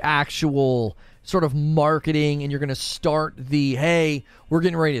start the actual sort of marketing and you're going to start the, hey, we're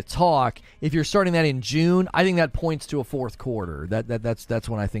getting ready to talk, if you're starting that in June, I think that points to a fourth quarter. That's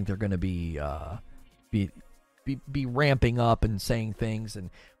when I think they're going to be ramping up and saying things. And,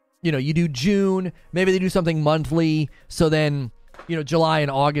 you do June, maybe they do something monthly, so then, July and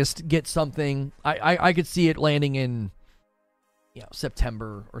August get something. I could see it landing in,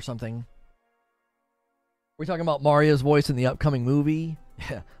 September or something. We're talking about Mario's voice in the upcoming movie.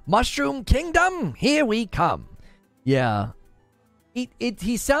 Mushroom Kingdom, here we come. Yeah.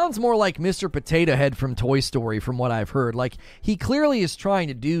 He sounds more like Mr. Potato Head from Toy Story, from what I've heard. Like, he clearly is trying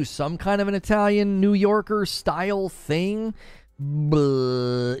to do some kind of an Italian New Yorker style thing.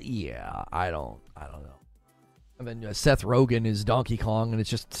 But yeah, I don't know. I mean, Seth Rogen is Donkey Kong, and it's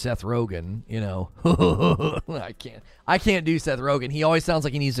just Seth Rogen, you know. I can't do Seth Rogen. He always sounds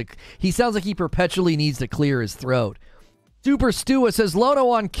like he sounds like he perpetually needs to clear his throat. Super Stewa says, Loto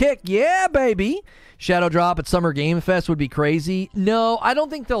on Kick. Yeah, baby. Shadow drop at Summer Game Fest would be crazy. No, I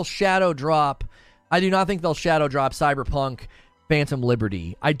don't think they'll shadow drop. I do not think they'll shadow drop Cyberpunk Phantom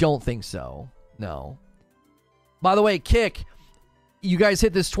Liberty. I don't think so. No. By the way, Kick, you guys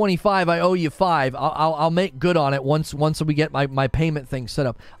hit this 25. I owe you 5. I'll make good on it once we get my payment thing set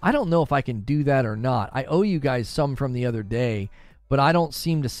up. I don't know if I can do that or not. I owe you guys some from the other day, but I don't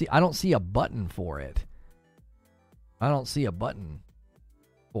see a button for it. I don't see a button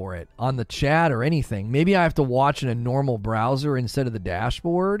for it on the chat or anything. Maybe I have to watch in a normal browser instead of the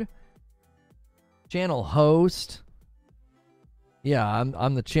dashboard. Channel host. Yeah,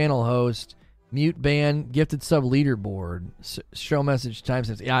 I'm the channel host. Mute ban, gifted sub leaderboard. Show message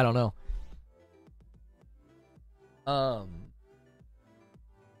timestamps. Yeah, I don't know.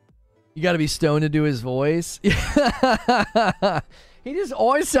 You got to be stoned to do his voice. He just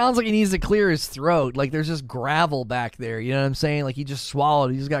always sounds like he needs to clear his throat. Like there's just gravel back there. You know what I'm saying? Like he just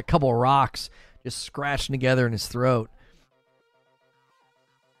swallowed. He just got a couple of rocks just scratching together in his throat.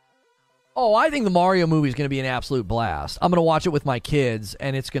 Oh, I think the Mario movie is going to be an absolute blast. I'm going to watch it with my kids,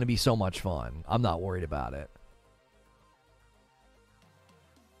 and it's going to be so much fun. I'm not worried about it.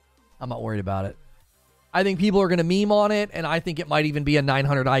 I think people are going to meme on it, and I think it might even be a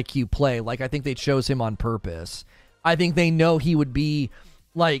 900 IQ play. Like, I think they chose him on purpose. I think they know he would be,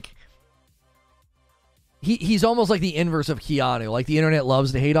 like... He's almost like the inverse of Keanu. Like, the internet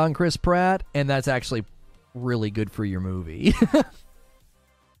loves to hate on Chris Pratt, and that's actually really good for your movie.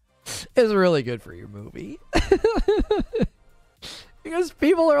 It's really good for your movie. Because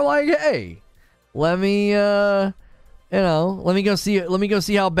people are like, hey, let me go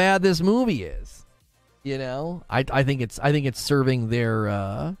see how bad this movie is. You know? I think it's serving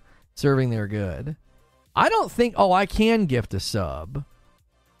their good. I don't think I can gift a sub.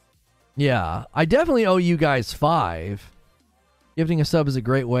 Yeah, I definitely owe you guys 5. Gifting a sub is a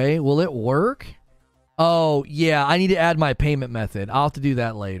great way. Will it work? Oh, yeah, I need to add my payment method. I'll have to do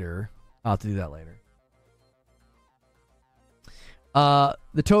that later. The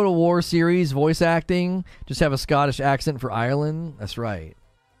Total War series voice acting, just have a Scottish accent for Ireland. That's right.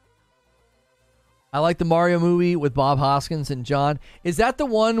 I like the Mario movie with Bob Hoskins and John. Is that the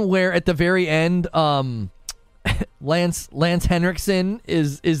one where at the very end, Lance Henriksen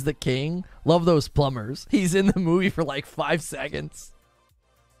is the king? Love those plumbers. He's in the movie for like 5 seconds.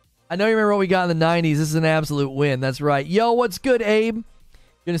 I know you remember what we got in the 90s. This is an absolute win. That's right. Yo, what's good, Abe?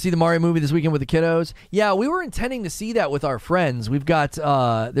 Going to see the Mario movie this weekend with the kiddos? Yeah, we were intending to see that with our friends. We've got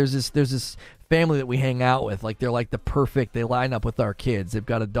there's this family that we hang out with. Like they're like the perfect. They line up with our kids. They've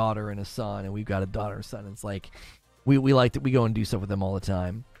got a daughter and a son, and we've got a daughter and son. It's like we like that. We go and do stuff with them all the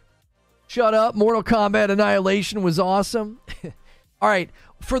time. Shut up. Mortal Kombat Annihilation was awesome. All right,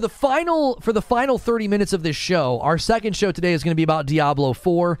 for the final 30 minutes of this show, our second show today is going to be about Diablo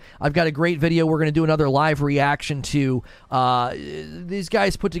 4. I've got a great video. We're going to do another live reaction to. These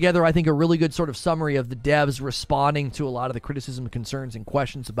guys put together, I think, a really good sort of summary of the devs responding to a lot of the criticism, concerns, and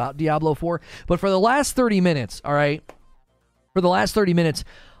questions about Diablo 4. But for the last 30 minutes, all right,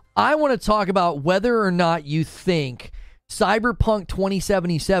 I want to talk about whether or not you think Cyberpunk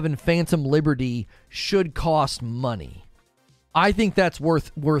 2077 Phantom Liberty should cost money. I think that's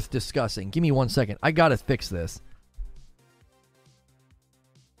worth discussing. Give me 1 second. I gotta fix this.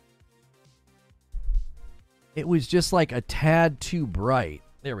 It was just like a tad too bright.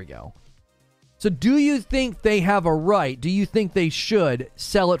 There we go. So do you think they have a right? Do you think they should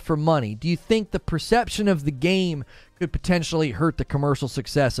sell it for money? Do you think the perception of the game could potentially hurt the commercial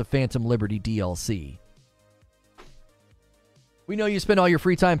success of Phantom Liberty DLC? We know you spend all your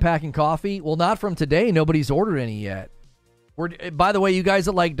free time packing coffee. Well, not from today. Nobody's ordered any yet. By the way, you guys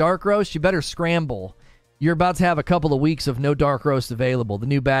that like dark roast, you better scramble. You're about to have a couple of weeks of no dark roast available. The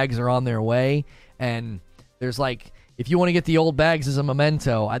new bags are on their way, and there's like, if you want to get the old bags as a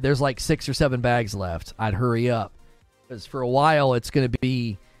memento, there's like 6 or 7 bags left. I'd hurry up, because for a while it's going to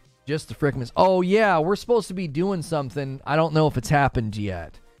be just the frickmas. Oh yeah, we're supposed to be doing something. I don't know if it's happened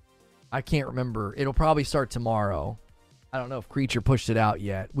yet. I can't remember. It'll probably start tomorrow. I don't know if Creature pushed it out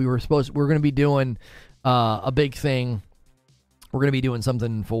yet. We're going to be doing a big thing. We're going to be doing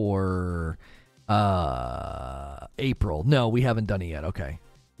something for April. No, we haven't done it yet. Okay.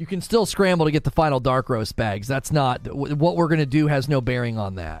 You can still scramble to get the final Dark Roast bags. That's not... What we're going to do has no bearing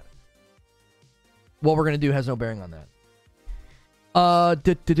on that. What we're going to do has no bearing on that.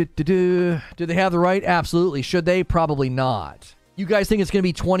 Do they have the right? Absolutely. Should they? Probably not. You guys think it's going to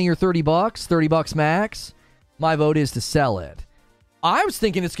be 20 or 30 bucks? 30 bucks max? My vote is to sell it. I was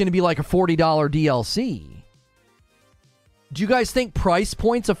thinking it's going to be like a $40 DLC. Do you guys think price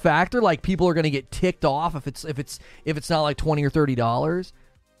point's a factor? Like people are going to get ticked off if it's not like $20 or $30?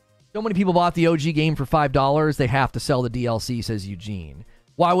 So many people bought the OG game for $5. They have to sell the DLC, says Eugene.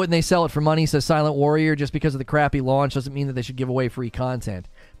 Why wouldn't they sell it for money, says Silent Warrior? Just because of the crappy launch doesn't mean that they should give away free content.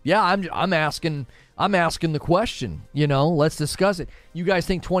 Yeah, I'm asking the question. You know, let's discuss it. You guys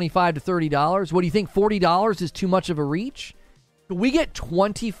think $25 to $30? What do you think? $40 is too much of a reach? We get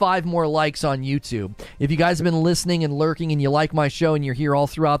 25 more likes on YouTube. If you guys have been listening and lurking and you like my show and you're here all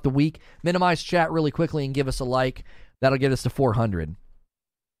throughout the week, minimize chat really quickly and give us a like. That'll get us to 400.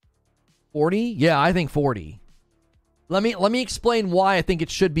 40? Yeah, I think 40. Let me explain why I think it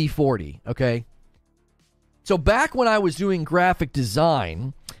should be 40, okay? So back when I was doing graphic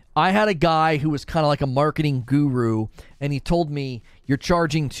design, I had a guy who was kind of like a marketing guru, and he told me, you're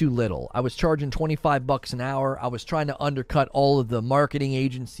charging too little. I was charging $25 an hour. I was trying to undercut all of the marketing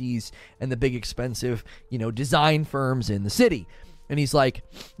agencies and the big expensive, design firms in the city. And he's like,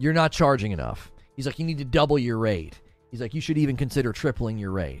 you're not charging enough. He's like, you need to double your rate. He's like, you should even consider tripling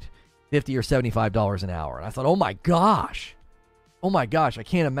your rate, $50 or $75 an hour. And I thought, oh my gosh, I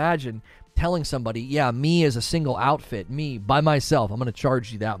can't imagine telling somebody, yeah, me as a single outfit, me by myself, I'm going to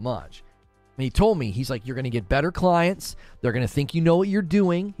charge you that much. And he told me, he's like, you're going to get better clients. They're going to think you know what you're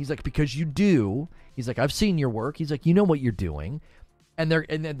doing. He's like, because you do. He's like, I've seen your work. He's like, you know what you're doing. And they're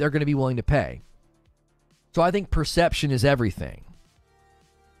going to be willing to pay. So I think perception is everything.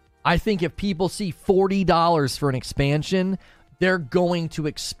 I think if people see $40 for an expansion, they're going to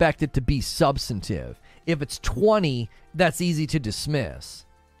expect it to be substantive. If it's 20, that's easy to dismiss.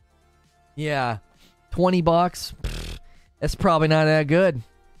 Yeah, 20 bucks, that's probably not that good,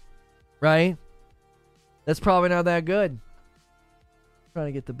 right? That's probably not that good. I'm trying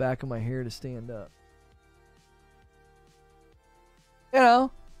to get the back of my hair to stand up.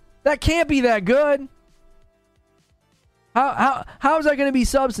 That can't be that good. How is that going to be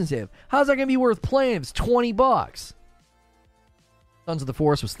substantive? How is that going to be worth playing if it's 20 bucks? Sons of the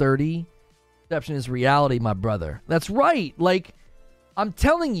Forest was 30. Perception is reality, my brother. That's right. Like, I'm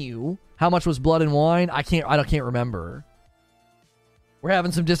telling you, how much was Blood and Wine? I can't remember. We're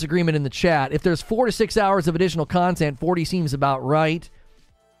having some disagreement in the chat. If there's 4 to 6 hours of additional content, 40 seems about right.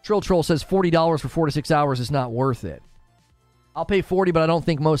 Troll says $40 for 4 to 6 hours is not worth it. I'll pay 40, but I don't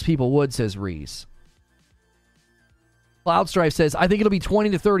think most people would, says Reese. Cloudstrife says, I think it'll be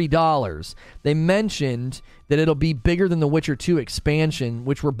 $20 to $30. They mentioned that it'll be bigger than the Witcher 2 expansion,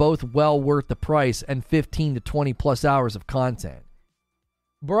 which were both well worth the price, and 15 to 20 plus hours of content.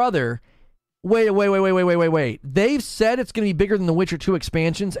 Brother, wait. They've said it's going to be bigger than the Witcher 2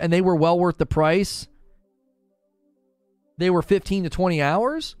 expansions, and they were well worth the price? They were 15 to 20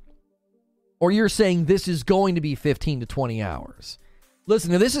 hours? Or you're saying this is going to be 15 to 20 hours?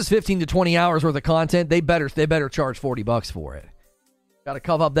 Listen, if this is 15 to 20 hours worth of content, they better charge $40 for it. Got to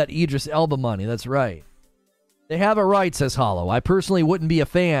cover up that Idris Elba money, that's right. They have it right, says Hollow. I personally wouldn't be a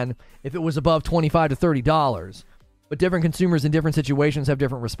fan if it was above $25 to $30. But different consumers in different situations have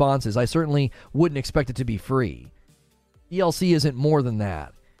different responses. I certainly wouldn't expect it to be free. DLC isn't more than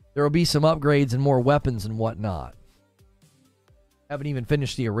that. There will be some upgrades and more weapons and whatnot. Haven't even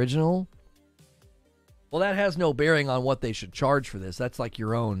finished the original? Well, that has no bearing on what they should charge for this. That's like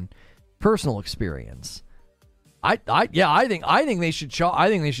your own personal experience. I think they should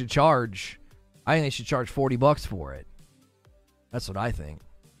charge $40 for it. That's what I think.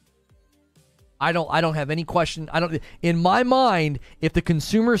 I don't have any question. In my mind, if the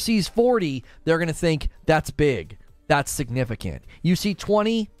consumer sees 40, they're going to think that's big. That's significant. You see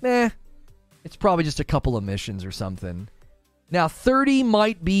 20, it's probably just a couple of missions or something. Now 30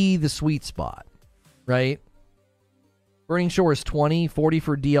 might be the sweet spot, right? Burning Shores 20, 40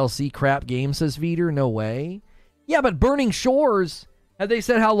 for DLC crap game, says Veeder. No way. Yeah, but Burning Shores, have they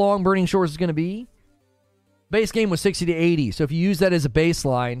said how long Burning Shores is going to be? Base game was 60 to 80, so if you use that as a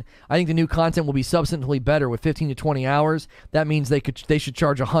baseline, I think the new content will be substantively better with 15 to 20 hours. That means they should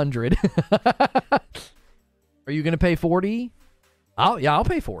charge 100. Are you going to pay 40? I'll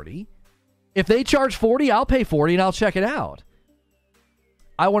pay 40. If they charge 40, I'll pay 40 and I'll check it out.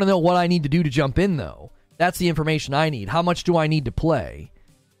 I want to know what I need to do to jump in, though. That's the information I need. How much do I need to play?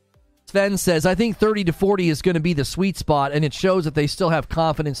 Sven says, I think 30 to 40 is going to be the sweet spot, and it shows that they still have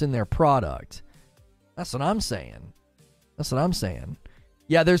confidence in their product. That's what I'm saying.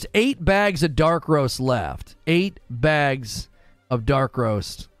 Yeah, there's 8 bags of dark roast left. 8 bags of dark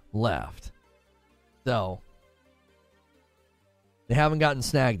roast left. So, they haven't gotten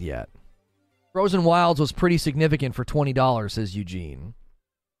snagged yet. Frozen Wilds was pretty significant for $20, says Eugene.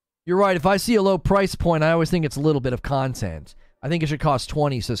 You're right. If I see a low price point, I always think it's a little bit of content. I think it should cost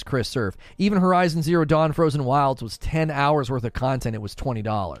 20, says Chris Surf. Even Horizon Zero Dawn Frozen Wilds was 10 hours worth of content. It was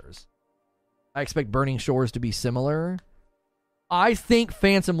 $20. I expect Burning Shores to be similar. I think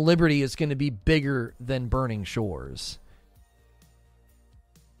Phantom Liberty is going to be bigger than Burning Shores.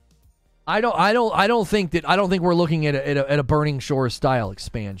 I don't think we're looking at a Burning Shores style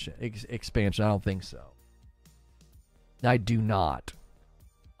expansion. I don't think so. I do not.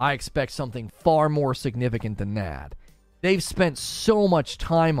 I expect something far more significant than that. They've spent so much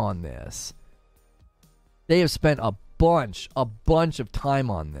time on this. They have spent a bunch of time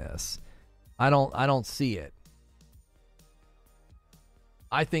on this. I don't see it.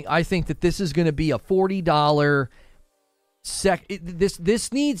 I think that this is going to be a $40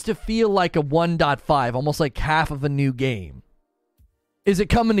 this needs to feel like a 1.5, almost like half of a new game. Is it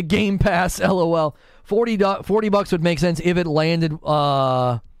coming to Game Pass? LOL. $40 would make sense if it landed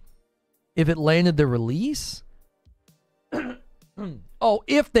the release. Oh,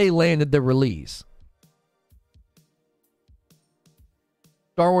 if they landed the release.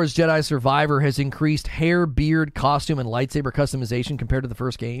 Star Wars Jedi Survivor has increased hair, beard, costume, and lightsaber customization compared to the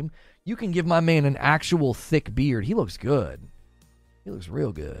first game. You can give my man an actual thick beard. He looks good. He looks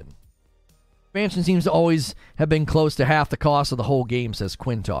real good. Expansion seems to always have been close to half the cost of the whole game, says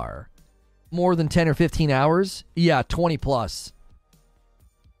Quintar. More than 10 or 15 hours? Yeah, 20 plus.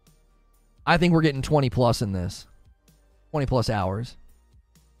 I think we're getting 20 plus in this. 20 plus hours.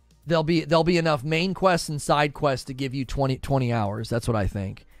 There'll be enough main quests and side quests to give you 20 hours. That's what I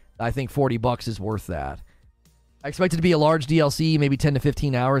think. I think $40 is worth that. I expect it to be a large DLC, maybe 10 to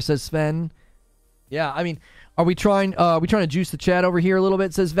 15 hours, says Sven. Yeah, I mean, are we trying to juice the chat over here a little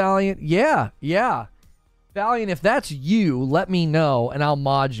bit, says Valiant? Yeah. Valiant, if that's you, let me know and I'll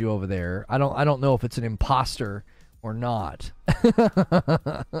mod you over there. I don't know if it's an imposter or not.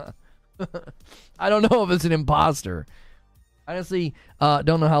 I don't know if it's an imposter. Honestly,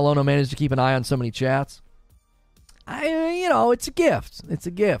 don't know how Lono managed to keep an eye on so many chats. It's a gift. It's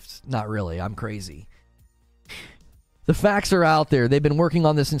a gift. Not really. I'm crazy. The facts are out there. They've been working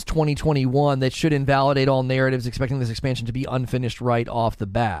on this since 2021. That should invalidate all narratives expecting this expansion to be unfinished right off the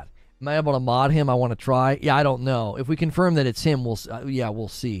bat. Am I able to mod him? I want to try. Yeah, I don't know. If we confirm that it's him, we'll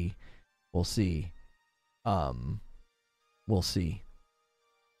see. We'll see. We'll see.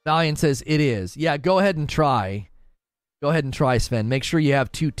 Valiant says it is. Yeah, go ahead and try. Go ahead and try, Sven. Make sure you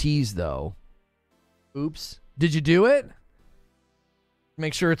have 2 T's, though. Oops. Did you do it?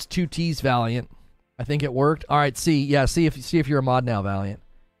 Make sure it's 2 T's, Valiant. I think it worked. All right, see if you're a mod now, Valiant.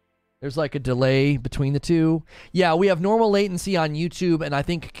 There's like a delay between the two. Yeah, we have normal latency on YouTube, and I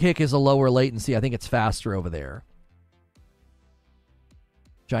think Kick is a lower latency. I think it's faster over there.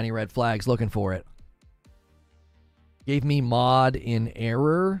 Shiny red flags, looking for it. Gave me mod in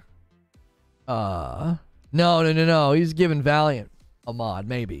error. No. He's giving Valiant a mod,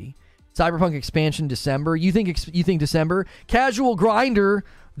 maybe. Cyberpunk expansion December. You think December? Casual Grinder,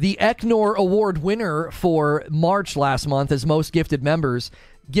 the Eknor Award winner for March last month as most gifted members,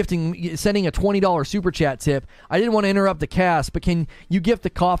 sending a $20 super chat tip. I didn't want to interrupt the cast, but can you gift the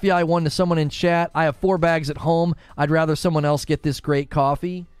coffee I won to someone in chat? I have 4 bags at home. I'd rather someone else get this great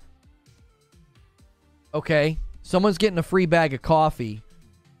coffee. Okay, someone's getting a free bag of coffee,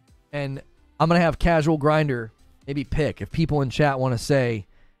 and I'm going to have Casual Grinder maybe pick. If people in chat want to say,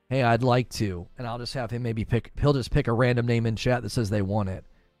 hey, I'd like to, and I'll just have him maybe pick. He'll just pick a random name in chat that says they want it.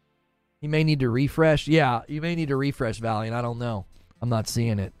 He may need to refresh. Yeah, you may need to refresh, Valiant. I don't know. I'm not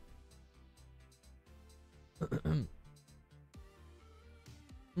seeing it.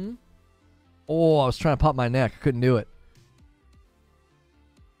 Oh, I was trying to pop my neck. I couldn't do it.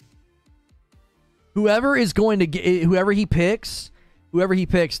 Whoever he picks,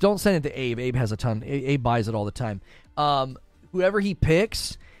 don't send it to Abe. Abe has a ton. Abe buys it all the time. Whoever he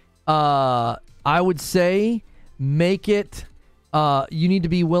picks, I would say make it, you need to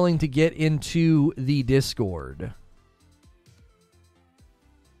be willing to get into the Discord.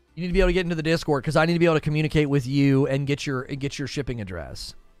 You need to be able to get into the Discord because I need to be able to communicate with you and get your shipping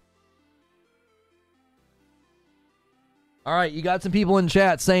address. All right, you got some people in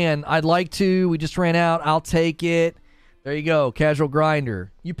chat saying, I'd like to. We just ran out. I'll take it. There you go, Casual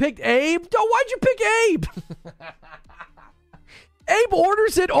Grinder. You picked Abe? Why'd you pick Abe? Abe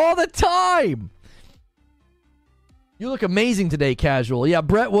orders it all the time. You look amazing today, Casual. Yeah,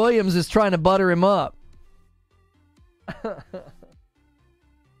 Brett Williams is trying to butter him up.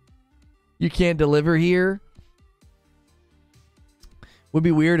 You can't deliver here. Would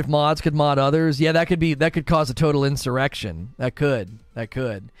be weird if mods could mod others. Yeah, that could cause a total insurrection. That could.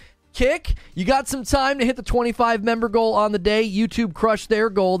 Kick, you got some time to hit the 25 member goal on the day. YouTube crushed their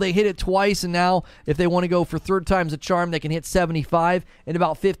goal. They hit it twice, and now if they want to go for third time's a charm, they can hit 75. In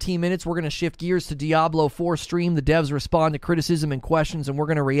about 15 minutes, we're going to shift gears to Diablo 4 stream. The devs respond to criticism and questions, and we're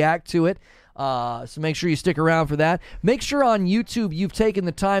going to react to it. So make sure you stick around for that. Make sure on YouTube you've taken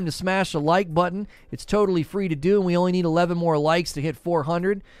the time to smash the like button. It's totally free to do, and we only need 11 more likes to hit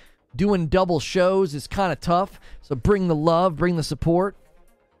 400. Doing double shows is kind of tough, so bring the love, bring the support.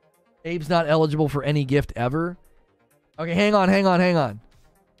 Abe's not eligible for any gift ever. Okay, hang on.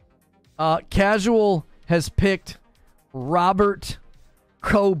 Casual has picked Robert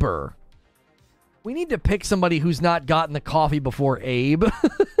Kober. We need to pick somebody who's not gotten the coffee before Abe.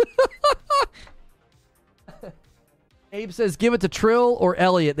 Abe says, give it to Trill or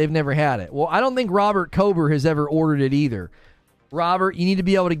Elliot. They've never had it. Well, I don't think Robert Kober has ever ordered it either. Robert, you need to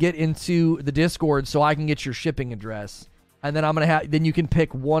be able to get into the Discord so I can get your shipping address. And then then you can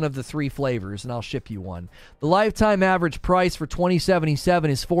pick one of the 3 flavors, and I'll ship you one. The lifetime average price for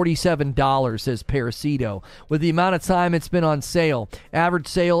 2077 is $47, says Parasito. With the amount of time it's been on sale, average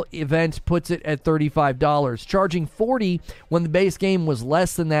sale event puts it at $35, charging $40 when the base game was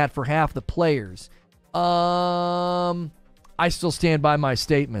less than that for half the players. I still stand by my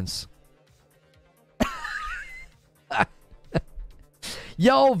statements.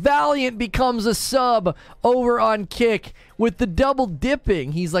 Yo, Valiant becomes a sub over on Kick with the double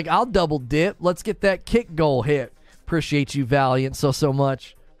dipping. He's like, I'll double dip. Let's get that Kick goal hit. Appreciate you, Valiant, so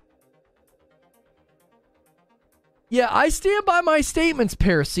much. Yeah, I stand by my statements,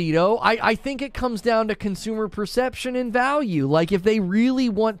 Parasito. I think it comes down to consumer perception and value. Like, if they really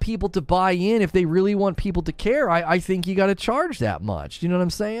want people to buy in, if they really want people to care, I think you got to charge that much. Do you know what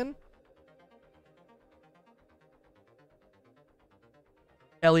I'm saying?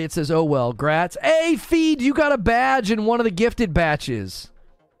 Elliot says, oh well, grats. Hey, Feed, you got a badge in one of the gifted batches.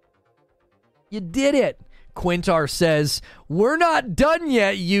 You did it. Quintar says, we're not done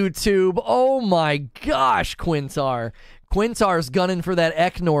yet, YouTube. Oh my gosh, Quintar. Quintar's gunning for that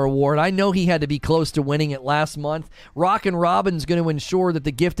Eknor award. I know he had to be close to winning it last month. Rockin' Robin's going to ensure that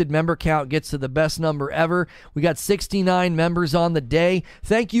the gifted member count gets to the best number ever. We got 69 members on the day.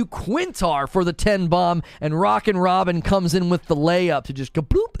 Thank you, Quintar, for the 10 bomb. And Rockin' Robin comes in with the layup to just go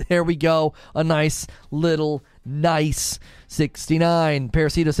bloop. There we go. A nice 69.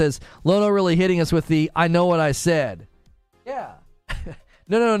 Parasito says, Lono really hitting us with the I know what I said. Yeah.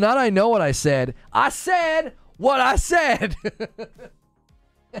 No, not I know what I said. I said what I said.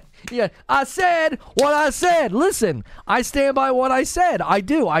 Yeah, I said what I said. Listen, I stand by what I said. I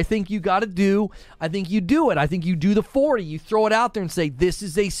do. I think you got to do. I think you do it. I think you do the 40. You throw it out there and say, this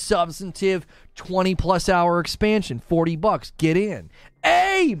is a substantive 20-plus hour expansion. $40. Get in.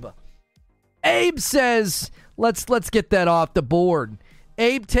 Abe says, let's get that off the board.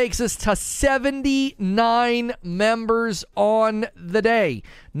 Abe takes us to 79 members on the day.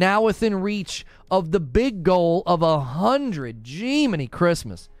 Now within reach of the big goal of 100. Jiminy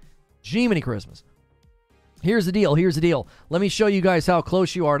Christmas. Here's the deal. Let me show you guys how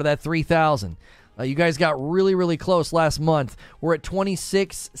close you are to that 3,000. You guys got really, really close last month. We're at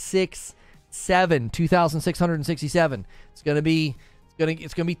 2,667. It's gonna be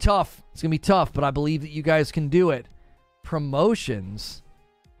tough. It's gonna be tough, but I believe that you guys can do it. Promotions.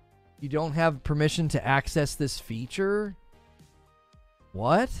 You don't have permission to access this feature?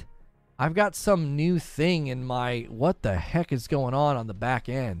 What? I've got some new thing in my... What the heck is going on the back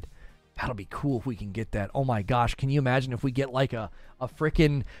end? That'll be cool if we can get that. Oh my gosh, can you imagine if we get like a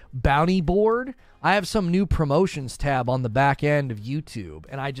freaking bounty board? I have some new promotions tab on the back end of YouTube,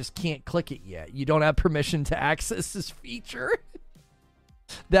 and I just can't click it yet. You don't have permission to access this feature?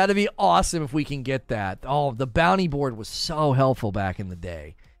 That'd be awesome if we can get that. Oh, the bounty board was so helpful back in the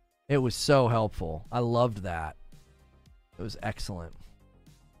day. It was so helpful. I loved that. It was excellent.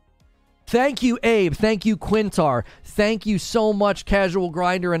 Thank you, Abe. Thank you, Quintar. Thank you so much, Casual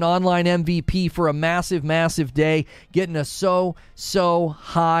Grinder and Online MVP, for a massive, massive day, getting us so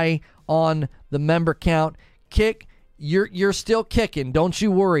high on the member count. Kick, you're still kicking. Don't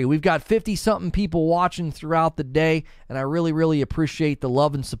you worry. We've got 50-something people watching throughout the day, and I really, really appreciate the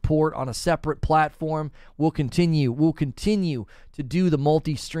love and support on a separate platform. We'll continue to do the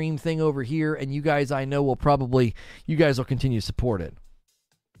multi-stream thing over here, and you guys, I know, you guys will continue to support it.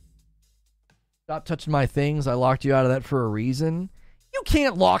 Stop touching my things. I locked you out of that for a reason. You You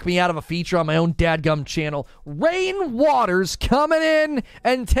can't lock me out of a feature on my own dadgum channel. Rain Waters coming in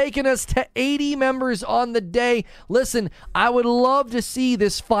and taking us to 80 members on the day. Listen, I would love to see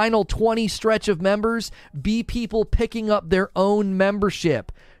this final 20 stretch of members be people picking up their own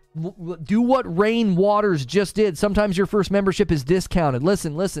membership. Do what Rain Waters just did. Sometimes your first membership is discounted.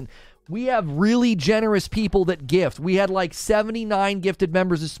 Listen. We have really generous people that gift. We had like 79 gifted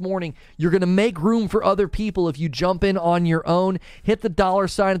members this morning. You're going to make room for other people if you jump in on your own. Hit the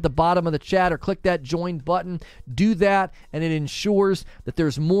 $ at the bottom of the chat or click that join button. Do that, and it ensures that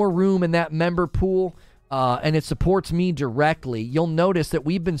there's more room in that member pool, and it supports me directly. You'll notice that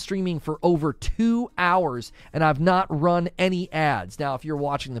we've been streaming for over 2 hours, and I've not run any ads. Now, if you're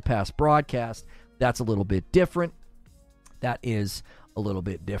watching the past broadcast, that's a little bit different. That is a little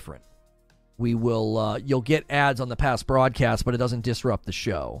bit different. We will, you'll get ads on the past broadcast, but it doesn't disrupt the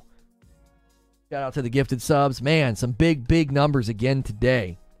show. Shout out to the gifted subs. Man, some big numbers again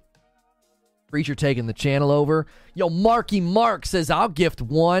today. Preacher taking the channel over. Yo, Marky Mark says, I'll gift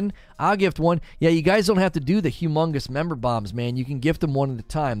one. Yeah, you guys don't have to do the humongous member bombs, man. You can gift them one at a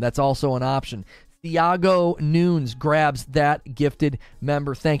time. That's also an option. Thiago Nunes grabs that gifted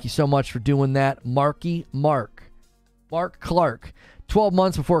member. Thank you so much for doing that. Marky Mark. Mark Clark. 12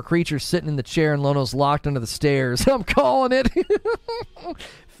 months before Creature's sitting in the chair and Lono's locked under the stairs. I'm calling it.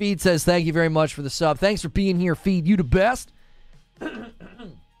 Feed says, thank you very much for the sub. Thanks for being here, Feed. You the best. I'll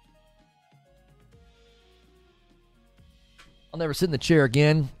never sit in the chair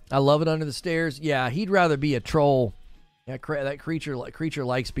again. I love it under the stairs. Yeah, he'd rather be a troll. Yeah, that creature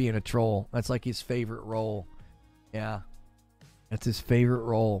likes being a troll. That's like his favorite role. Yeah, that's his favorite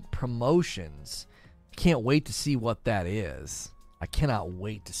role. Promotions. Can't wait to see what that is. I cannot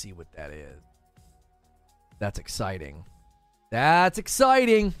wait to see what that is. That's exciting. That's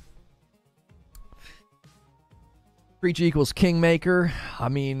exciting. Preach equals Kingmaker. I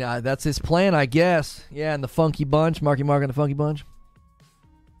mean, that's his plan, I guess. Yeah, and the Funky Bunch. Marky Mark and the Funky Bunch.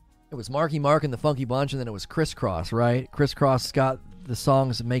 It was Marky Mark and the Funky Bunch, and then it was Crisscross, right? Crisscross got the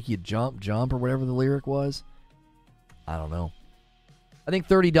songs that make you jump, or whatever the lyric was. I don't know. I think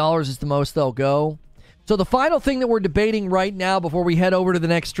 $30 is the most they'll go. So the final thing that we're debating right now before we head over to the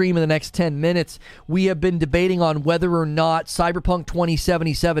next stream in the next 10 minutes, we have been debating on whether or not Cyberpunk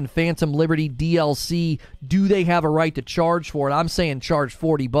 2077 Phantom Liberty DLC, do they have a right to charge for it? I'm saying charge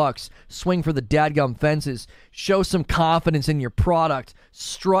 $40. Swing for the dadgum fences. Show some confidence in your product.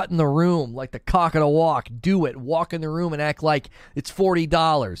 Strut in the room like the cock of the walk. Do it. Walk in the room and act like it's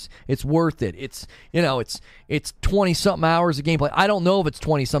 $40. It's worth it. It's 20-something hours of gameplay. I don't know if it's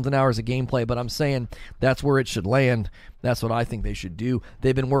 20-something hours of gameplay, but I'm saying that's where it should land. That's what I think they should do.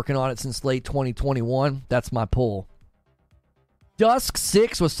 They've been working on it since late 2021. That's my pull. Dusk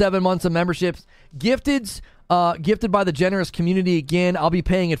 6 with 7 months of memberships. Gifted by the generous community again. I'll be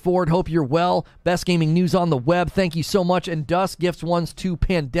paying it forward. Hope you're well. Best gaming news on the web. Thank you so much. And Dusk gifts ones to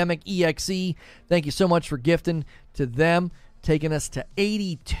Pandemic EXE. Thank you so much for gifting to them. Taking us to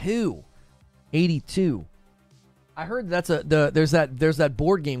 82. 82. I heard there's that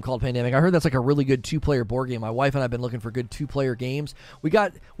board game called Pandemic. I heard that's like a really good 2-player board game. My wife and I have been looking for good 2-player games.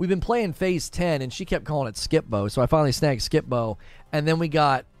 We've been playing Phase 10, and she kept calling it Skipbo, so I finally snagged Skipbo. And then we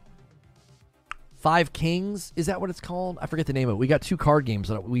got Five Kings. Is that what it's called? I forget the name of it. We got 2 card games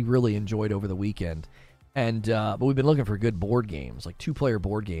that we really enjoyed over the weekend. And but we've been looking for good board games, like 2-player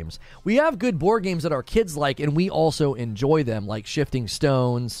board games. We have good board games that our kids like, and we also enjoy them, like Shifting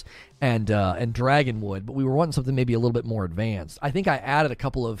Stones and Dragonwood. But we were wanting something maybe a little bit more advanced. I think I added a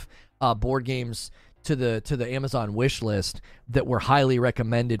couple of board games to the Amazon wish list that were highly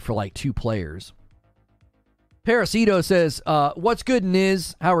recommended for like 2 players. Parasito says, "What's good,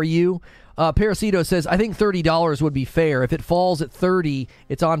 Niz? How are you?" Parasito says, I think $30 would be fair. If it falls at 30,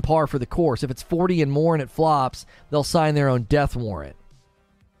 it's on par for the course. If it's 40 and more and it flops, they'll sign their own death warrant.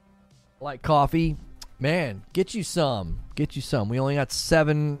 Like coffee? Man, get you some. Get you some. We only got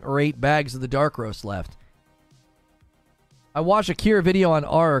 7 or 8 bags of the dark roast left. I watched a Kira video on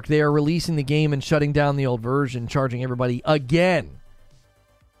Ark. They are releasing the game and shutting down the old version, charging everybody again.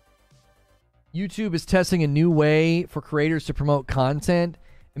 YouTube is testing a new way for creators to promote content.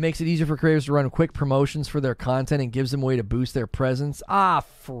 It makes it easier for creators to run quick promotions for their content and gives them a way to boost their presence. Ah,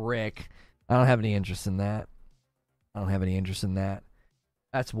 frick. I don't have any interest in that.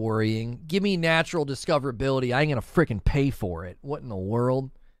 That's worrying. Give me natural discoverability. I ain't going to frickin' pay for it. What in the world?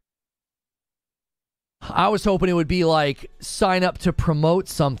 I was hoping it would be like sign up to promote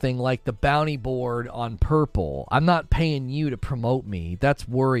something like the bounty board on Purple. I'm not paying you to promote me. That's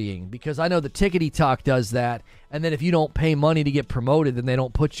worrying because I know the Tickety Talk does that. And then if you don't pay money to get promoted, then they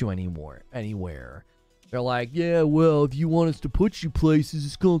don't put you anywhere. They're like, yeah, well, if you want us to put you places,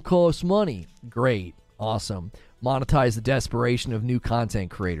 it's going to cost money. Great. Awesome. Monetize the desperation of new content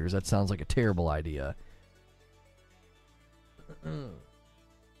creators. That sounds like a terrible idea.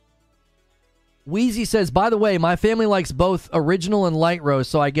 Wheezy says, by the way, my family likes both original and light roast,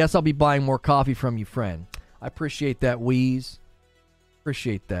 so I guess I'll be buying more coffee from you, friend. I appreciate that, Wheeze.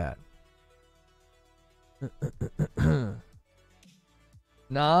 Appreciate that.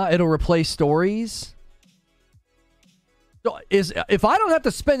 Nah, it'll replace stories. So if I don't have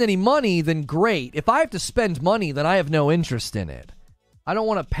to spend any money, then great. If I have to spend money, then I have no interest in it. I don't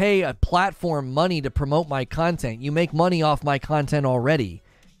want to pay a platform money to promote my content. You make money off my content already.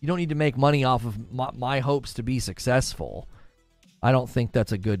 You don't need to make money off of my hopes to be successful. I don't think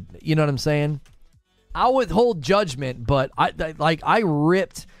that's a good... You know what I'm saying? I'll withhold judgment, but I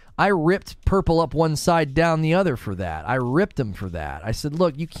ripped Purple up one side, down the other for that. I ripped him for that. I said,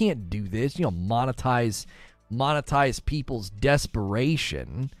 look, you can't do this. You know, monetize people's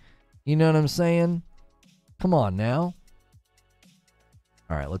desperation. You know what I'm saying? Come on now.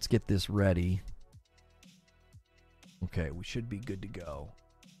 All right, let's get this ready. Okay, we should be good to go.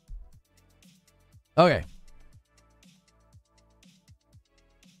 Okay.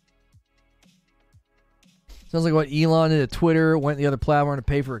 Sounds like what Elon did at Twitter, went to the other platform to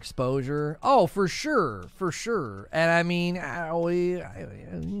pay for exposure. Oh, for sure. For sure. And I mean, you want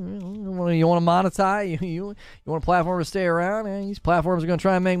to monetize? You want a platform to stay around? And these platforms are going to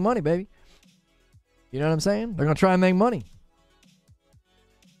try and make money, baby. You know what I'm saying? They're going to try and make money.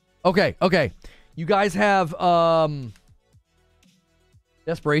 Okay. You guys have...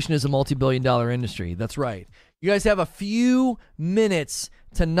 Desperation is a multi-billion-dollar industry. That's right. You guys have a few minutes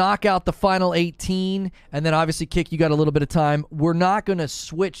to knock out the final 18, and then obviously, Kick, you got a little bit of time. We're not going to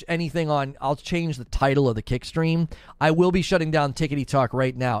switch anything on. I'll change the title of the Kick stream. I will be shutting down Tickety Talk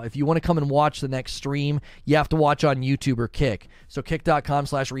right now. If you want to come and watch the next stream, you have to watch on YouTube or Kick. So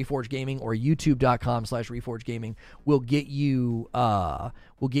kick.com/ReforgeGaming or youtube.com/ReforgeGaming will get you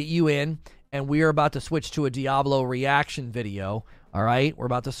in, and we are about to switch to a Diablo reaction video. All right, we're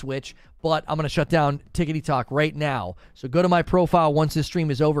about to switch, but I'm going to shut down Tickety Talk right now. So go to my profile once this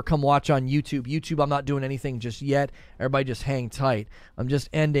stream is over. Come watch on YouTube. YouTube, I'm not doing anything just yet. Everybody just hang tight. I'm just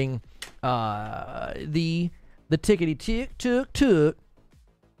ending the Tickety Tick.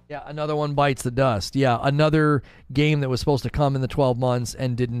 Yeah, another one bites the dust. Yeah, another game that was supposed to come in the 12 months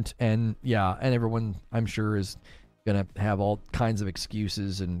and didn't. And yeah, and everyone, I'm sure, is going to have all kinds of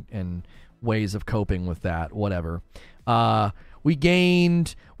excuses and ways of coping with that. Whatever. We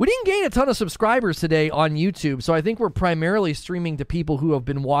didn't gain a ton of subscribers today on YouTube, so I think we're primarily streaming to people who have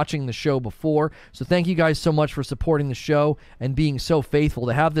been watching the show before. So thank you guys so much for supporting the show and being so faithful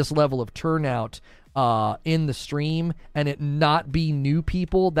to have this level of turnout in the stream and it not be new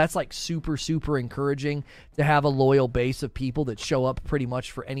people. That's like super, super encouraging to have a loyal base of people that show up pretty much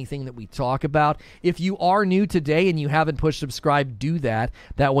for anything that we talk about. If you are new today and you haven't pushed subscribe, do that.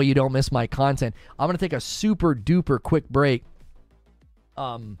 That way you don't miss my content. I'm going to take a super duper quick break.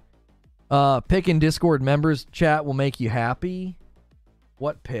 Pick in Discord members chat will make you happy.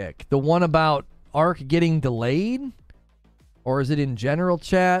 What pick? The one about Ark getting delayed? Or is it in general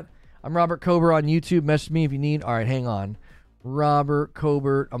chat? I'm Robert Cobert on YouTube. Message me if you need. All right, hang on. Robert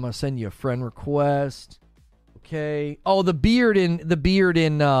Cobert. I'm gonna send you a friend request. Okay. Oh, the beard in Jedi.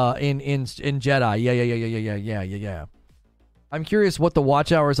 Yeah. I'm curious what the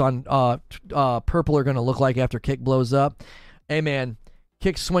watch hours on Purple are gonna look like after Kick blows up. Hey man,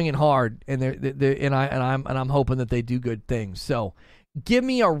 Kick's swinging hard, and I'm hoping that they do good things. So, give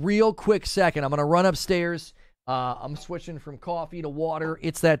me a real quick second. I'm gonna run upstairs. I'm switching from coffee to water.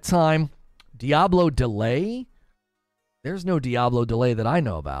 It's that time. Diablo delay? There's no Diablo delay that I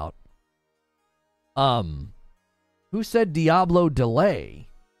know about. Who said Diablo delay?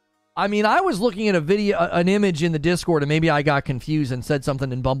 I mean, I was looking at an image in the Discord, and maybe I got confused and said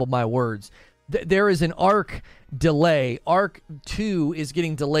something and bumbled my words. There is an Ark delay. Ark 2 is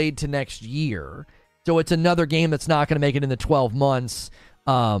getting delayed to next year. So it's another game that's not going to make it in the 12 months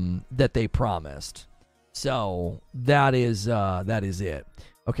that they promised. So that is it.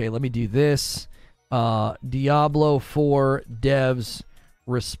 Okay, let me do this. Diablo 4 devs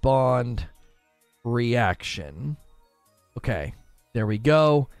respond reaction. Okay, there we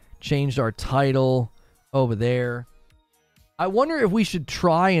go. Changed our title over there. I wonder if we should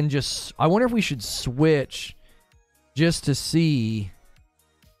switch just to see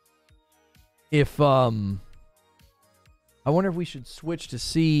if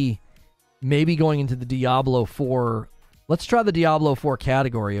maybe going into the Diablo 4. Let's try the Diablo 4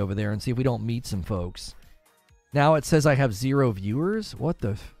 category over there and see if we don't meet some folks. Now it says I have 0 viewers. What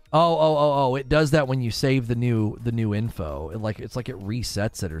the Oh! It does that when you save the new info. It's like it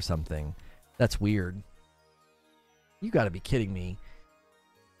resets it or something. That's weird. You got to be kidding me.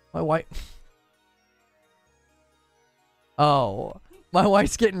 My wife. Oh, my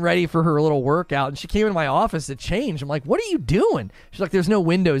wife's getting ready for her little workout, and she came into my office to change. I'm like, "What are you doing?" She's like, "There's no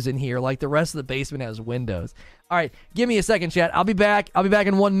windows in here. Like the rest of the basement has windows." All right, give me a second, chat. I'll be back. I'll be back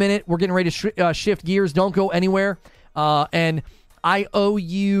in 1 minute. We're getting ready to shift gears. Don't go anywhere. And I owe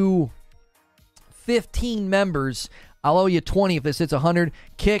you 15 members. I'll owe you 20 if this hits 100.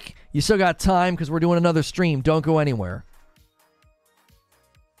 Kick, you still got time because we're doing another stream. Don't go anywhere.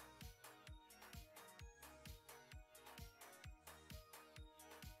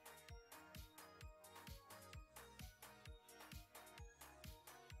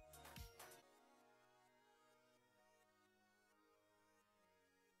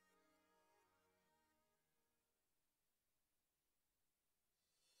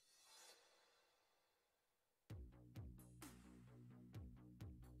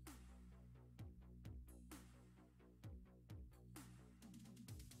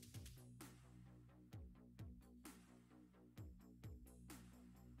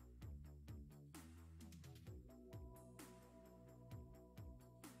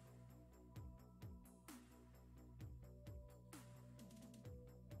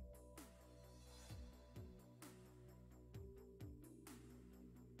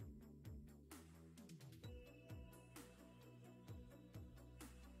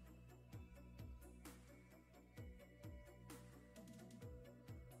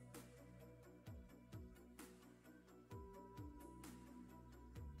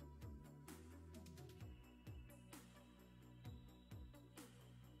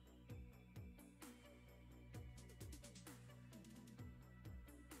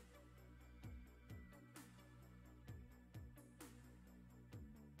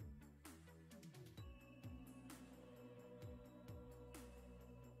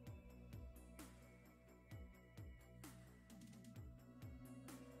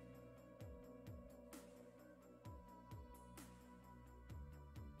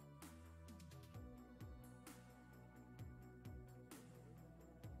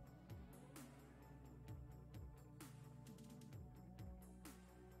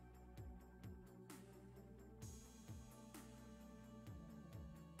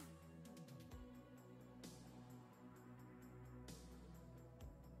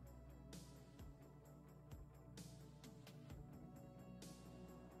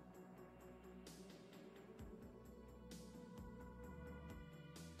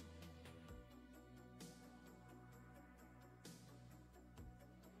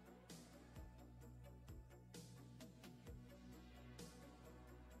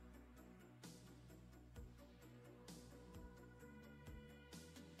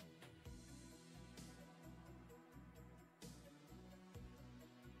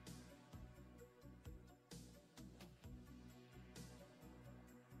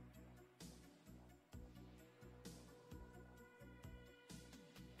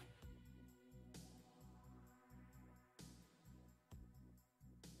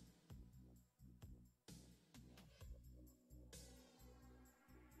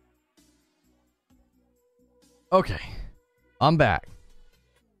 Okay, I'm back.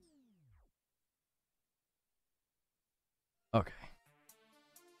 Okay.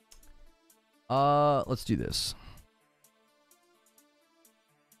 Let's do this.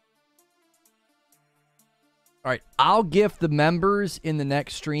 All right, I'll gift the members in the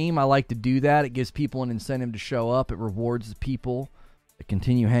next stream. I like to do that. It gives people an incentive to show up. It rewards the people that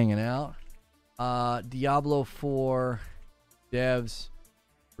continue hanging out. Diablo 4 devs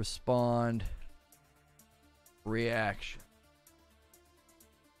respond reaction.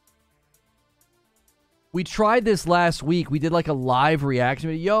 We tried this last week. We did like a live reaction.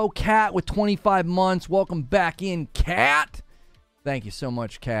 Yo, Cat with 25 months. Welcome back in, Cat. Thank you so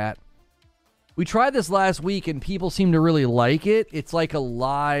much, Cat. We tried this last week and people seem to really like it. It's like a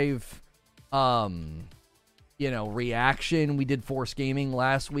live, reaction. We did Force Gaming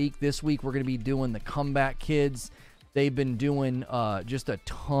last week. This week we're going to be doing the Comeback Kids. They've been doing just a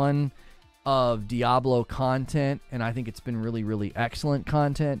ton of Diablo content, and I think it's been really, really excellent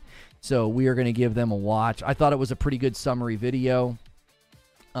content. So we are going to give them a watch. I thought it was a pretty good summary video.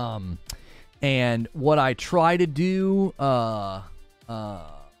 And what I try to do,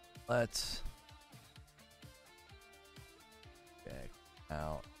 let's check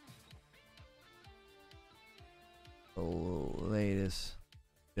out the latest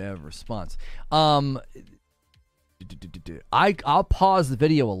dev response. I'll pause the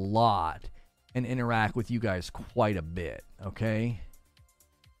video a lot and interact with you guys quite a bit, okay?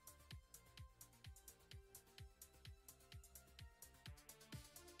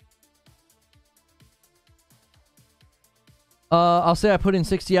 I'll say I put in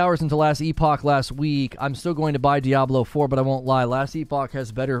 60 hours into Last Epoch last week. I'm still going to buy Diablo 4, but I won't lie. Last Epoch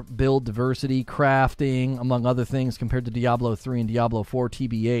has better build diversity, crafting, among other things, compared to Diablo 3 and Diablo 4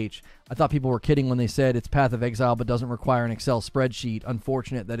 TBH. I thought people were kidding when they said it's Path of Exile but doesn't require an Excel spreadsheet.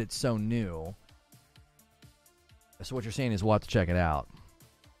 Unfortunate that it's so new. So what you're saying is we'll have to check it out.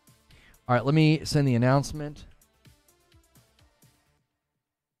 All right, let me send the announcement.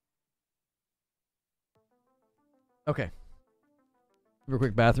 Okay. Real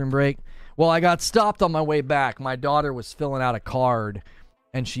quick bathroom break. Well, I got stopped on my way back. My daughter was filling out a card,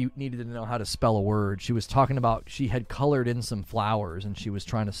 and she needed to know how to spell a word. She was talking about she had colored in some flowers, and she was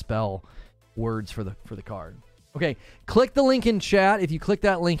trying to spell words for the card. Okay, click the link in chat. If you click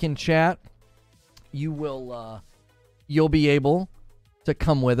that link in chat, you will you'll be able to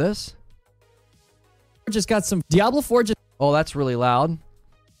come with us. Just got some Diablo 4. Oh, that's really loud.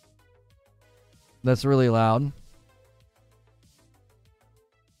 That's really loud.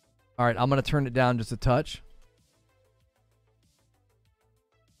 All right, I'm going to turn it down just a touch.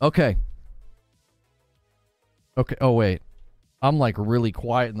 Okay. Okay. Oh, wait. I'm like really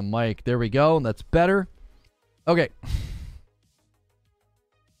quiet in the mic. There we go. That's better. Okay.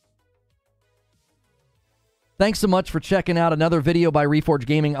 Thanks so much for checking out another video by Reforge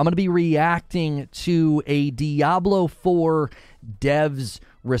Gaming. I'm going to be reacting to a Diablo 4 devs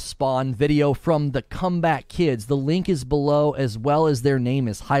respond video from the Comeback Kids. The link is below, as well as their name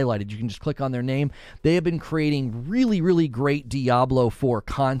is highlighted. You can just click on their name. They have been creating really, really great Diablo 4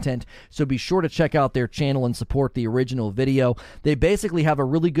 content, so be sure to check out their channel and support the original video. They basically have a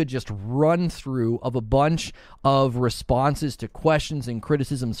really good just run through of a bunch of responses to questions and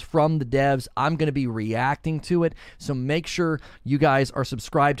criticisms from the devs. I'm going to be reacting to it, so make sure you guys are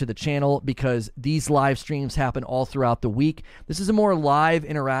subscribed to the channel because these live streams happen all throughout the week. This is a more live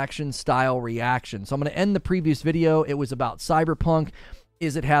interaction style reaction. So I'm going to end the previous video. It was about Cyberpunk.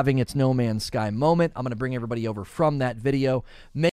 Is it having its No Man's Sky moment? I'm going to bring everybody over from that video.